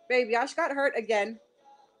 Babe, Yash got hurt again.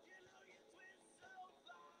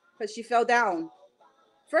 Because she fell down.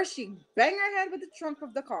 First, she banged her head with the trunk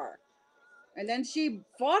of the car. And then she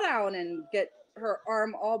fall down and get her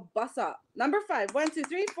arm all bust up. Number 5. 1, 2,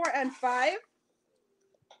 3, 4, and 5.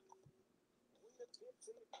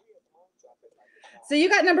 So you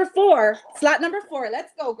got number 4. Slot number 4.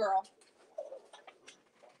 Let's go, girl.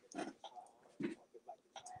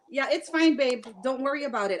 Yeah, it's fine, babe. Don't worry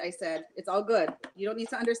about it, I said. It's all good. You don't need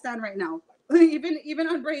to understand right now. even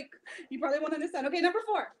on break, you probably won't understand. Okay, number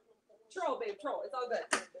 4. Troll, babe, troll. It's all good.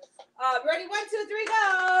 Ready? 1, 2, 3,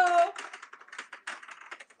 go.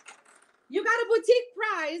 You got a boutique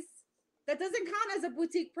prize that doesn't count as a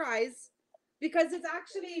boutique prize because it's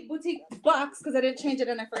actually boutique bucks because I didn't change it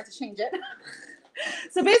and I forgot to change it.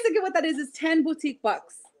 So basically what that is 10 boutique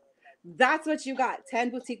bucks. That's what you got, 10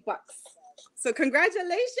 boutique bucks. So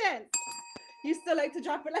congratulations. You still like to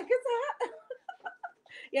drop it like it's hot?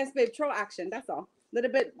 Yes, babe, troll action, that's all.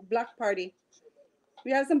 Little bit block party.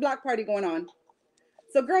 We have some block party going on.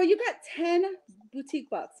 So girl, you got 10 boutique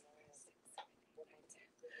bucks.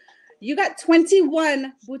 You got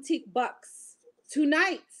 21 boutique bucks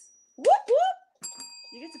tonight. Whoop, whoop.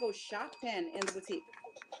 You get to go shopping in the boutique.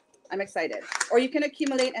 I'm excited. Or you can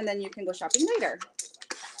accumulate and then you can go shopping later.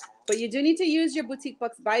 But you do need to use your boutique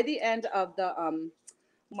bucks by the end of the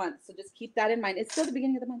month. So just keep that in mind. It's still the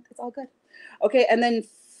beginning of the month. It's all good. Okay, and then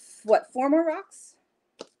what? 4 more rocks?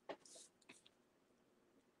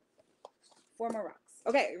 4 more rocks.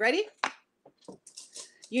 Okay, ready?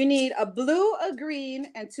 You need a blue, a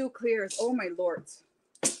green, and 2 clears. Oh, my Lord.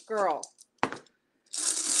 Girl.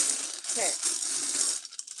 Okay.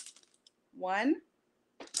 1,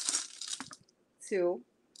 2,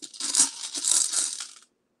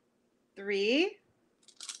 3,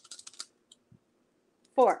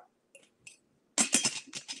 4.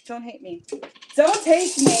 Don't hate me. Don't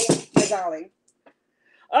hate me, my darling.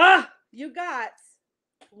 You got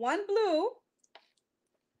 1 blue,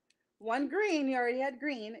 1 green. You already had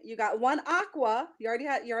green. You got 1 aqua.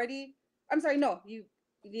 I'm sorry, no. You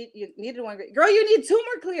needed 1 green. Girl, you need 2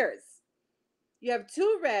 more clears. You have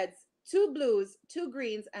 2 reds, 2 blues, 2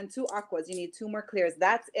 greens, and 2 aquas. You need 2 more clears.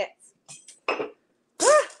 That's it.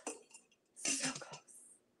 So close.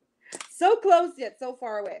 So close yet so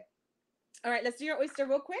far away. All right, let's do your oyster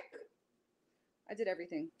real quick. I did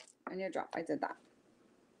everything on your drop. I did that.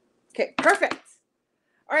 Okay, perfect.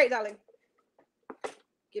 All right, darling.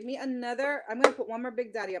 Give me another. I'm going to put 1 more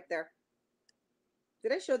Big Daddy up there.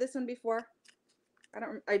 Did I show this one before?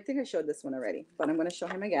 I think I showed this one already, but I'm going to show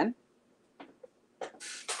him again.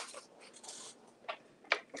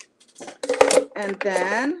 And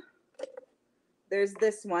then there's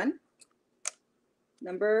this one,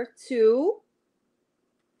 number 2,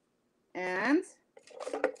 and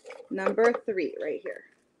number 3 right here.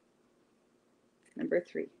 Number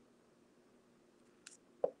 3.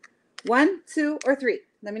 1, 2, or 3.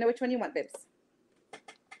 Let me know which one you want, babes.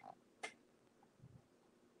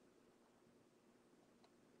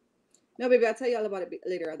 No, baby, I'll tell you all about it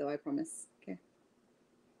later, though, I promise. Okay.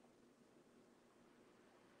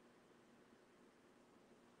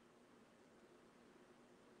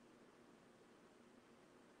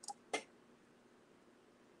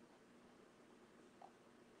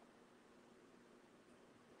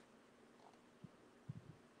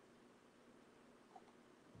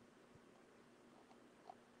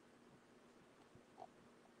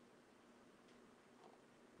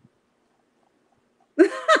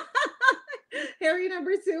 Harry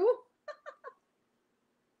number 2.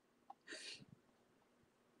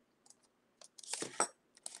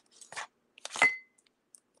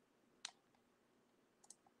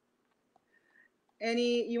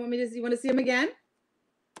 You want to see him again?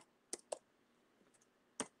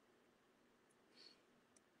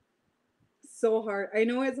 So hard. I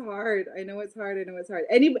know it's hard.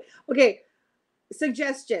 Okay.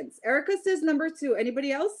 Suggestions. Erica says number 2.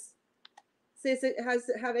 Anybody else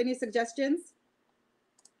have any suggestions?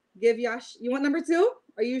 Give Yash. You want number 2?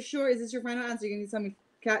 Are you sure? Is this your final answer? You can tell me.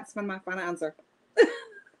 Cat's my final answer.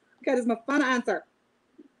 Cat is my final answer.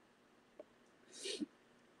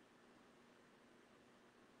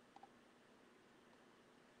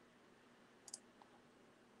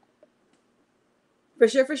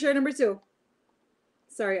 For sure, number 2.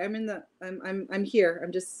 Sorry, I'm here.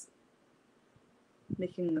 I'm just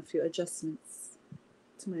making a few adjustments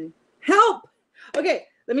to my help. Okay,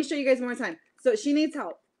 let me show you guys one more time. So she needs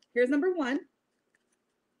help. Here's number 1.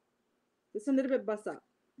 This one a little bit bust up.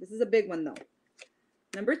 This is a big one though.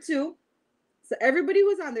 Number 2. So everybody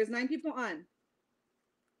who's on, there's 9 people on.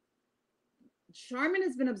 Charmin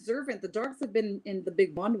has been observant. The darks have been in the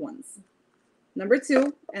big blonde ones. Number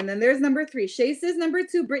 2, and then there's number 3. Shay says number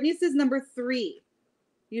 2. Brittany says number 3.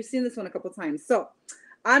 You've seen this one a couple times. So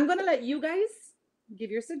I'm gonna let you guys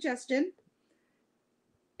give your suggestion,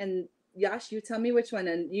 and Yash, you tell me which one,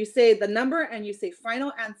 and you say the number and you say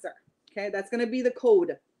final answer. Okay, that's gonna be the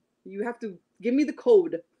code. You have to give me the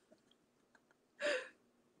code.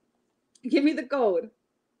 Give me the code.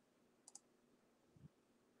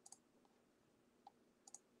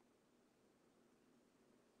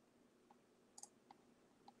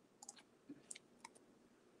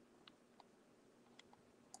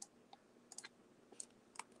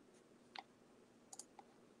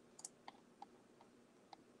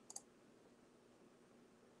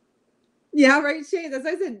 Yeah, right, Shay. That's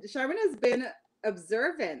what I said. Charmin has been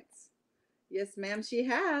observant. Yes, ma'am, she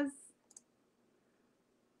has.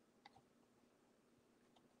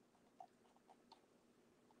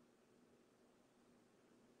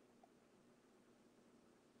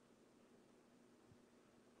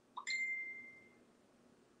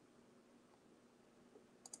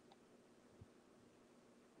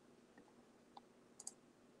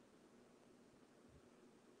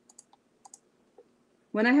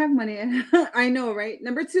 When I have money, I know, right?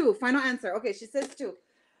 Number 2, final answer. Okay, she says 2.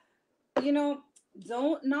 You know,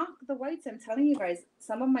 don't knock the whites. I'm telling you guys,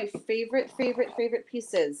 some of my favorite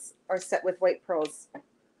pieces are set with white pearls.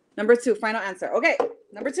 Number 2, final answer. Okay,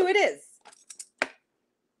 number 2 it is.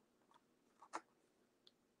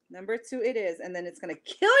 Number 2 it is. And then it's going to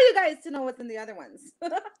kill you guys to know what's in the other ones.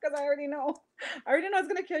 Because I already know. It's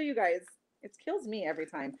going to kill you guys. It kills me every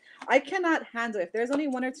time. I cannot handle, if there's only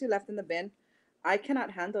 1 or 2 left in the bin, I cannot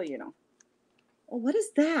handle, you know. Oh, what is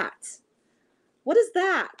that? What is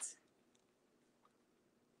that?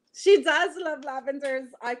 She does love lavenders.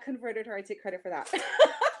 I converted her. I take credit for that.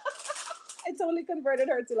 I totally converted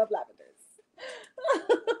her to love lavenders.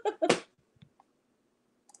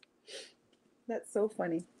 That's so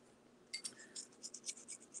funny.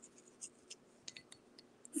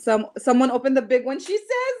 Someone opened the big one, she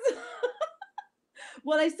says.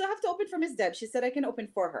 Well, I still have to open for Miss Deb. She said I can open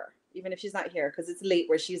for her, even if she's not here, because it's late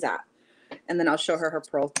where she's at. And then I'll show her her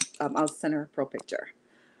pearl. I'll send her a pearl picture.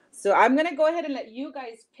 So I'm going to go ahead and let you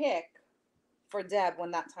guys pick for Deb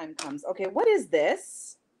when that time comes. Okay, what is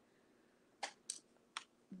this?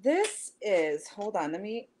 This is, hold on, let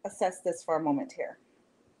me assess this for a moment here.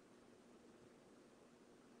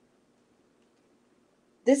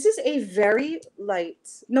 This is a very light,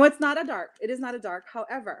 no, it's not a dark. It is not a dark.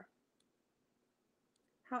 However,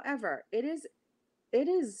 it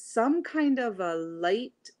is some kind of a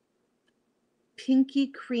light, pinky,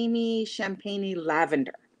 creamy, champagne-y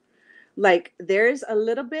lavender. Like there's a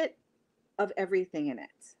little bit of everything in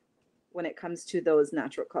it when it comes to those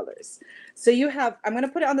natural colors. So you have, I'm going to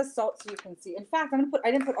put it on the salt so you can see. In fact,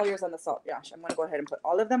 I didn't put all yours on the salt, Josh. I'm going to go ahead and put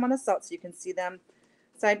all of them on the salt so you can see them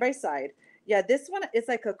side by side. Yeah, this one is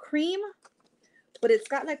like a cream, but it's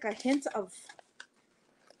got like a hint of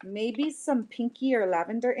maybe some pinky or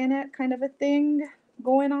lavender in it, kind of a thing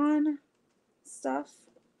going on. Stuff.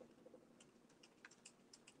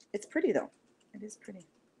 It's pretty though. It is pretty.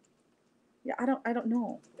 Yeah, I don't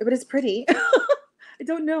know, but it's pretty. I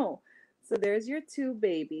don't know. So there's your two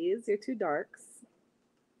babies, your two darks,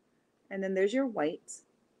 and then there's your white,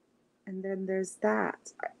 and then there's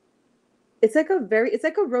that. It's like a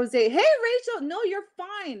rosé. Hey, Rachel, no, you're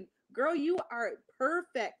fine, girl. You are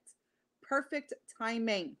perfect, perfect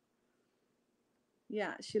timing.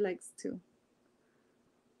 Yeah, she likes to.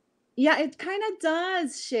 Yeah, it kind of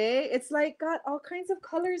does, Shay. It's like got all kinds of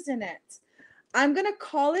colors in it. I'm going to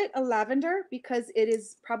call it a lavender because it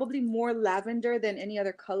is probably more lavender than any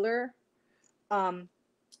other color. But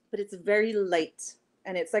it's very light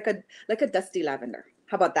and it's like a dusty lavender.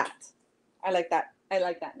 How about that? I like that. I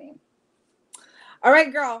like that name. All right,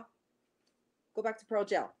 girl. Go back to Pearl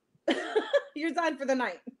Gel. You're done for the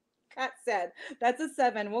night. Kat said. That's a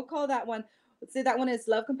 7. We'll call that one. Let's say that one is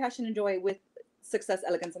Love, Compassion, and Joy with Success,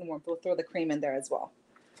 Elegance, and Warmth. We'll throw the cream in there as well.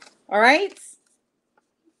 All right.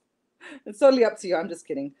 It's totally up to you. I'm just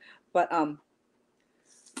kidding. But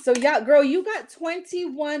so yeah, girl, you got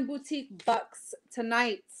 21 boutique bucks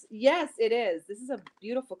tonight. Yes, it is. This is a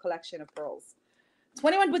beautiful collection of pearls.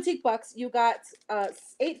 21 boutique bucks. You got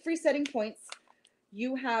 8 free setting points.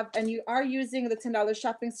 You have, and you are using the $10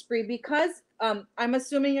 shopping spree because I'm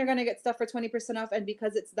assuming you're gonna get stuff for 20% off, and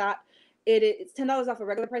because it's that, it's $10 off a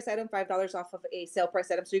regular price item, $5 off of a sale price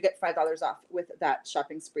item, so you get $5 off with that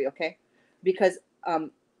shopping spree, okay? Because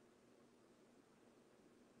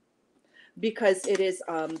it is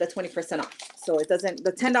the 20% off, so it doesn't,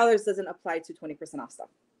 the $10 doesn't apply to 20% off stuff,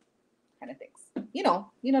 kind of things. You know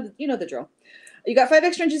the drill. You got 5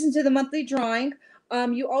 extra entries into the monthly drawing.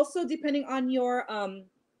 You also, depending on your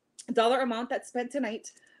dollar amount that's spent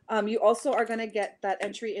tonight, you also are going to get that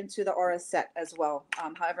entry into the Aura set as well.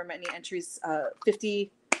 However many entries,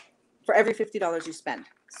 50 for every $50 you spend.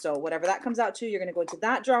 So whatever that comes out to, you're going to go into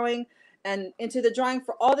that drawing and into the drawing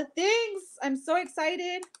for all the things. I'm so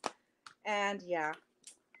excited. And yeah,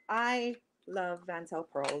 I love Vantel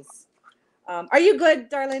pearls. Are you good,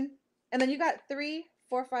 darling? And then you got $3,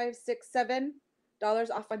 $4, $5, $6,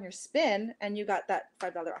 $7 off on your spin, and you got that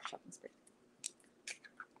 $5 off shopping spree.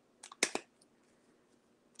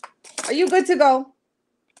 Are you good to go?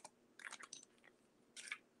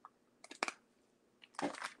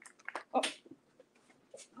 Oh,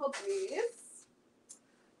 please.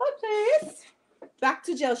 Oh, please. Back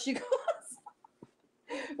to jail she goes.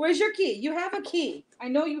 Where's your key? You have a key. I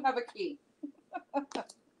know you have a key.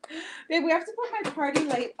 Babe, we have to put my party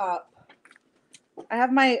light up. I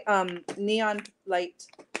have my neon light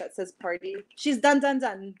that says party. She's done.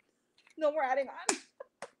 No more adding on.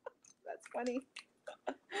 That's funny.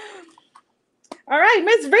 All right,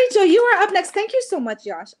 Miss Rachel, you are up next. Thank you so much,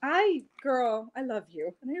 Josh. Girl, I love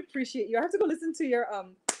you and I appreciate you. I have to go listen to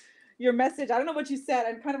your message. I don't know what you said.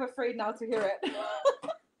 I'm kind of afraid now to hear it.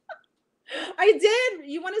 I did.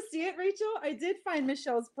 You want to see it, Rachel? I did find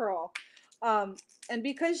Michelle's pearl. And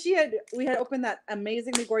because we had opened that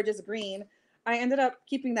amazingly gorgeous green, I ended up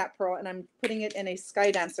keeping that pearl and I'm putting it in a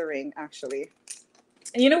Sky Dancer ring, actually.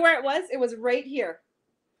 And you know where it was? It was right here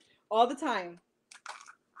all the time.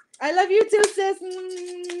 I love you too, sis.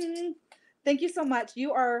 Thank you so much.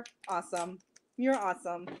 You are awesome. You're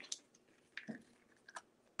awesome.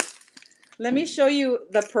 Let me show you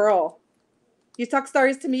the pearl. You talk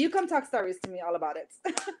stories to me. You come talk stories to me all about it.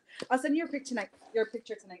 I'll send you your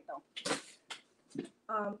picture tonight. Though.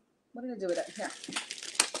 What did I do with it? Here.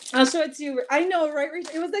 I'll show it to you. I know, right?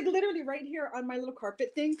 It was like literally right here on my little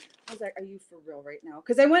carpet thing. I was like, are you for real right now?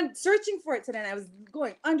 Because I went searching for it today and I was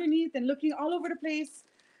going underneath and looking all over the place.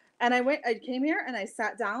 And I came here and I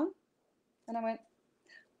sat down and I went,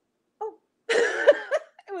 oh,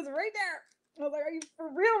 it was right there. I was like, are you for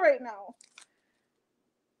real right now?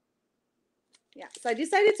 Yeah, so I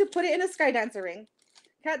decided to put it in a sky dancer ring.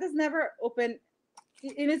 Kat does never open,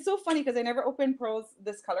 and it's so funny because I never open pearls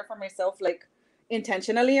this color for myself, like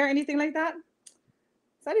intentionally or anything like that.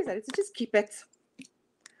 So I decided to just keep it.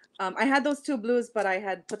 I had those two blues, but I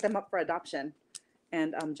had put them up for adoption,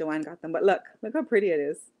 and Joanne got them. But look how pretty it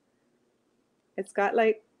is. It's got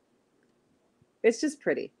like, it's just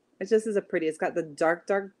pretty. It just is a pretty. It's got the dark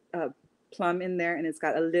plum in there, and it's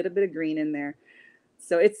got a little bit of green in there.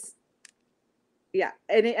 So it's, yeah,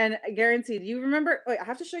 and guaranteed. You remember? Wait, I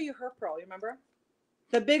have to show you her pearl. You remember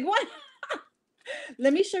the big one?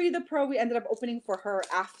 Let me show you the pearl we ended up opening for her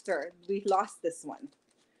after we lost this one.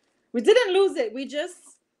 We didn't lose it. We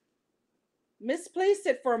just misplaced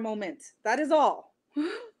it for a moment. That is all.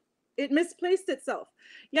 It misplaced itself.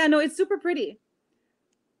 Yeah, no, it's super pretty.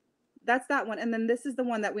 That's that one. And then this is the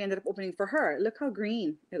one that we ended up opening for her. Look how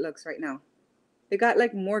green it looks right now. It got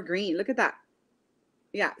like more green. Look at that.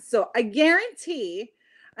 Yeah, so I guarantee,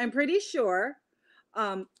 I'm pretty sure,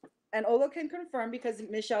 and Olo can confirm because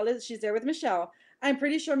she's there with Michelle. I'm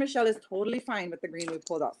pretty sure Michelle is totally fine with the green we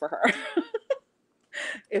pulled out for her.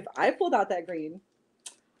 If I pulled out that green,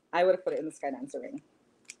 I would have put it in the sky dancer ring.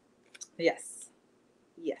 Yes.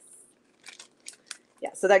 Yes.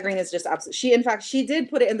 Yeah, so that green is just absolutely, in fact, she did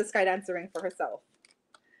put it in the sky dancer ring for herself.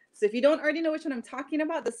 So if you don't already know which one I'm talking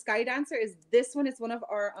about, the Sky Dancer is this one. It's one of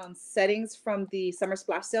our settings from the Summer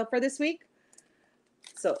Splash Sale for this week.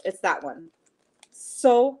 So it's that one.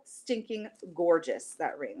 So stinking gorgeous,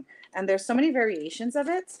 that ring. And there's so many variations of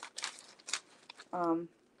it. Hold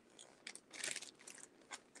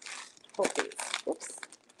please. Oops.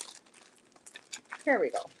 Here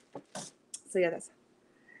we go. So yeah, that's,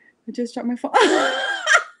 I just dropped my phone.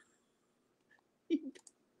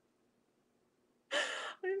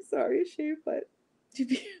 I'm sorry, Shay, but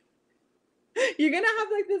you're gonna have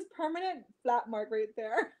like this permanent flat mark right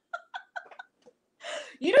there.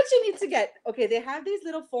 You know what you need to get? Okay, they have these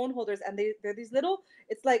little phone holders, and they're these little.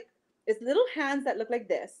 It's little hands that look like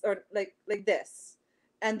this, or like this,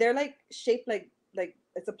 and they're like shaped like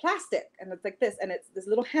it's a plastic, and it's like this, and it's this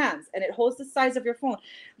little hands, and it holds the size of your phone.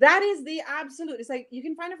 That is the absolute. It's like you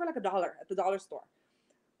can find it for like $1 at the dollar store.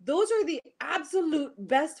 Those are the absolute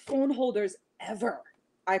best phone holders ever.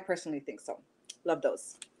 I personally think so. Love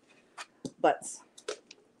those. But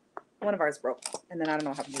one of ours broke, and then I don't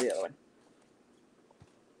know what happened to the other one.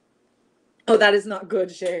 Oh, that is not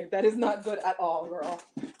good, Shay. That is not good at all, girl.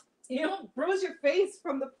 You don't bruise your face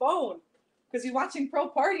from the phone because you're watching pro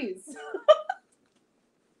parties.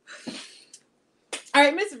 All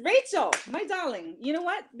right, Miss Rachel, my darling. You know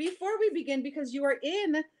what? Before we begin, because you are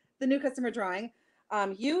in the new customer drawing,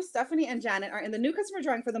 you, Stephanie, and Janet are in the new customer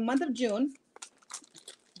drawing for the month of June.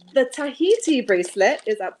 The Tahiti bracelet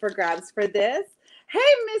is up for grabs for this. Hey,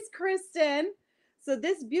 Miss Kristen. So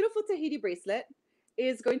this beautiful Tahiti bracelet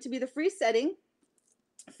is going to be the free setting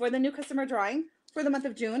for the new customer drawing for the month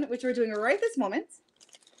of June, which we're doing right this moment.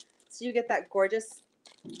 So you get that gorgeous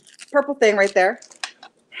purple thing right there.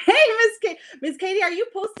 Hey, Miss Katie, are you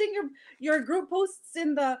posting your group posts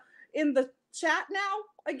in the chat now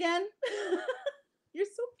again? You're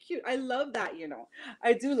so cute. I love that, you know.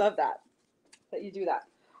 I do love that you do that.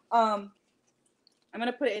 I'm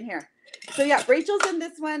gonna put it in here. So yeah, Rachel's in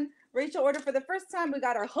this one. Rachel ordered for the first time. We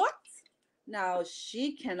got her hooked. Now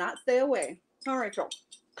she cannot stay away. Huh, Rachel?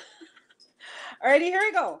 Alrighty, here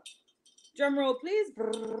we go. Drum roll, please.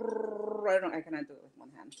 I cannot do it with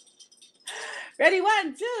one hand. Ready?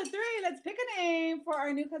 1, 2, 3. Let's pick a name for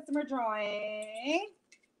our new customer drawing.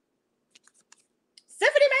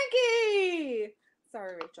 Stephanie Mankey.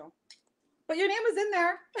 Sorry, Rachel, but your name was in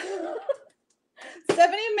there.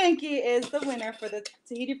 Stephanie Mankey is the winner for the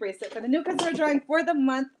Tahiti bracelet for the new customer drawing for the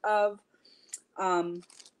month of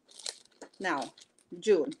now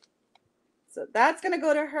June. So that's gonna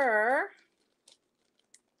go to her.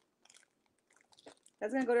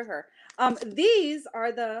 That's gonna go to her. These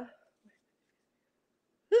are the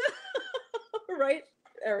right,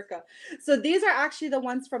 Erica. So these are actually the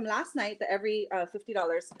ones from last night, the every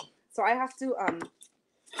 $50. So I have to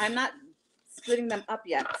I'm not splitting them up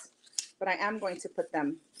yet, but I am going to put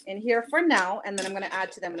them in here for now, and then I'm going to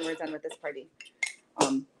add to them when we're done with this party.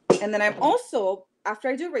 And then I'm also after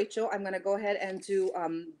I do Rachel, I'm going to go ahead and do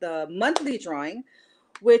the monthly drawing,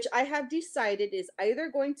 which I have decided is either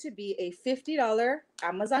going to be a $50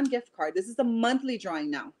 Amazon gift card. This is the monthly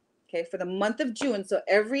drawing now, okay, for the month of June. So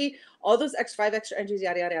all those five extra entries,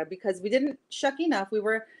 yada, yada, yada, because we didn't shuck enough. We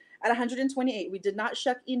were at 128. We did not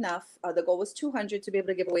shuck enough. The goal was 200 to be able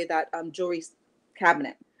to give away that jewelry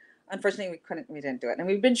cabinet. Unfortunately, we didn't do it. And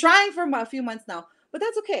we've been trying for a few months now, but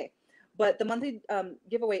that's okay. But the monthly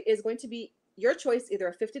giveaway is going to be your choice, either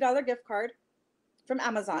a $50 gift card from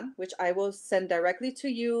Amazon, which I will send directly to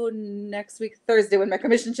you next week, Thursday, when my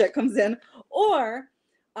commission check comes in, or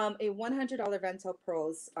a $100 Van Tel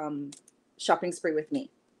Pearls shopping spree with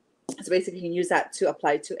me. So basically, you can use that to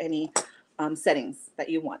apply to any settings that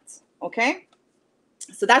you want. Okay?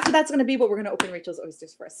 So that's what that's going to be, but we're going to open Rachel's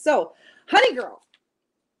oysters first. So, honey girl,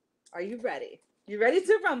 are you ready? You ready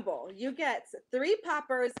to rumble? You get 3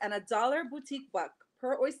 poppers and $1 boutique buck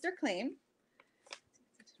per oyster claim.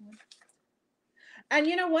 And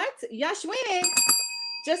you know what? Yashwini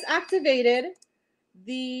just activated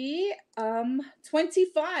the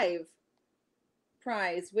 25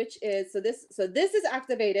 prize, which is, so this is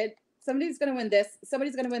activated. Somebody's going to win this.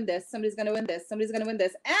 Somebody's going to win this. Somebody's going to win this. Somebody's going to win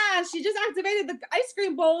this. And she just activated the ice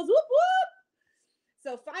cream bowls. Whoop, whoop.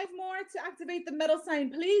 So 5 more to activate the medal sign.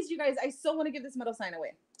 Please, you guys, I so want to give this medal sign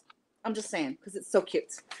away. I'm just saying, because it's so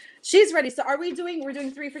cute. She's ready. So we're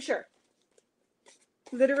doing 3 for sure.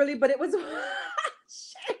 Literally, but it was...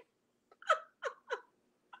 Shit.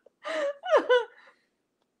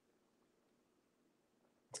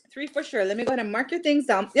 3 for sure. Let me go ahead and mark your things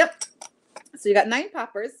down. Yep. So you got 9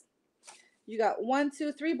 poppers. You got 1,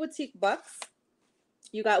 2, 3 boutique bucks.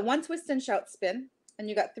 You got 1 twist and shout spin. And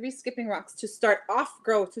you got 3 skipping rocks to start off,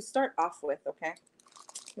 girl, with, okay?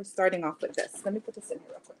 We're starting off with this. Let me put this in here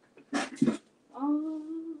real quick.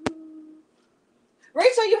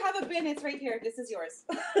 Rachel, you have a bin. It's right here. This is yours.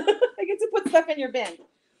 I get to put stuff in your bin.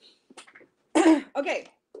 Okay.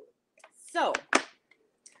 So,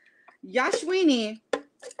 Yashwini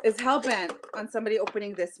is hell-bent on somebody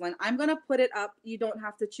opening this one. I'm going to put it up. You don't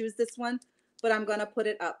have to choose this one, but I'm going to put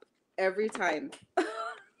it up every time.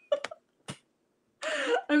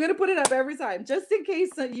 I'm going to put it up every time, just in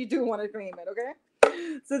case you do want to claim it, okay?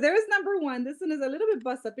 So there's number 1. This one is a little bit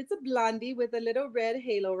bust up. It's a blondie with a little red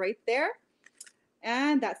halo right there.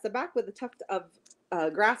 And that's the back with a tuft of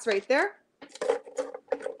grass right there.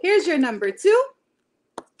 Here's your number 2.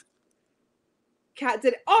 Cat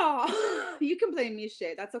did it. Oh, you can blame me,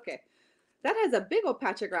 Shay. That's okay. That has a big old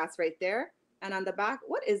patch of grass right there. And on the back,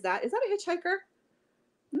 what is that? Is that a hitchhiker?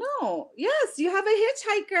 No. Yes, you have a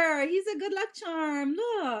hitchhiker. He's a good luck charm.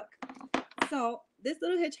 Look. So this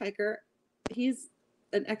little hitchhiker, he's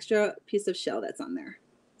an extra piece of shell that's on there.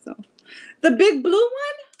 So the big blue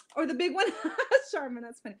one or the big one? Charmin,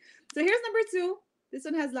 that's funny. So here's number 2. This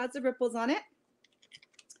one has lots of ripples on it.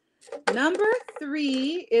 Number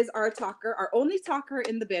 3 is our talker, our only talker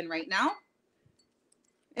in the bin right now.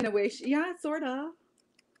 In a way, yeah, sort of.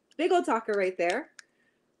 Big old talker right there.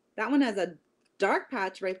 That one has a dark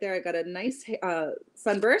patch right there. I got a nice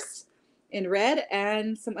sunburst in red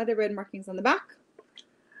and some other red markings on the back.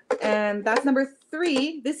 And that's number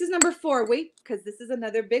 3. This is number 4. Wait, because this is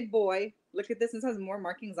another big boy. Look at this. This has more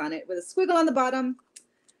markings on it with a squiggle on the bottom.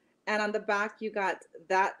 And on the back, you got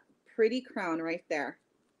that pretty crown right there.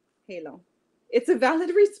 Halo. It's a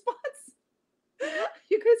valid response.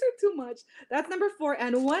 You guys are too much. That's number 4.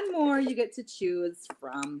 And 1 more you get to choose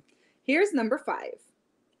from. Here's number 5.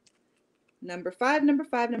 Number 5, number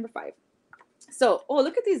 5, number 5. So, oh,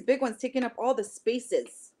 look at these big ones taking up all the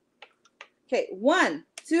spaces. Okay, 1,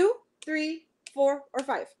 2, 3, 4, or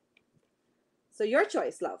 5. So your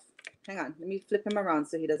choice, love. Hang on. Let me flip him around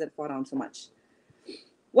so he doesn't fall down so much.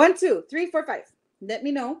 1, 2, 3, 4, 5. Let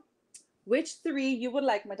me know which 3 you would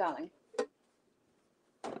like, my darling.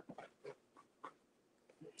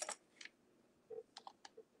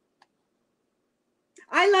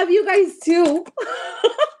 I love you guys too.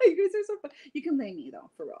 You guys are so fun. You can blame me though,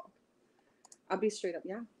 for real. I'll be straight up.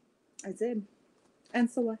 Yeah, I did. And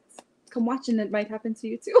so what? Come watch and it might happen to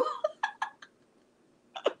you too.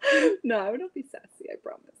 No, I won't be sassy. I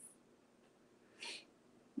promise.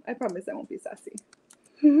 I promise I won't be sassy.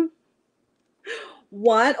 1.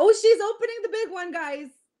 Oh, she's opening the big one, guys.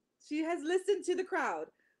 She has listened to the crowd.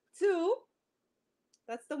 2.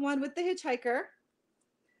 That's the one with the hitchhiker.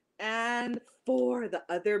 And 4, the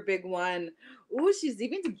other big one. Ooh, she's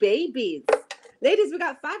even to babies. Ladies, we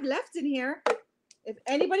got 5 left in here. If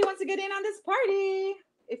anybody wants to get in on this party,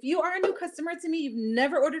 if you are a new customer to me, you've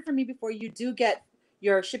never ordered from me before, you do get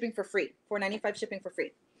your shipping for free. $4.95 shipping for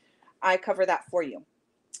free. I cover that for you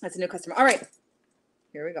as a new customer. All right.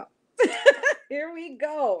 Here we go. Here we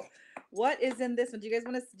go. What is in this one? Do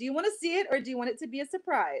you want to see it, or do you want it to be a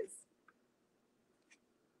surprise?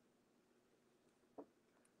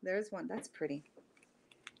 There's one. That's pretty.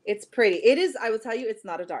 It's pretty. It is, I will tell you, it's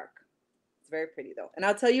not a dark. It's very pretty though. And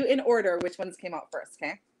I'll tell you in order which ones came out first,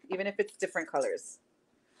 okay? Even if it's different colors.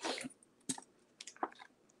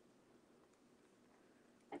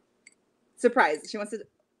 Surprise. She wants to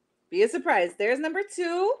be a surprise. There's number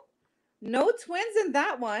 2. No twins in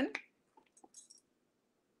that one.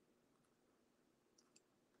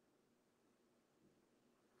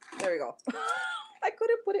 There we go. I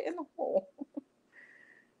couldn't put it in the hole.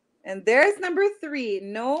 And there's number 3.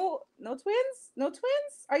 No twins? No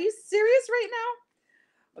twins? Are you serious right now?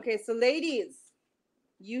 Okay, so ladies,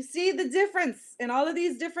 you see the difference in all of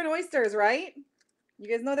these different oysters, right? You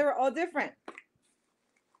guys know they were all different.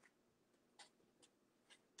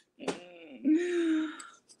 Okay,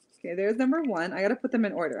 there's number 1. I gotta put them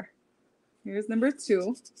in order. Here's number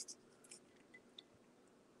 2.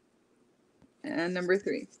 And number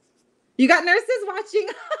 3. You got nurses watching.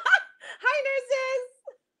 Hi, nurses.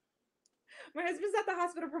 My husband's at the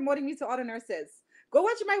hospital promoting me to all the nurses. Go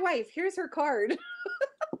watch my wife. Here's her card.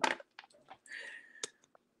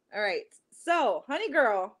 All right. So, honey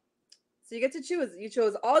girl. So you get to choose. You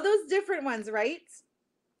chose all those different ones, right?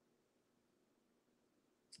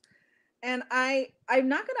 And I'm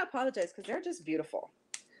not going to apologize because they're just beautiful.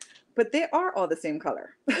 But they are all the same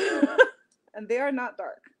color. And they are not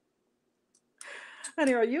dark.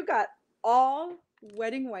 Honey girl, you got all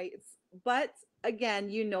wedding whites. But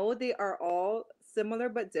again, you know they are all similar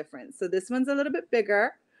but different. So this one's a little bit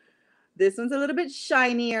bigger. This one's a little bit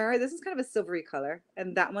shinier. This is kind of a silvery color.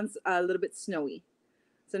 And that one's a little bit snowy.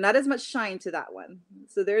 So not as much shine to that one.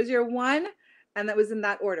 So there's your one. And that was in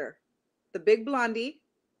that order. The big blondie,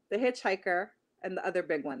 the hitchhiker, and the other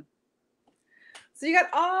big one. So you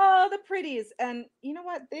got all the pretties. And you know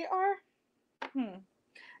what? They are...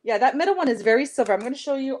 Yeah, that middle one is very silver. I'm going to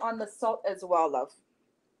show you on the salt as well, love.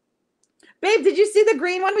 Babe, did you see the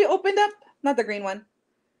green one we opened up? Not the green one.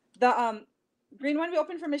 The green one we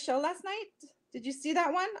opened for Michelle last night. Did you see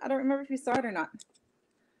that one? I don't remember if you saw it or not.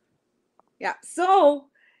 Yeah, so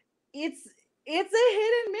it's a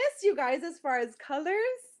hit and miss, you guys, as far as colors.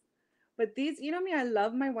 But these, you know me, I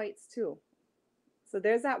love my whites too. So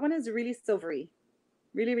there's that one is really silvery.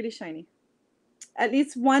 Really, really shiny. At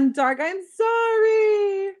least one dark. I'm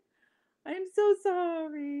sorry. I'm so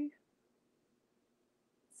sorry.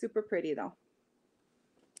 Super pretty though.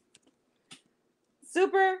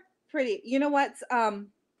 Super pretty. You know what? How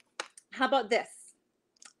about this?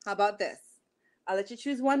 How about this? I'll let you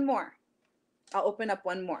choose one more. I'll open up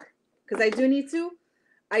one more because I do need to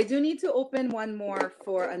open one more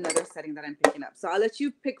for another setting that I'm picking up. So I'll let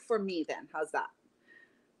you pick for me then. How's that?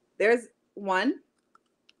 There's one,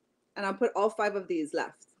 and I'll put all 5 of these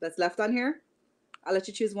left. That's left on here. I'll let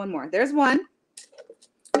you choose one more. There's one.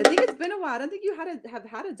 I think it's been a while. I don't think you have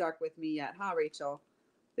had a dark with me yet, huh, Rachel?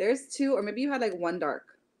 There's 2, or maybe you had like 1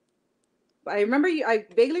 dark. But I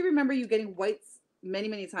vaguely remember you getting whites many,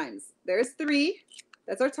 many times. There's 3.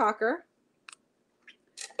 That's our talker.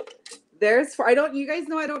 There's 4. You guys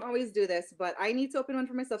know I don't always do this, but I need to open one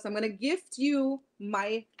for myself. So I'm going to gift you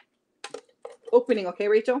my opening, okay,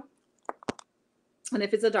 Rachel? And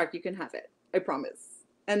if it's a dark, you can have it. I promise.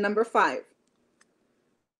 And number 5.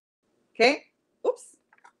 Okay. Oops.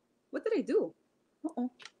 What did I do?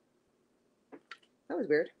 Uh-oh. That was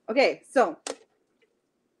weird. Okay, so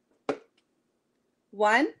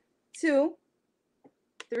 1, 2,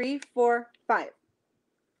 3, 4, 5.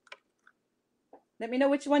 Let me know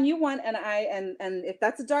which one you want, and if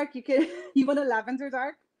that's a dark, you want a lavender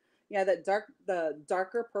dark? Yeah, the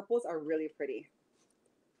darker purples are really pretty.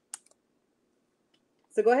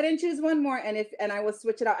 So go ahead and choose one more, and I will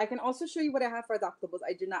switch it out. I can also show you what I have for adoptables.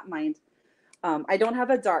 I do not mind. I don't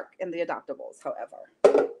have a dark in the adoptables, however.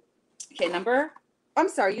 Okay, I'm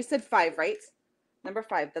sorry, you said 5, right? Number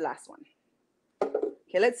 5, the last one.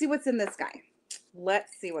 Okay, let's see what's in this guy.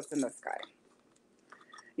 Let's see what's in this guy.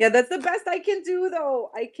 Yeah, that's the best I can do,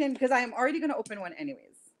 though. Because I am already going to open one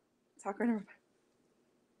anyways. Talker number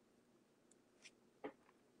 5.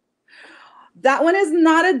 That one is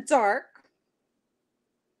not a dark,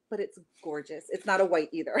 but it's gorgeous. It's not a white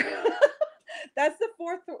either. That's the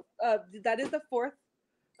 4th. That is the 4th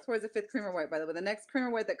towards the 5th creamer white, by the way. The next creamer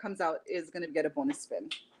white that comes out is going to get a bonus spin.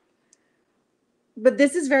 But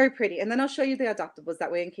this is very pretty. And then I'll show you the adoptables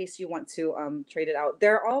that way in case you want to trade it out.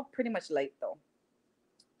 They're all pretty much light, though.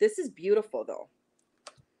 This is beautiful, though.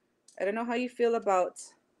 I don't know how you feel about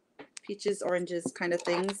peaches, oranges kind of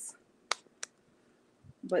things.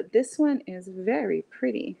 But this one is very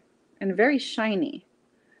pretty and very shiny.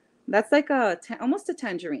 That's like a almost a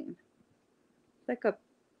tangerine, like a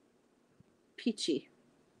peachy.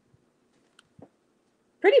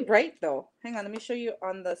 Pretty bright though. Hang on, let me show you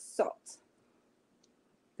on the salt.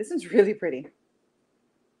 This one's really pretty.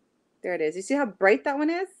 There it is. You see how bright that one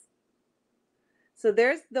is? So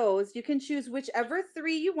there's those. You can choose whichever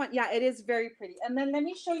 3 you want. Yeah, it is very pretty. And then let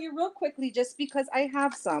me show you real quickly, just because I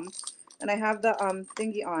have some and I have the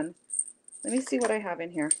thingy on. Let me see what I have in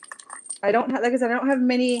here. I don't have, like I said, I don't have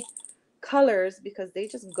many colors because they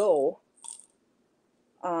just go.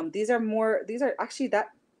 These are actually, that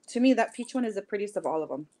to me, that peach one is the prettiest of all of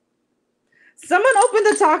them. Someone open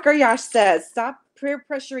the talker, Yash says. Stop peer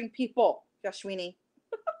pressuring people, Yashwini.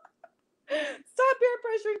 Stop peer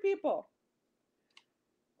pressuring people.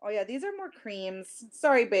 Oh yeah, these are more creams.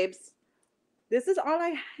 Sorry, babes. This is all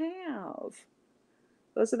I have.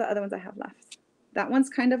 Those are the other ones I have left. That one's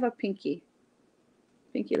kind of a pinky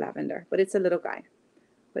lavender, but it's a little guy.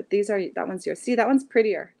 But that one's yours. See, that one's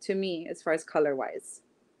prettier to me as far as color wise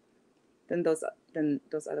than those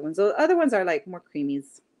other ones. Those other ones are like more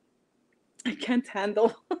creamies. I can't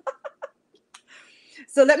handle.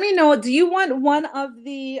 So let me know, do you want one of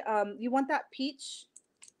the, you want that peach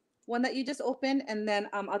one that you just opened, and then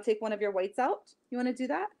I'll take one of your whites out? You want to do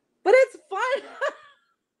that? But it's fun.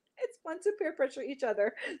 It's fun to peer pressure each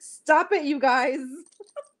other. Stop it, you guys.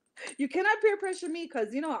 You cannot peer pressure me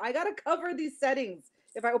because, you know, I got to cover these settings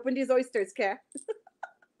if I open these oysters, okay?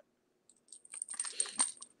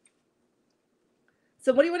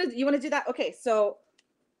 So what do you want to do? You want to do that? Okay, so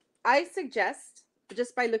I suggest,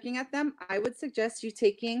 just by looking at them, I would suggest you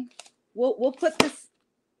taking, we'll put this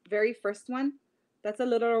very first one. That's a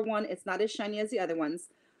littler one. It's not as shiny as the other ones.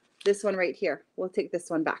 This one right here. We'll take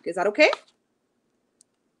this one back. Is that okay?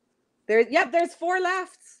 Yep, there's 4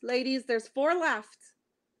 left, ladies. There's 4 left.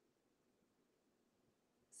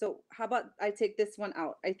 So how about I take this one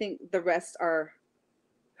out? I think the rest are,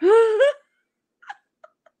 I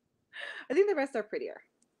think the rest are prettier.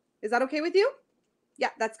 Is that okay with you? Yeah,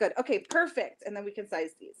 that's good. Okay, perfect. And then we can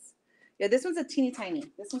size these. Yeah, this one's a teeny tiny.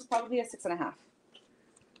 This one's probably a 6.5.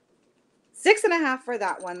 6.5 for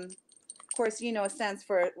that one. Of course, you know, it stands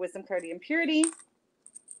for wisdom, clarity, and purity.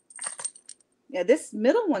 Yeah, this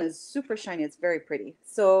middle one is super shiny. It's very pretty.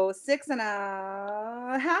 So 6.5,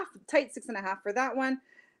 tight 6.5 for that one.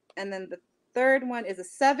 And then the third one is a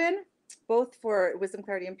 7, both for wisdom,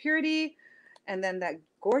 clarity, and purity. And then that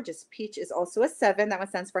gorgeous peach is also a 7. That one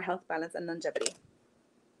stands for health, balance, and longevity.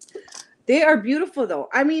 They are beautiful though.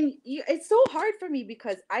 I mean, it's so hard for me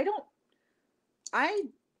because I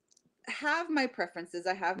have my preferences.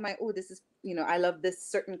 I have my, oh, this is, you know, I love this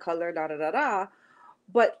certain color, da da da da.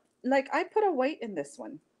 But like, I put a white in this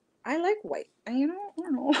one. I like white. And you know, I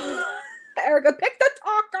don't know. Erica, pick the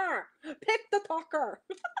talker. Pick the talker.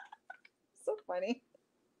 So funny.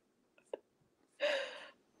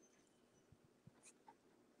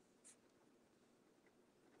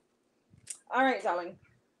 All right, darling.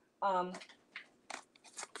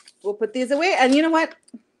 We'll put these away. And you know what?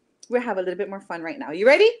 We'll have a little bit more fun right now. You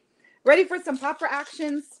ready? Ready for some popper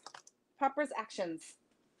actions? Popper's actions.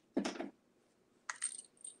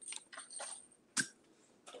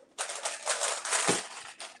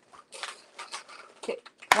 Okay,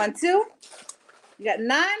 1, 2. You got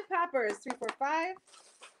 9 poppers. 3, 4, 5,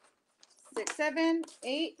 6, 7,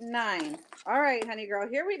 8, 9. All right, honey girl,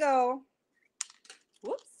 here we go.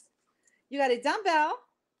 Whoops. You got a dumbbell.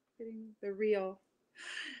 Getting the Rio.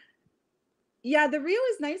 Yeah, the Rio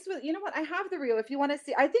is nice with, you know what? I have the Rio if you want to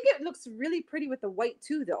see. I think it looks really pretty with the white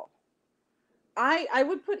too, though. I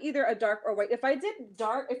would put either a dark or white. If I did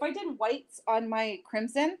whites on my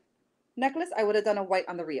crimson necklace, I would have done a white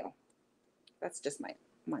on the Rio. That's just my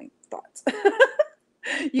thoughts.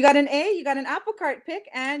 You got an A, you got an apple cart pick,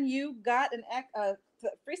 and you got a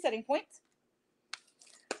free setting point.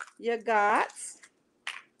 You got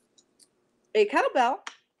a kettlebell.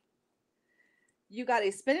 You got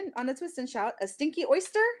a spin on the twist and shout, a stinky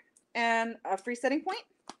oyster, and a free setting point.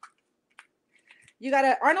 You got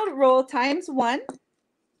an Arnold roll times 1.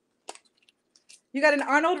 You got an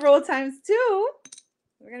Arnold roll times 2.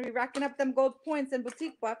 We're going to be racking up them gold points and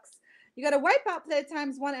boutique bucks. You got a wipeout play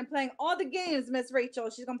times 1 and playing all the games, Miss Rachel.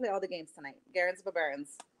 She's going to play all the games tonight. Garens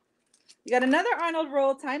Babarons. You got another Arnold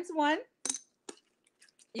roll times 1.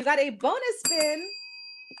 You got a bonus spin.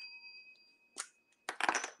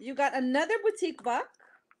 You got another boutique buck.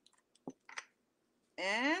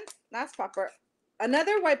 And last popper.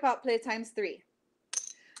 Another wipeout play times 3.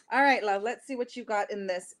 All right, love. Let's see what you got in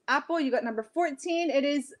this. Apple, you got number 14. It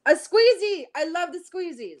is a squeezy. I love the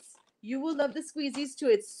squeezies. You will love the squeezies too.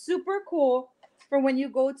 It's super cool for when you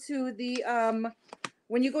go to the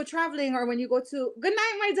when you go traveling or when you go to, good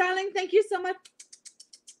night, my darling. Thank you so much.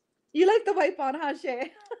 You like the wipeout, huh,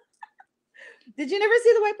 Shay? Did you never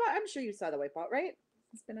see the wipeout? I'm sure you saw the wipeout, right?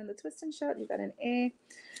 Spin on the twist and shout. You got an A.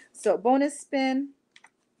 So bonus spin.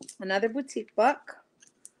 Another boutique buck.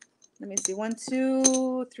 Let me see. 1,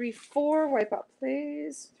 2, 3, 4. Wipeout,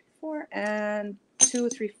 please. 4 and 2,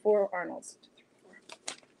 3, 4. Arnold's. 2, 3,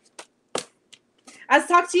 4. I'll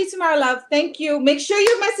talk to you tomorrow, love. Thank you. Make sure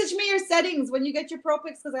you message me your settings when you get your pro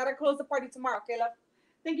picks because I gotta close the party tomorrow. Okay, love.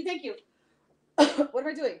 Thank you. Thank you. What am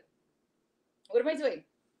I doing? What am I doing?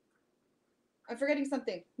 I'm forgetting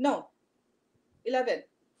something. No. 11.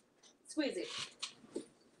 Squeezy.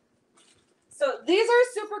 So these are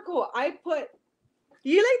super cool. I put,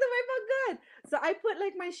 you like the wipeout? Good. So I put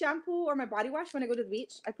like my shampoo or my body wash when I go to the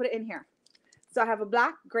beach. I put it in here. So I have a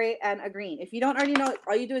black, gray, and a green. If you don't already know,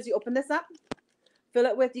 all you do is you open this up, fill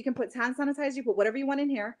it with, you can put hand sanitizer, you put whatever you want in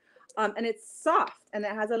here. And it's soft and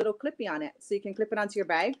it has a little clippy on it. So you can clip it onto your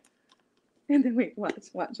bag. And then wait, watch.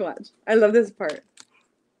 I love this part.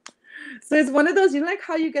 So it's one of those, you know, like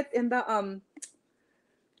how you get in the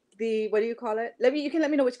what do you call it? You can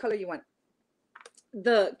let me know which color you want.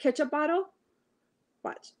 The ketchup bottle.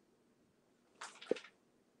 Watch.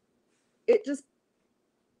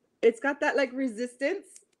 It's got that like resistance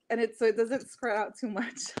and so it doesn't spread out too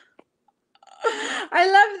much. I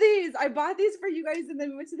love these. I bought these for you guys and then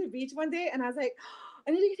we went to the beach one day and I was like,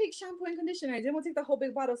 I need to take shampoo and conditioner. I didn't want to take the whole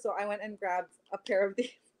big bottle, so I went and grabbed a pair of these.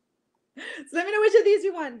 So let me know which of these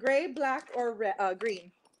you want, gray, black, or red,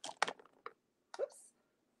 green. Oops.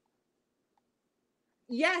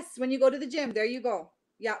 Yes, when you go to the gym, there you go.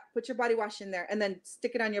 Yeah, put your body wash in there and then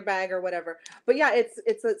stick it on your bag or whatever. But yeah,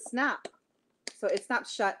 it's a snap. So it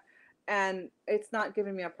snaps shut and it's not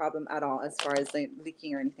giving me a problem at all as far as like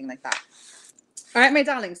leaking or anything like that. All right, my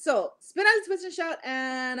darling. So spin on the twist and shout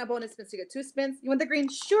and a bonus spin. So you get 2 spins. You want the green?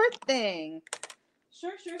 Sure thing.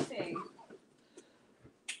 Sure thing.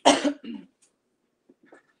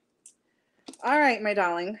 All right, my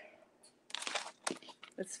darling.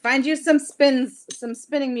 Let's find you some spins, some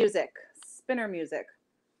spinning music, spinner music.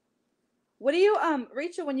 What do you,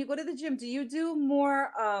 Rachel, when you go to the gym, do you do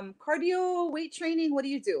more cardio, weight training? What do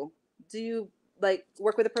you do? Do you like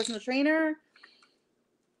work with a personal trainer?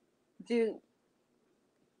 Do you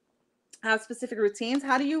have specific routines?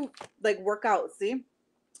 How do you like work out? See,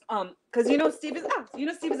 because Steve is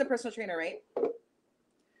a personal trainer, right?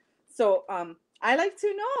 So I like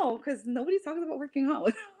to know because nobody's talking about working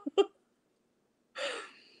out.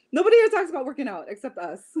 Nobody here talks about working out except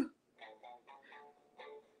us.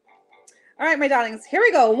 All right, my darlings, here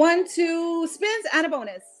we go. 1, 2 spins and a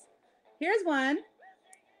bonus. Here's one.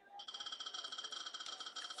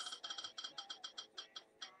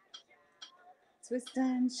 Twist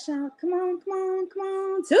and shout. Come on.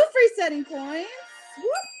 2 free setting points.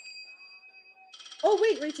 Whoop. Oh,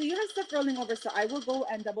 wait, Rachel, you have stuff rolling over, so I will go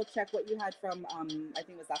and double check what you had from, I think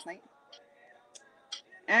it was last night.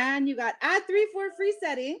 And you got add 3 for free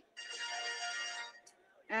setting.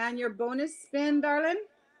 And your bonus spin, darling.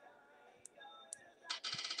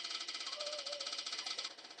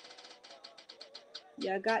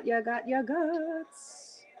 You got.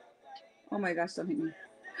 Oh my gosh, don't hit me.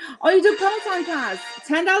 Oh, you do Peloton class.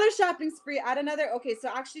 $10 shopping spree. Add another. Okay, so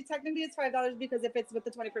actually, technically, it's $5 because if it's with the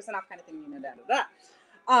 20% off kind of thing,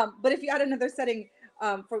 but if you add another setting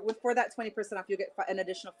for that 20% off, you'll get an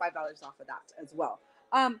additional $5 off of that as well.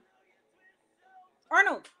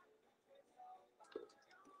 Arnold.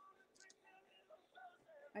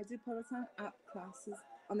 I do Peloton app classes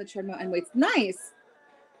on the treadmill and weights. Nice.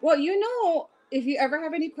 Well, if you ever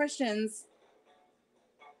have any questions,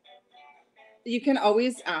 you can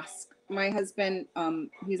always ask. My husband,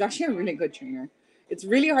 he's actually a really good trainer. It's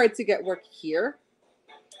really hard to get work here.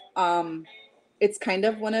 It's kind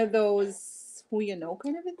of one of those who you know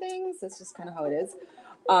kind of a things. That's just kind of how it is.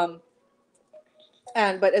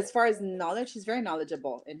 But as far as knowledge, he's very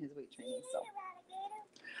knowledgeable in his weight training. So,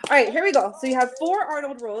 all right, here we go. So you have 4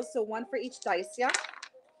 Arnold rolls, so 1 for each dice, yeah.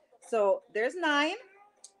 So there's 9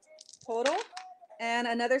 total, and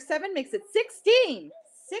another 7 makes it 16.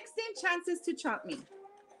 16 chances to chomp me.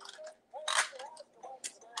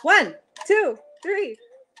 1, 2, 3,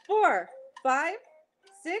 4, 5,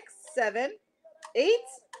 6, 7, 8,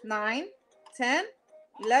 9, 10,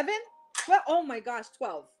 11, 12. Oh my gosh,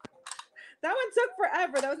 12. That one took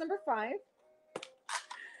forever. That was number 5.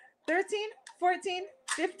 13, 14,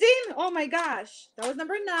 15. Oh my gosh. That was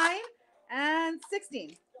number 9 and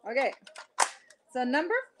 16. Okay. So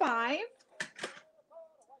number 5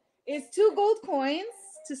 is 2 gold coins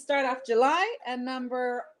to start off July, and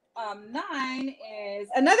number 9 is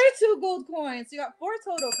another 2 gold coins. So you got 4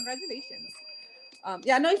 total. Congratulations.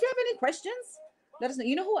 Yeah, no, if you have any questions, let us know.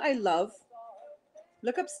 You know who I love?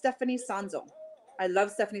 Look up Stephanie Sanzo. I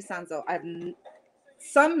love Stephanie Sanzo.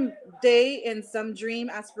 Some day in some dream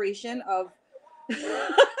aspiration of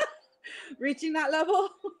reaching that level,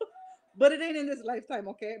 but it ain't in this lifetime,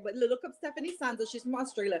 okay? But look up Stephanie Sanzo. She's from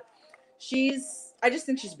Australia. I just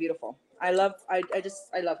think she's beautiful. I love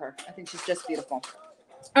her. I think she's just beautiful.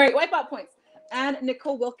 All right, wipeout points. And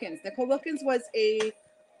Nicole Wilkins. Nicole Wilkins was a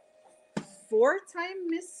 4-time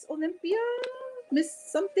Miss Olympia, Miss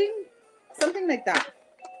something like that.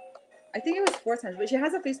 I think it was 4 times, but she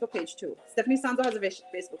has a Facebook page too. Stephanie Sanzo has a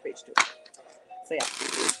Facebook page too. So yeah,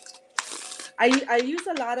 I use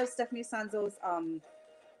a lot of Stephanie Sanzo's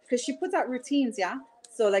because she puts out routines. Yeah,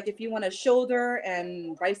 so like if you want a shoulder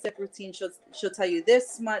and bicep routine, she'll tell you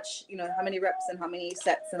this much, you know, how many reps and how many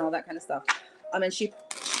sets and all that kind of stuff. And she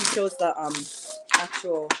shows the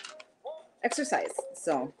actual exercise.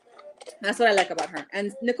 So that's what I like about her.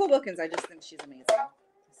 And Nicole Wilkins, I just think she's amazing.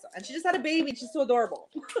 So, and she just had a baby. She's so adorable.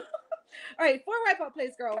 All right, 4 wipeout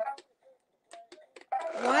plays, girl.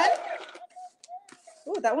 1.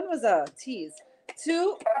 Oh, that one was a tease.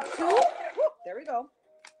 2. Whoop, there we go.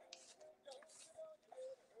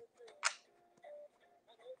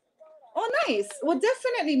 Oh, nice. Well,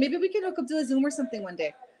 definitely. Maybe we can hook up to a Zoom or something one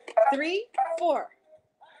day. 3, 4.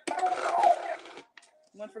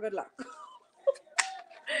 1 for good luck.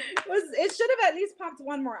 It should have at least popped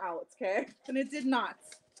 1 more out, okay? And it did not.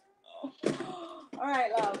 All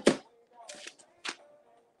right, love.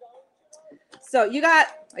 So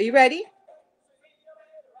are you ready?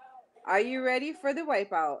 Are you ready for the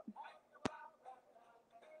wipeout?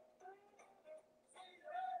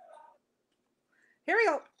 Here we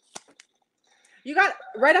go. You got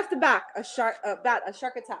right off the back a shark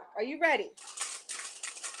attack. Are you ready?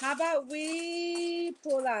 How about we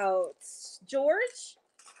pull out George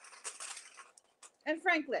and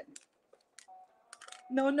Franklin?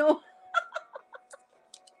 No.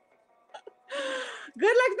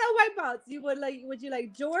 Good luck, no wipeouts. Would you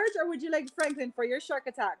like George or would you like Franklin for your shark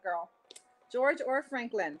attack, girl? George or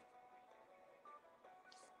Franklin?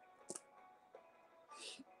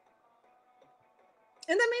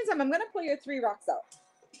 In the meantime, I'm gonna pull your 3 rocks out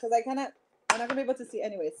because I'm not gonna be able to see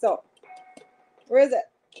anyway. So where is it?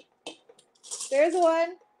 There's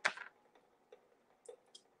 1.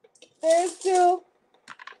 There's 2.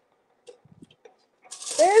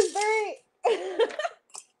 There's 3.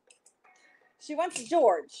 She wants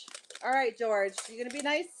George. All right, George. You're going to be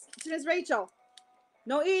nice to Miss Rachel.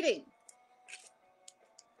 No eating.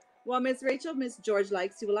 Well, Miss Rachel, Miss George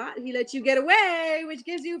likes you a lot. He lets you get away, which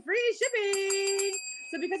gives you free shipping.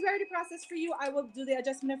 So because we already processed for you, I will do the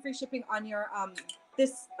adjustment of free shipping on your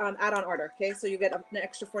this add-on order. Okay, so you get an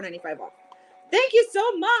extra $4.95 off. Thank you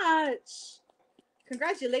so much.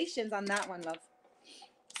 Congratulations on that one, love.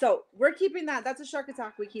 So we're keeping that. That's a shark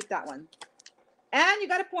attack. We keep that one. And you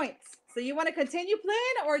got a point. So you want to continue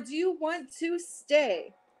playing or do you want to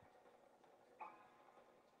stay?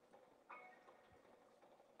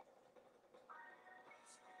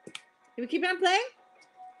 Can we keep on playing?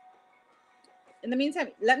 In the meantime,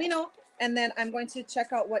 let me know. And then I'm going to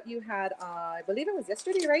check out what you had. I believe it was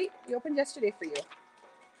yesterday, right? We opened yesterday for you.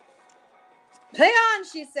 Play on,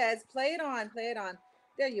 she says. Play it on. Play it on.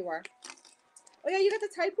 There you are. Oh, yeah, you got the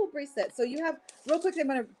typo bracelet. So you have, real quick, I'm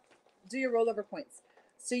going to do your rollover points.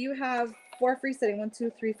 So you have 4 free setting. 1,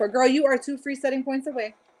 2, 3, 4. Girl, you are 2 free setting points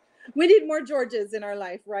away. We need more Georges in our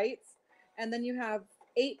life, right? And then you have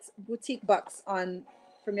 8 boutique bucks on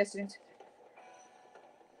from yesterday.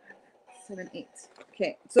 7, 8.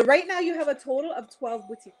 Okay. So right now you have a total of 12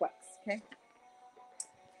 boutique bucks. Okay.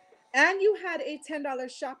 And you had a $10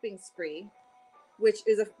 shopping spree, which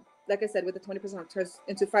is like I said, with the 20% off turns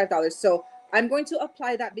into $5. So I'm going to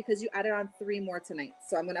apply that because you added on 3 more tonight.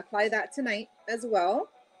 So I'm going to apply that tonight as well.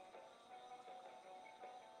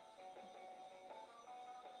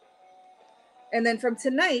 And then from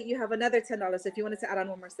tonight, you have another $10. So if you wanted to add on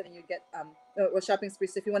 1 more setting, you get shopping spree.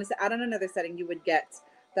 So if you wanted to add on another setting, you would get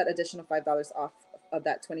that additional $5 off of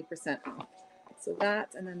that 20% off. So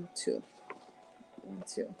that, and then 2. 1,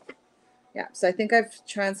 2. Yeah. So I think I've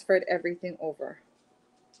transferred everything over.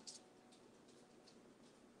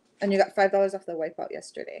 And you got $5 off the wipeout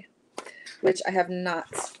yesterday, which I have not.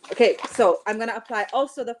 Okay, so I'm going to apply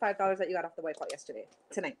also the $5 that you got off the wipeout yesterday,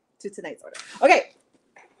 tonight, to tonight's order. Okay.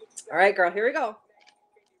 All right, girl, here we go.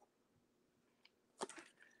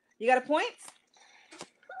 You got a point?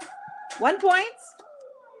 1 point.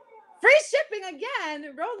 Free shipping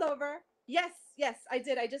again. Rollover. Yes, I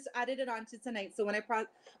did. I just added it on to tonight. So when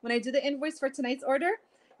I do the invoice for tonight's order,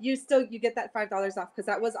 you get that $5 off because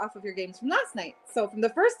that was off of your games from last night. So from the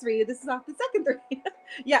first 3, this is off the second 3.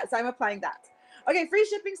 Yeah, so I'm applying that. Okay, free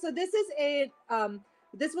shipping. So this is a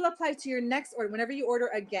this will apply to your next order whenever you order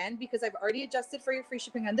again, because I've already adjusted for your free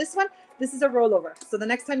shipping on this one. This is a rollover. So the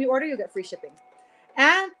next time you order, you'll get free shipping.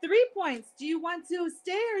 And 3 points. Do you want to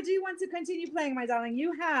stay or do you want to continue playing, my darling?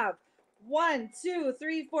 You have 1, 2,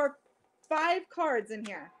 3, 4, 5 cards in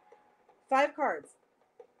here. 5 cards.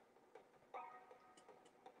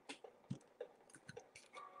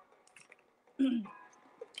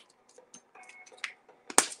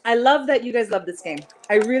 I love that you guys love this game.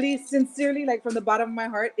 I really sincerely, like from the bottom of my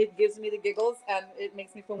heart, it gives me the giggles and it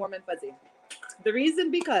makes me feel warm and fuzzy. The reason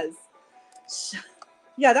because,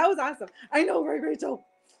 yeah, that was awesome. I know, right, Rachel?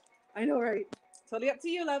 I know, right? Totally up to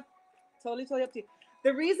you, love. Totally up to you.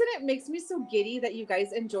 The reason it makes me so giddy that you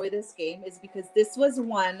guys enjoy this game is because this was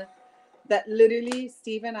one that literally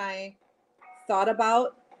Steve and I thought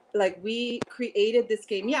about. Like, we created this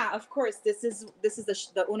game. Yeah, of course, this is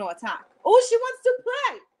the Uno attack. Oh, she wants to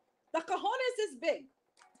play. The cojones is big.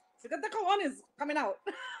 So got the cojones coming out.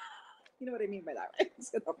 You know what I mean by that, right?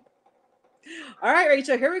 All right,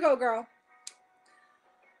 Rachel, here we go, girl.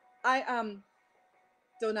 I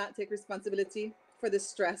do not take responsibility for the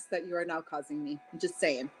stress that you are now causing me. I'm just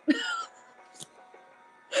saying.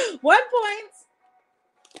 1 point.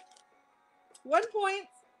 1 point.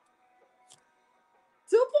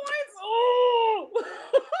 2 points. Oh.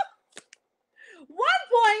 1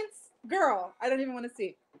 point. Girl, I don't even want to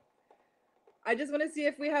see. I just want to see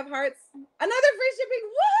if we have hearts. Another free shipping.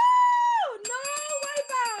 Woo! No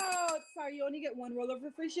wipeout. Sorry, you only get 1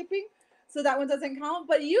 rollover free shipping, so that one doesn't count.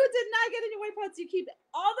 But you did not get any wipeouts. You keep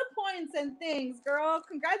all the points and things, girl.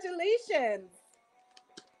 Congratulations.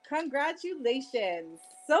 Congratulations.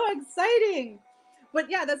 So exciting.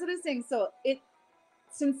 But yeah, that's what I'm saying. So it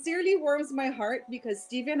sincerely warms my heart because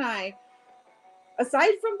Steve and I,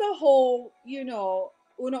 aside from the whole, Uno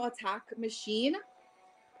attack machine,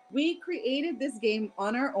 we created this game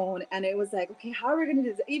on our own, and it was like, okay, how are we going to do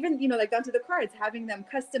this? Even, like down to the cards, having them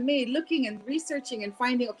custom made, looking and researching and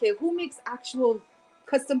finding, okay, who makes actual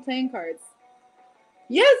custom playing cards?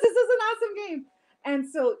 Yes, this is an awesome game. And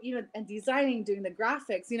so, and designing, doing the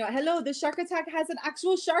graphics, hello, the shark attack has an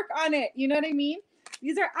actual shark on it. You know what I mean?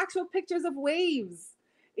 These are actual pictures of waves.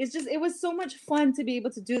 It was so much fun to be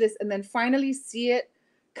able to do this and then finally see it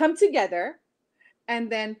come together and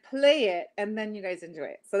then play it, and then you guys enjoy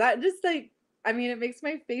it. So that just it makes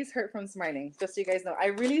my face hurt from smiling, just so you guys know. I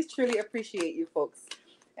really, truly appreciate you folks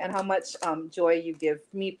and how much joy you give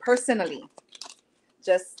me personally,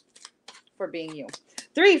 just for being you.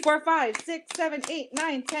 3, 4, 5, 6, 7, 8,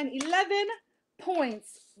 9, 10, 11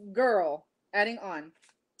 points, girl, adding on.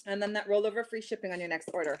 And then that rollover free shipping on your next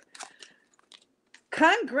order.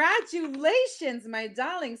 Congratulations, my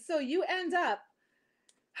darling. So you end up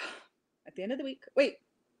at the end of the week. Wait.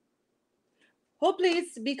 Hold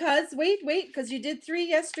please, because because you did 3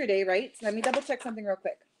 yesterday, right? Let me double check something real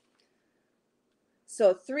quick.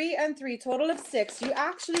 So 3 and 3, total of 6. You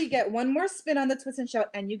actually get 1 more spin on the twist and shout,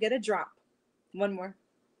 and you get a drop. 1 more.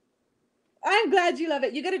 I'm glad you love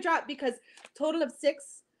it. You get a drop because total of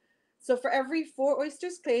 6. So for every 4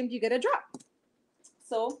 oysters claimed, you get a drop.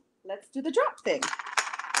 So let's do the drop thing.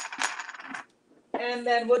 And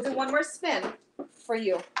then we'll do 1 more spin for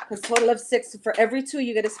you, because total of 6. For every 2,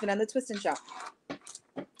 you get a spin on the twist and shout.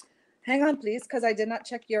 Hang on, please, because I did not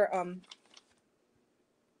check your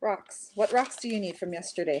rocks. What rocks do you need from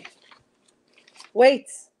yesterday? Wait.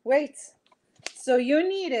 So you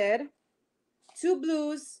needed 2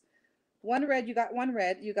 blues, 1 red. You got 1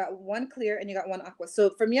 red. You got 1 clear, and you got 1 aqua.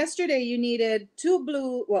 So from yesterday, you needed 2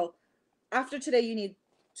 blue. Well, after today, you need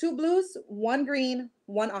 2 blues, 1 green,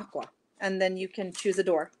 1 aqua, and then you can choose a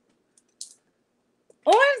door.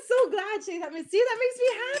 Oh, I'm so glad, Shay. That makes me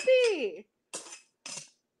happy.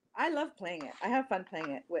 I love playing it. I have fun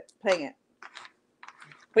playing it.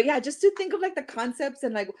 But yeah, just to think of like the concepts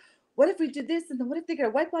and like, what if we do this, and then what if they get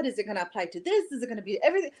a wipeout? Is it going to apply to this? Is it going to be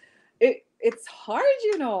everything? It's hard,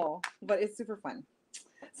 but it's super fun.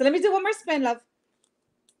 So let me do 1 more spin, love.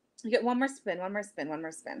 You get 1 more spin.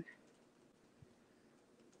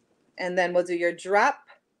 And then we'll do your drop.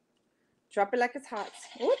 Drop it like it's hot.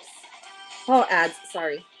 Oops. Oh, ads.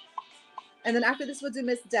 Sorry. And then after this, we'll do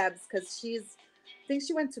Miss Debs, because I think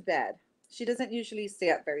she went to bed. She doesn't usually stay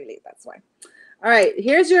up very late. That's why. All right.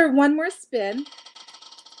 Here's your 1 more spin.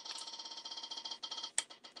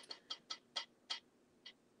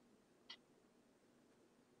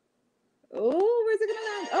 Oh, where's it going to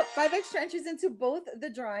land? Oh, 5 extra entries into both the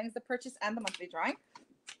drawings, the purchase and the monthly drawing.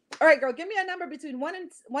 All right, girl, give me a number between 1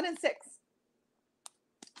 and 6.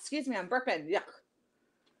 Excuse me, I'm burping. Yuck.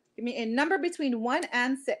 Give me a number between 1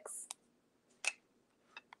 and 6.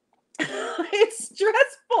 It's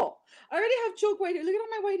stressful. I already have choke white hair. Look at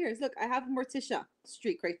all my white hairs. Look, I have Morticia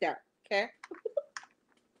streak right there. Okay.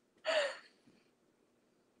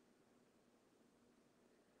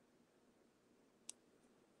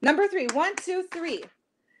 Number 3. 1, 2, 3.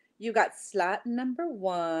 You got slot number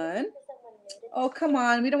 1. Oh, come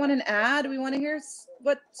on. We don't want an ad. We want to hear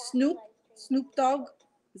what Snoop Dogg.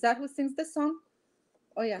 Is that who sings this song?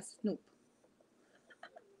 Oh, yeah, Snoop.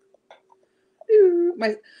 You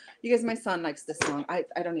guys, my son likes this song. I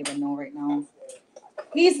don't even know right now.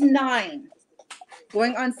 He's 9.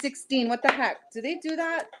 Going on 16. What the heck? Do they do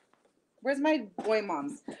that? Where's my boy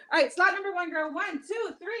moms? All right, slot number 1, girl. 1, 2,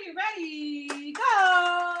 3, ready, go.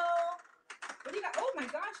 What do you got? Oh my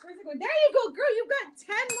gosh, where's it going? There you go, girl. You got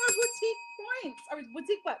 10 more boutique points or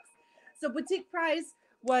boutique bucks. So boutique prize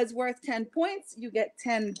was worth 10 points. You get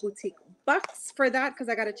 10 boutique bucks for that because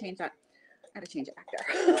I got to change that. I got to change it back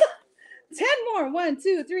there. 10 more. 1,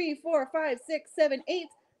 2, 3, 4, 5, 6, 7, 8,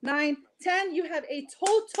 9, 10. You have a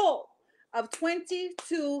total of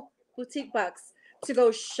 22 boutique bucks to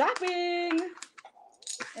go shopping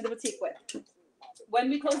in the boutique with.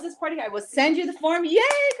 When we close this party, I will send you the form. Yay!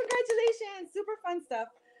 Congratulations! Super fun stuff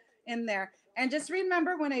in there. And just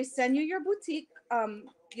remember, when I send you your boutique,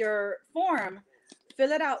 your form,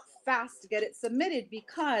 fill it out fast, get it submitted,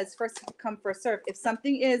 because first come, first serve. If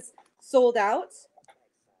something is sold out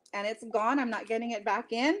and it's gone, I'm not getting it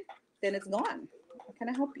back in, then it's gone. How can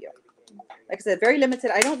I help you? Like I said, very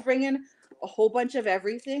limited. I don't bring in a whole bunch of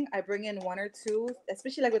everything. I bring in 1 or 2,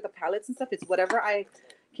 especially like with the palettes and stuff. It's whatever I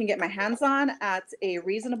can get my hands on at a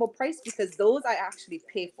reasonable price, because those I actually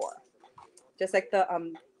pay for, just like the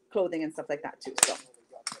clothing and stuff like that too. So,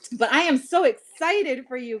 but I am so excited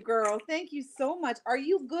for you, girl. Thank you so much. Are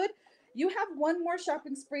you good? You have 1 more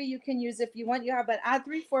shopping spree you can use if you want. You have an add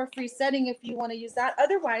 3 for a free setting if you want to use that.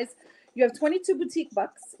 Otherwise, you have 22 boutique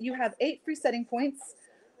bucks. You have 8 free setting points.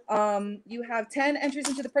 You have 10 entries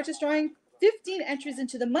into the purchase drawing, 15 entries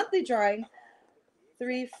into the monthly drawing,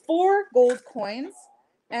 4 gold coins,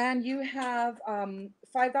 and you have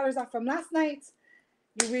 $5 off from last night.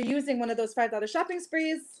 You were using one of those $5 shopping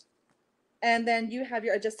sprees, and then you have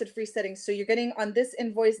your adjusted free settings. So you're getting on this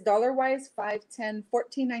invoice dollar-wise $5, $10,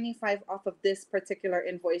 $14.95 off of this particular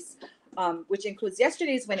invoice, which includes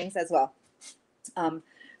yesterday's winnings as well.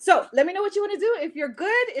 So let me know what you want to do. If you're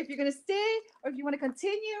good, if you're going to stay, or if you want to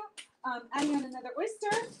continue adding on another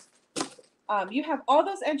oyster. You have all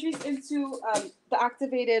those entries into the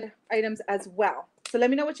activated items as well. So let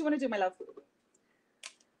me know what you want to do, my love.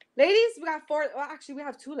 Ladies, we got 4. Well, actually, we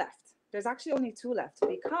have 2 left. There's actually only 2 left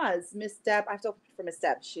because Miss Deb, I have to open for Miss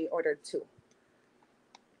Deb. She ordered 2.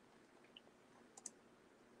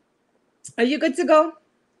 Are you good to go?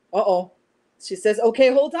 Uh-oh. She says,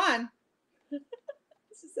 okay, hold on.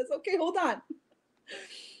 She says, okay, hold on.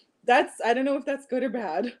 I don't know if that's good or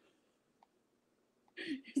bad.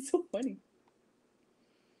 It's so funny.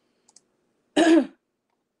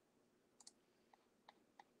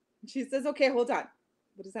 She says, okay, hold on.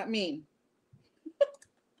 What does that mean?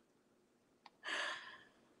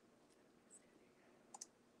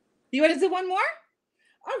 You want to do 1 more?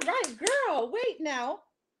 All right, girl. Wait now.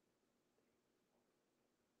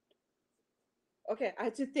 Okay, I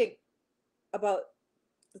had to think about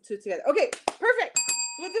the 2 together. Okay, perfect.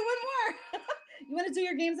 We'll do 1 more. You want to do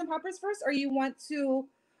your games and poppers first, or you want to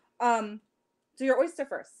do your oyster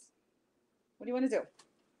first? What do you want to do?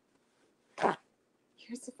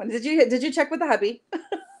 You're so funny. Did you check with the hubby? That's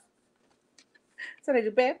what I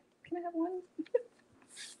do, babe. Can I have one?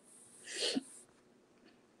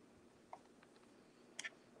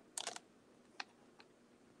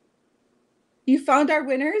 You found our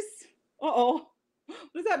winners? Uh-oh.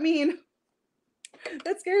 What does that mean?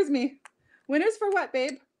 That scares me. Winners for what,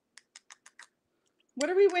 babe? What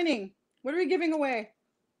are we winning? What are we giving away?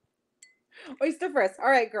 Oyster first. All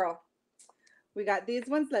right, girl. We got these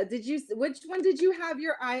ones left. Which one did you have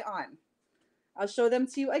your eye on? I'll show them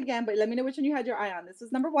to you again, but let me know which one you had your eye on. This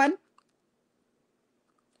was number 1.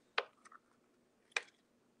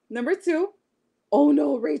 Number 2. Oh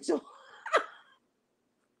no, Rachel.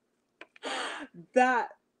 Okay.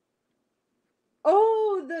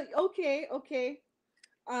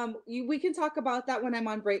 We can talk about that when I'm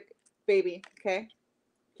on break, baby. Okay.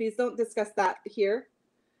 Please don't discuss that here.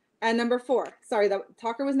 And number 4. Sorry, that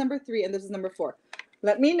talker was number 3, and this is number 4.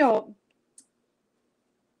 Let me know.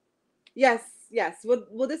 Yes.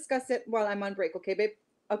 We'll discuss it while I'm on break. Okay, babe.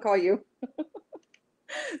 I'll call you.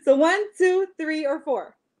 So 1, 2, 3, or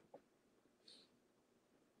 4.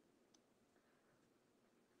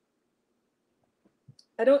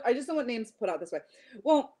 I just don't want names put out this way.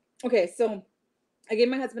 Well, Okay, so I gave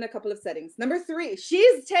my husband a couple of settings. Number 3,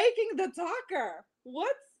 she's taking the talker.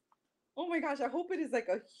 What? Oh my gosh, I hope it is like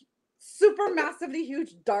a super massively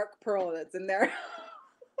huge dark pearl that's in there.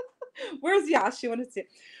 Where's Yash? She wanted to see.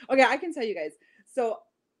 Okay, I can tell you guys. So,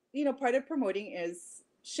 part of promoting is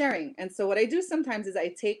sharing. And so what I do sometimes is I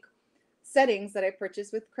take settings that I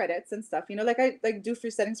purchase with credits and stuff, like I do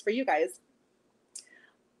free settings for you guys.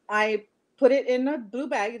 I put it in a blue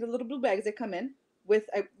bag, the little blue bags they come in with.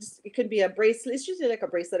 It could be a bracelet. It's usually like a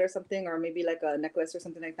bracelet or something, or maybe like a necklace or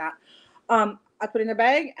something like that. I put in a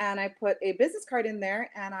bag and I put a business card in there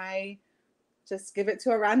and I just give it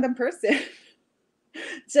to a random person.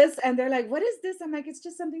 And they're like, what is this? I'm like, it's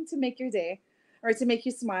just something to make your day or to make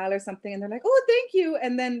you smile or something. And they're like, oh, thank you.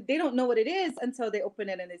 And then they don't know what it is until they open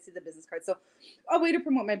it and they see the business card. So a way to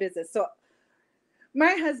promote my business. So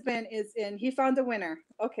my husband he found a winner.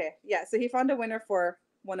 Okay. Yeah. So he found a winner for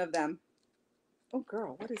one of them. Oh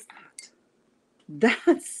girl, what is that?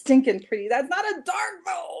 That's stinking pretty. That's not a dark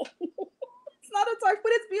though. It's not a dark,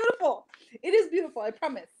 but it's beautiful. It is beautiful. I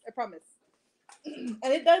promise. And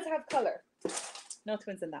it does have color. No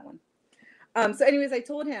twins in that one. So anyways, I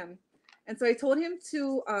told him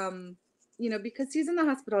to, because he's in the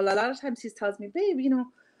hospital, a lot of times he tells me, babe,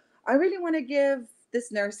 I really want to give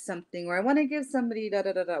this nurse something, or I want to give somebody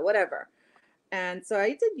whatever. And so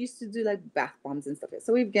I used to do like bath bombs and stuff.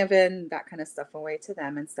 So we've given that kind of stuff away to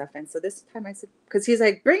them and stuff. And so this time I said, because he's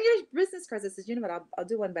like, bring your business cards. I said, you know what, I'll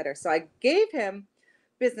do one better. So I gave him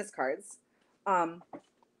business cards. And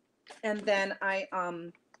then I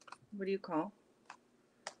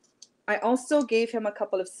also gave him a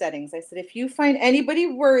couple of settings. I said, if you find anybody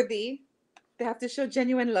worthy, they have to show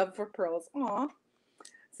genuine love for pearls. Aw.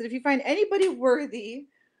 So if you find anybody worthy,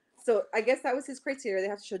 so I guess that was his criteria. They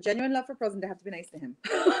have to show genuine love for pearls and they have to be nice to him.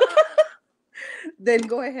 Then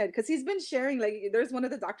go ahead. Because he's been sharing, like, there's one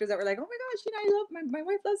of the doctors that were like, oh my gosh, I love my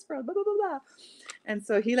wife loves pearls, blah, blah, blah, blah. And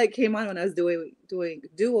so he like came on when I was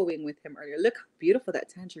duoing with him earlier. Look how beautiful that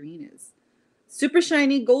tangerine is. Super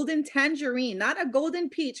shiny golden tangerine, not a golden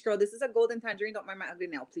peach, girl. This is a golden tangerine. Don't mind my ugly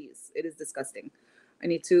nail, please. It is disgusting. I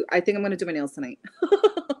think I'm going to do my nails tonight.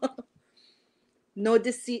 No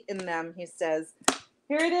deceit in them, he says.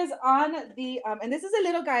 Here it is on the, and this is a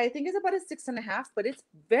little guy. I think it's about a 6.5, but it's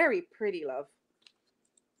very pretty, love.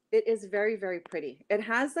 It is very, very pretty. It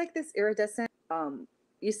has like this iridescent,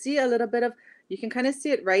 you see a little bit of, you can kind of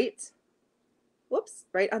see it right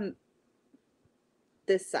on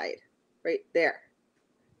this side. Right there.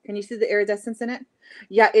 Can you see the iridescence in it?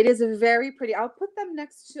 Yeah, it is very pretty. I'll put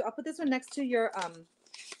this one next to your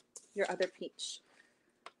other peach.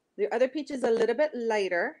 The other peach is a little bit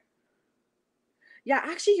lighter. Yeah,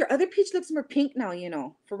 actually your other peach looks more pink now,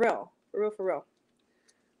 for real.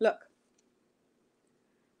 Look.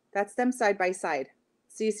 That's them side by side.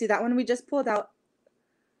 So you see that one we just pulled out.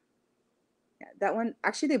 Yeah, that one,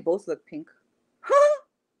 actually they both look pink.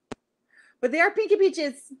 But they are pinky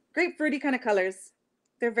peaches, grapefruity kind of colors.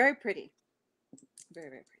 They're very pretty. Very,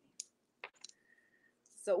 very pretty.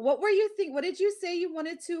 So what were you think? What did you say you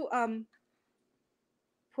wanted to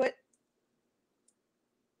put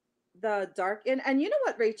the dark in? And you know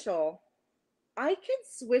what, Rachel? I can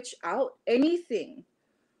switch out anything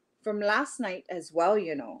from last night as well,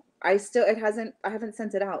 I haven't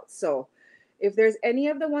sent it out. So if there's any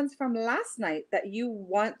of the ones from last night that you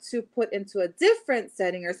want to put into a different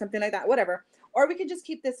setting or something like that, whatever, or we can just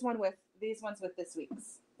keep these ones with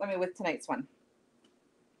with tonight's one.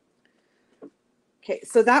 Okay,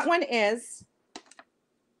 so that one is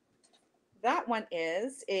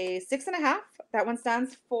a 6.5. That one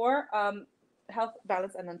stands for health,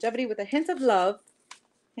 balance, and longevity with a hint of love.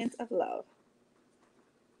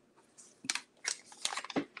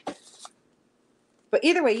 But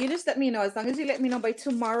either way, you just let me know. As long as you let me know by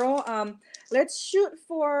tomorrow, let's shoot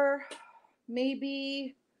for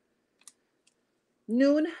maybe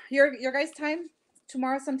noon, your guys' time.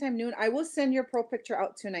 Tomorrow sometime noon. I will send your pro picture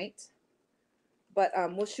out tonight. But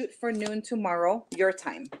we'll shoot for noon tomorrow, your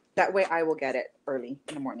time. That way I will get it early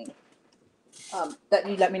in the morning. That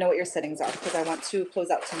you let me know what your settings are, because I want to close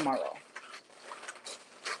out tomorrow.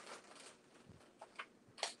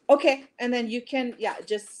 Okay, and then you can,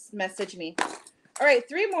 just message me. All right,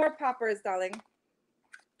 3 more poppers, darling.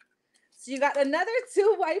 So you got another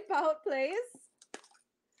 2 wipeout plays.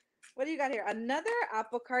 What do you got here? Another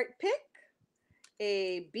apple cart pick,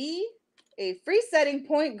 a B, a free setting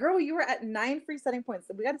point. Girl, you were at 9 free setting points.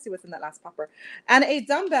 So we got to see what's in that last popper. And a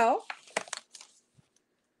dumbbell.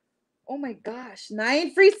 Oh my gosh,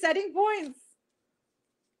 9 free setting points.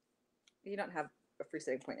 You don't have a free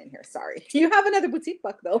setting point in here. Sorry. You have another boutique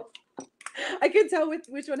buck though. I can tell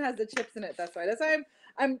which one has the chips in it. That's why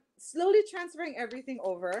I'm slowly transferring everything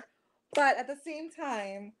over, but at the same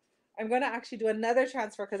time, I'm going to actually do another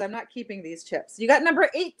transfer because I'm not keeping these chips. You got number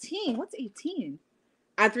 18. What's 18?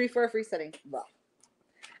 Add 3 for a free setting. Blah.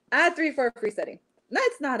 Add 3 for a free setting. No,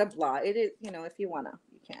 it's not a blah. It is, you know, if you want to,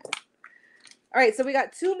 you can. All right, so we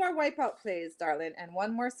got 2 more wipeout plays, darling, and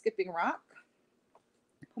 1 more skipping rock.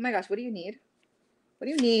 Oh my gosh, what do you need? What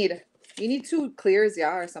do you need? You need 2 clears,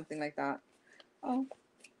 yeah, or something like that. Oh.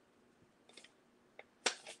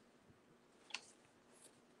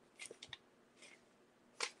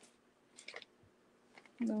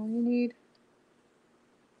 No, you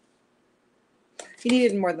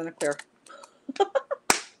needed more than a clear.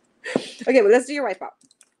 Okay, well, let's do your wipeout.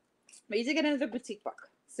 But you did get another boutique book.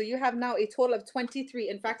 So you have now a total of 23.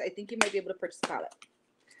 In fact, I think you might be able to purchase a palette.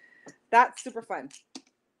 That's super fun.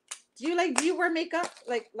 Do you wear makeup?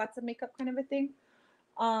 Like lots of makeup kind of a thing?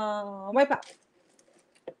 Wipeout.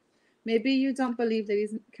 Maybe you don't believe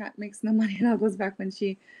Lady's Cat makes no money. It all goes back when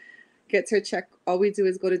she gets her check. All we do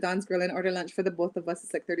is go to Don's Grill and order lunch for the both of us.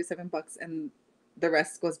 It's like $37 and the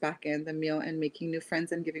rest goes back in the meal, and making new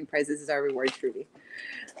friends and giving prizes is our reward, truly.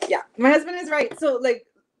 Yeah, my husband is right. So like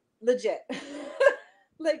legit.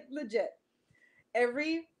 Like legit.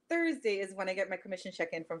 Every Thursday is when I get my commission check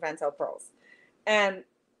in from Vantel Pearls. And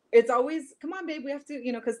it's always, come on, babe, we have to,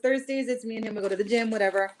 you know, because Thursdays it's me and him, we go to the gym,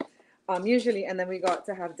 whatever, usually, and then we go out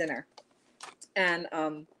to have dinner. And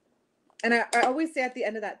I always say at the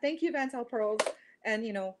end of that, thank you, Vantel Pearls, and,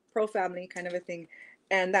 you know, Pearl family kind of a thing.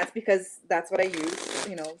 And that's because that's what I use,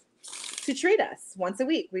 you know, to treat us once a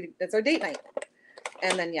week. It's our date night.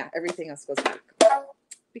 And then, yeah, everything else goes back.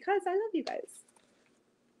 Because I love you guys.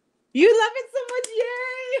 You love it so much.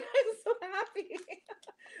 Yay. I'm so happy.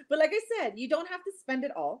 But like I said, you don't have to spend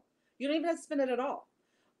it all. You don't even have to spend it at all.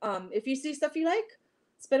 If you see stuff you like,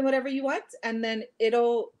 spend whatever you want. And then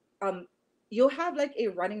it'll, you'll have like a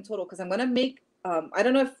running total. Because I'm going to make, I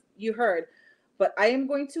don't know if you heard, but I am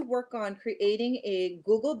going to work on creating a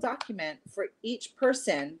Google document for each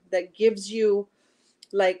person that gives you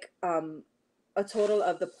like a total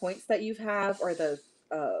of the points that you have, or the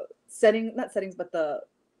not settings, but the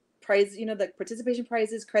prize, you know, the participation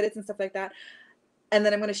prizes, credits and stuff like that. And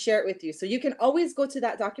then I'm going to share it with you. So you can always go to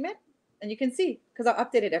that document and you can see, because I'll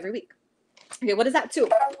update it every week. Okay, what is that? 2.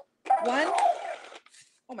 1.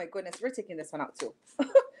 Oh my goodness, we're taking this one out too.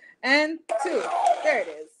 And 2. There it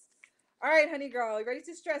is. All right, honey girl, you ready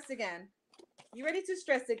to stress again? You ready to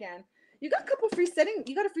stress again? You got a couple free setting.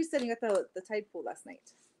 You got a free setting at the tide pool last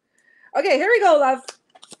night. Okay, here we go, love.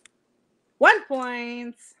 1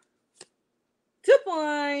 point. 2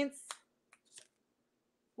 points.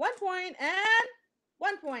 1 point and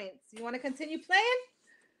 1 point. You want to continue playing?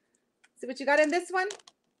 See what you got in this one?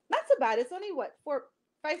 Not so bad. It's only what? 5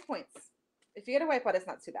 points. If you get a wipeout, it's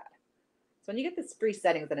not too bad. So when you get this free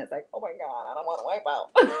settings, then it's like, oh my God, I don't want to wipe out.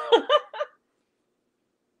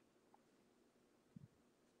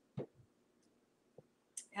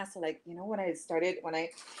 Yeah, so like, you know, when I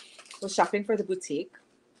was shopping for the boutique,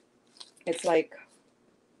 it's like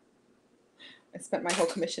I spent my whole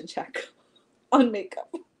commission check on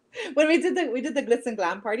makeup. When we did the glitz and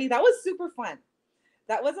glam party, that was super fun.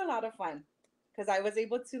 That was a lot of fun because I was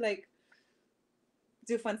able to like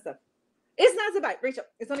do fun stuff. It's not so bad, Rachel.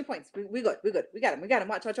 It's only points. We good. We got him.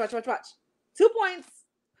 Watch. 2 points. 2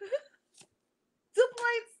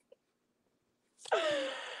 points.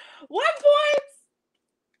 1 point.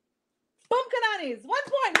 Boom Kananis. 1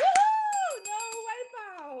 point. Woohoo! No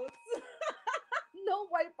wipeouts. No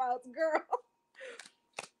wipeouts, girl.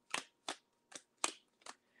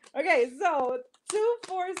 Okay, so 2,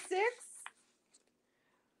 4, 6,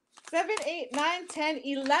 7, 8, 9, 10,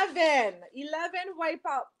 11. 11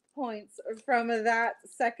 wipeout points from that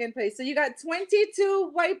second place. So you got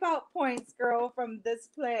 22 wipeout points, girl, from this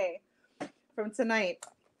play from tonight.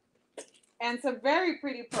 And some very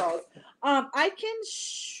pretty pearls. I can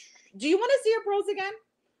do you want to see your pearls again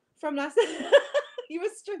from last You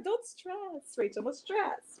don't stress, Rachel. Don't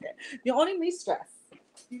stress. You only me stress.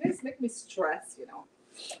 You guys make me stress, you know.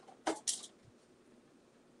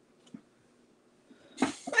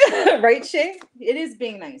 Right, Shay? It is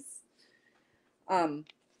being nice.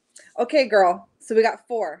 Okay, girl. So we got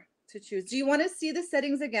 4 to choose. Do you want to see the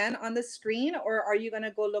settings again on the screen, or are you going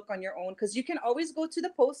to go look on your own? Because you can always go to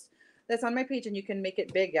the post that's on my page and you can make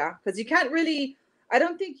it big, yeah? Because you can't really, I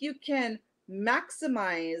don't think you can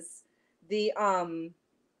maximize the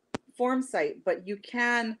form site, but you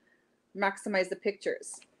can maximize the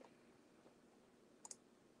pictures.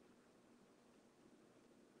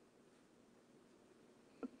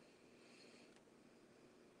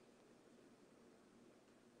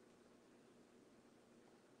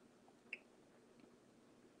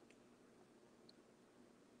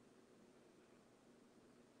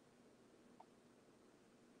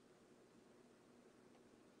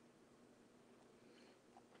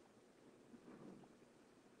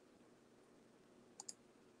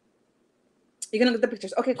 You're gonna look at the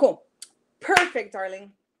pictures. Okay, cool. Perfect,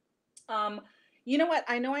 darling. You know what?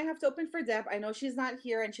 I know I have to open for Deb. I know she's not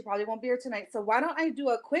here and she probably won't be here tonight. So why don't I do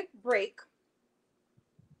a quick break?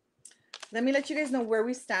 Let me let you guys know where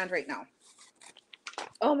we stand right now.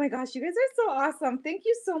 Oh my gosh, you guys are so awesome. Thank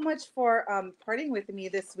you so much for partying with me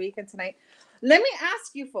this week and tonight. Let me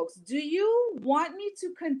ask you folks, do you want me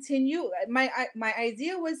to continue? My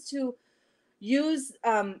idea was to use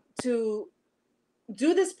to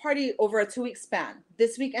do this party over a 2-week span,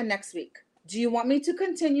 this week and next week. Do you want me to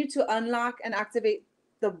continue to unlock and activate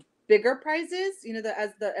the bigger prizes, you know,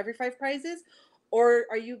 the every 5 prizes? Or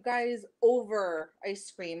are you guys over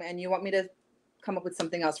ice cream and you want me to come up with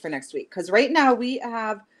something else for next week? Because right now we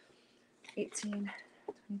have 18,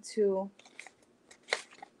 22,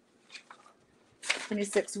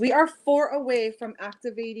 26. We are 4 away from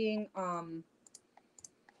activating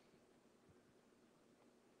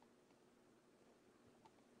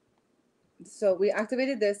so we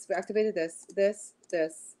activated this,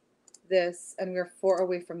 this, and we're 4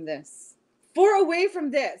 away from this. 4 away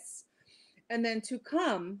from this. And then to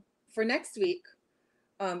come for next week,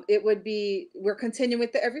 it would be, we're continuing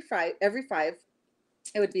with the every five.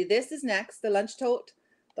 It would be, this is next, the lunch tote,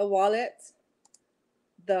 the wallet,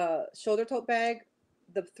 the shoulder tote bag,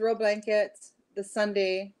 the throw blanket, the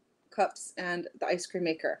Sundae cups, and the ice cream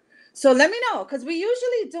maker. So let me know, because we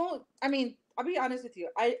usually don't, I mean, I'll be honest with you.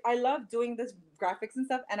 I love doing this graphics and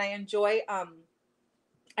stuff, and I enjoy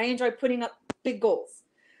putting up big goals.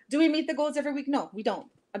 Do we meet the goals every week? No, we don't.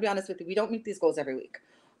 I'll be honest with you. We don't meet these goals every week.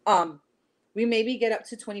 We maybe get up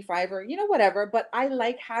to 25 or, you know, whatever, but I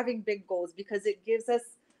like having big goals because it gives us,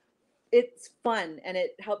 it's fun and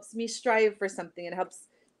it helps me strive for something. It helps,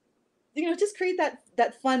 you know, just create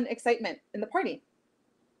that fun excitement in the party.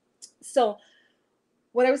 So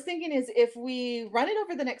what I was thinking is if we run it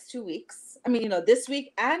over the next 2 weeks, I mean, you know, this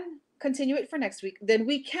week and continue it for next week, then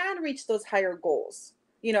we can reach those higher goals.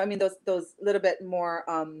 You know, I mean, those little bit more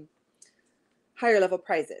higher level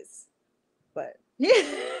prizes. But yeah,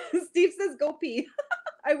 Steve says go pee.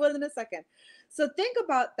 I will in a second. So think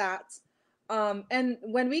about that. And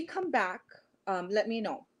when we come back, let me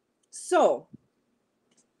know. So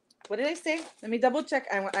what did I say? Let me double check.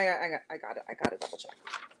 I got it. I got to double check.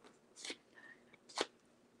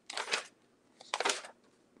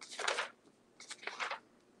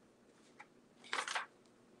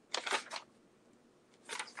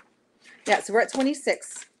 Yeah, so we're at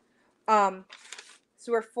 26. So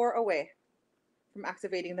we're 4 away from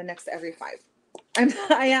activating the next every 5.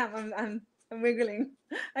 I'm wiggling.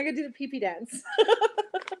 I could do the pee-pee dance.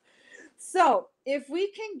 So if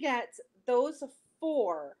we can get those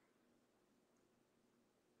 4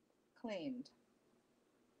 claimed,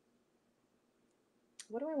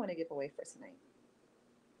 what do I want to give away for tonight?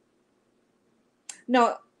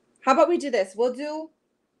 No, how about we do this? We'll do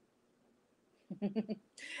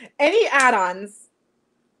any add-ons,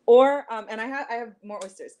 or and I have more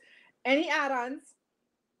oysters. Any add-ons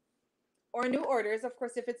or new orders. Of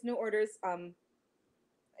course, if it's new orders,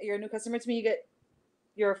 you're a new customer to me, you get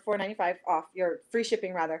your $4.95 off, your free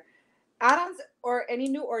shipping rather. Add-ons or any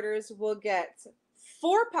new orders will get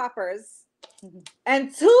 4 poppers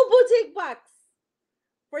and 2 boutique bucks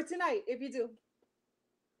for tonight. If you do,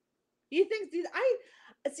 you think these?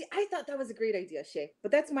 I thought that was a great idea, Shay,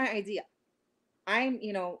 but that's my idea.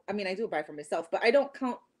 You know, I mean, I do buy for myself, but I don't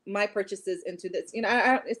count my purchases into this. You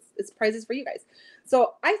know, it's prizes for you guys.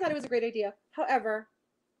 So I thought it was a great idea. However,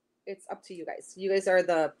 it's up to you guys. You guys are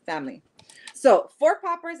the family. So 4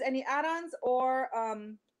 poppers, any add-ons or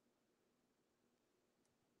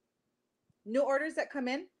new orders that come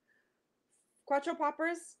in, quattro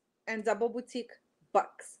poppers and double boutique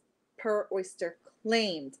bucks per oyster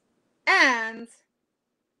claimed. And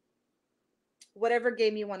whatever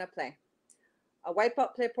game you want to play. A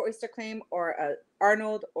wipeout play per oyster claim, or a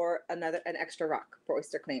Arnold, or an extra rock per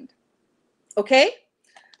oyster claimed. Okay?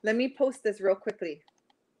 Let me post this real quickly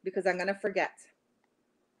because I'm going to forget.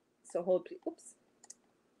 So hold, please. Oops.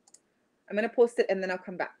 I'm going to post it and then I'll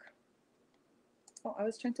come back. Oh, I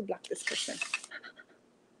was trying to block this person.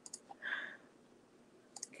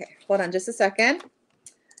 Okay, hold on just a second.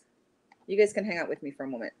 You guys can hang out with me for a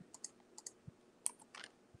moment.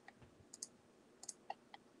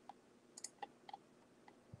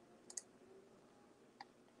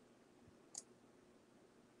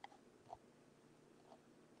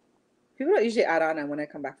 People don't usually add on when I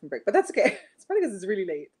come back from break, but that's okay. It's probably because it's really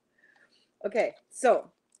late. Okay,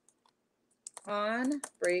 so on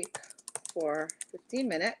break for 15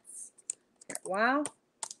 minutes. While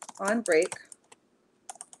on break,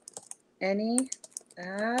 any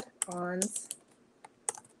add-ons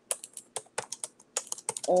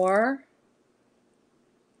or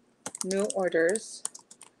New orders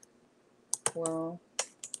will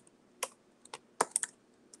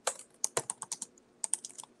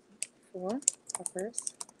four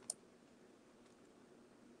peppers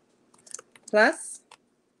plus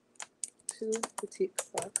 2 boutique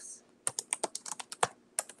bucks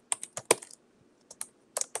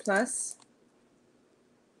plus,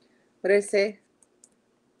 what did I say?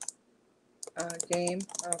 A game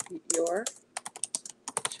of your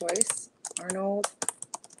choice. Arnold,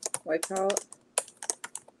 Wipeout,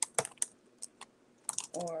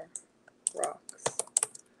 or Rocks.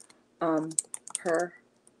 Per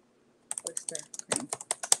oyster cream.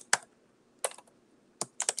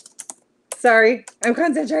 Sorry, I'm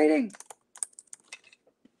concentrating.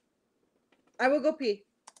 I will go pee.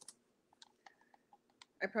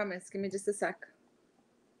 I promise. Give me just a sec.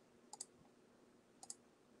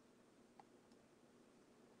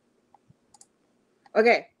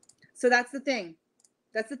 Okay, so that's the thing.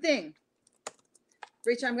 That's the thing.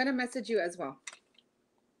 Rachel, I'm going to message you as well.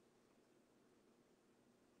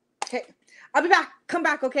 Okay, I'll be back. Come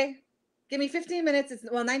back, okay? Give me 15 minutes. It's,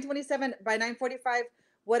 well, 9:27 by 9:45,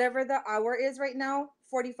 whatever the hour is right now,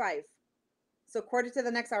 45. So quarter to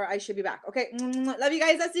the next hour, I should be back. Okay, love you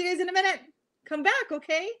guys. I'll see you guys in a minute. Come back,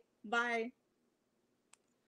 okay? Bye.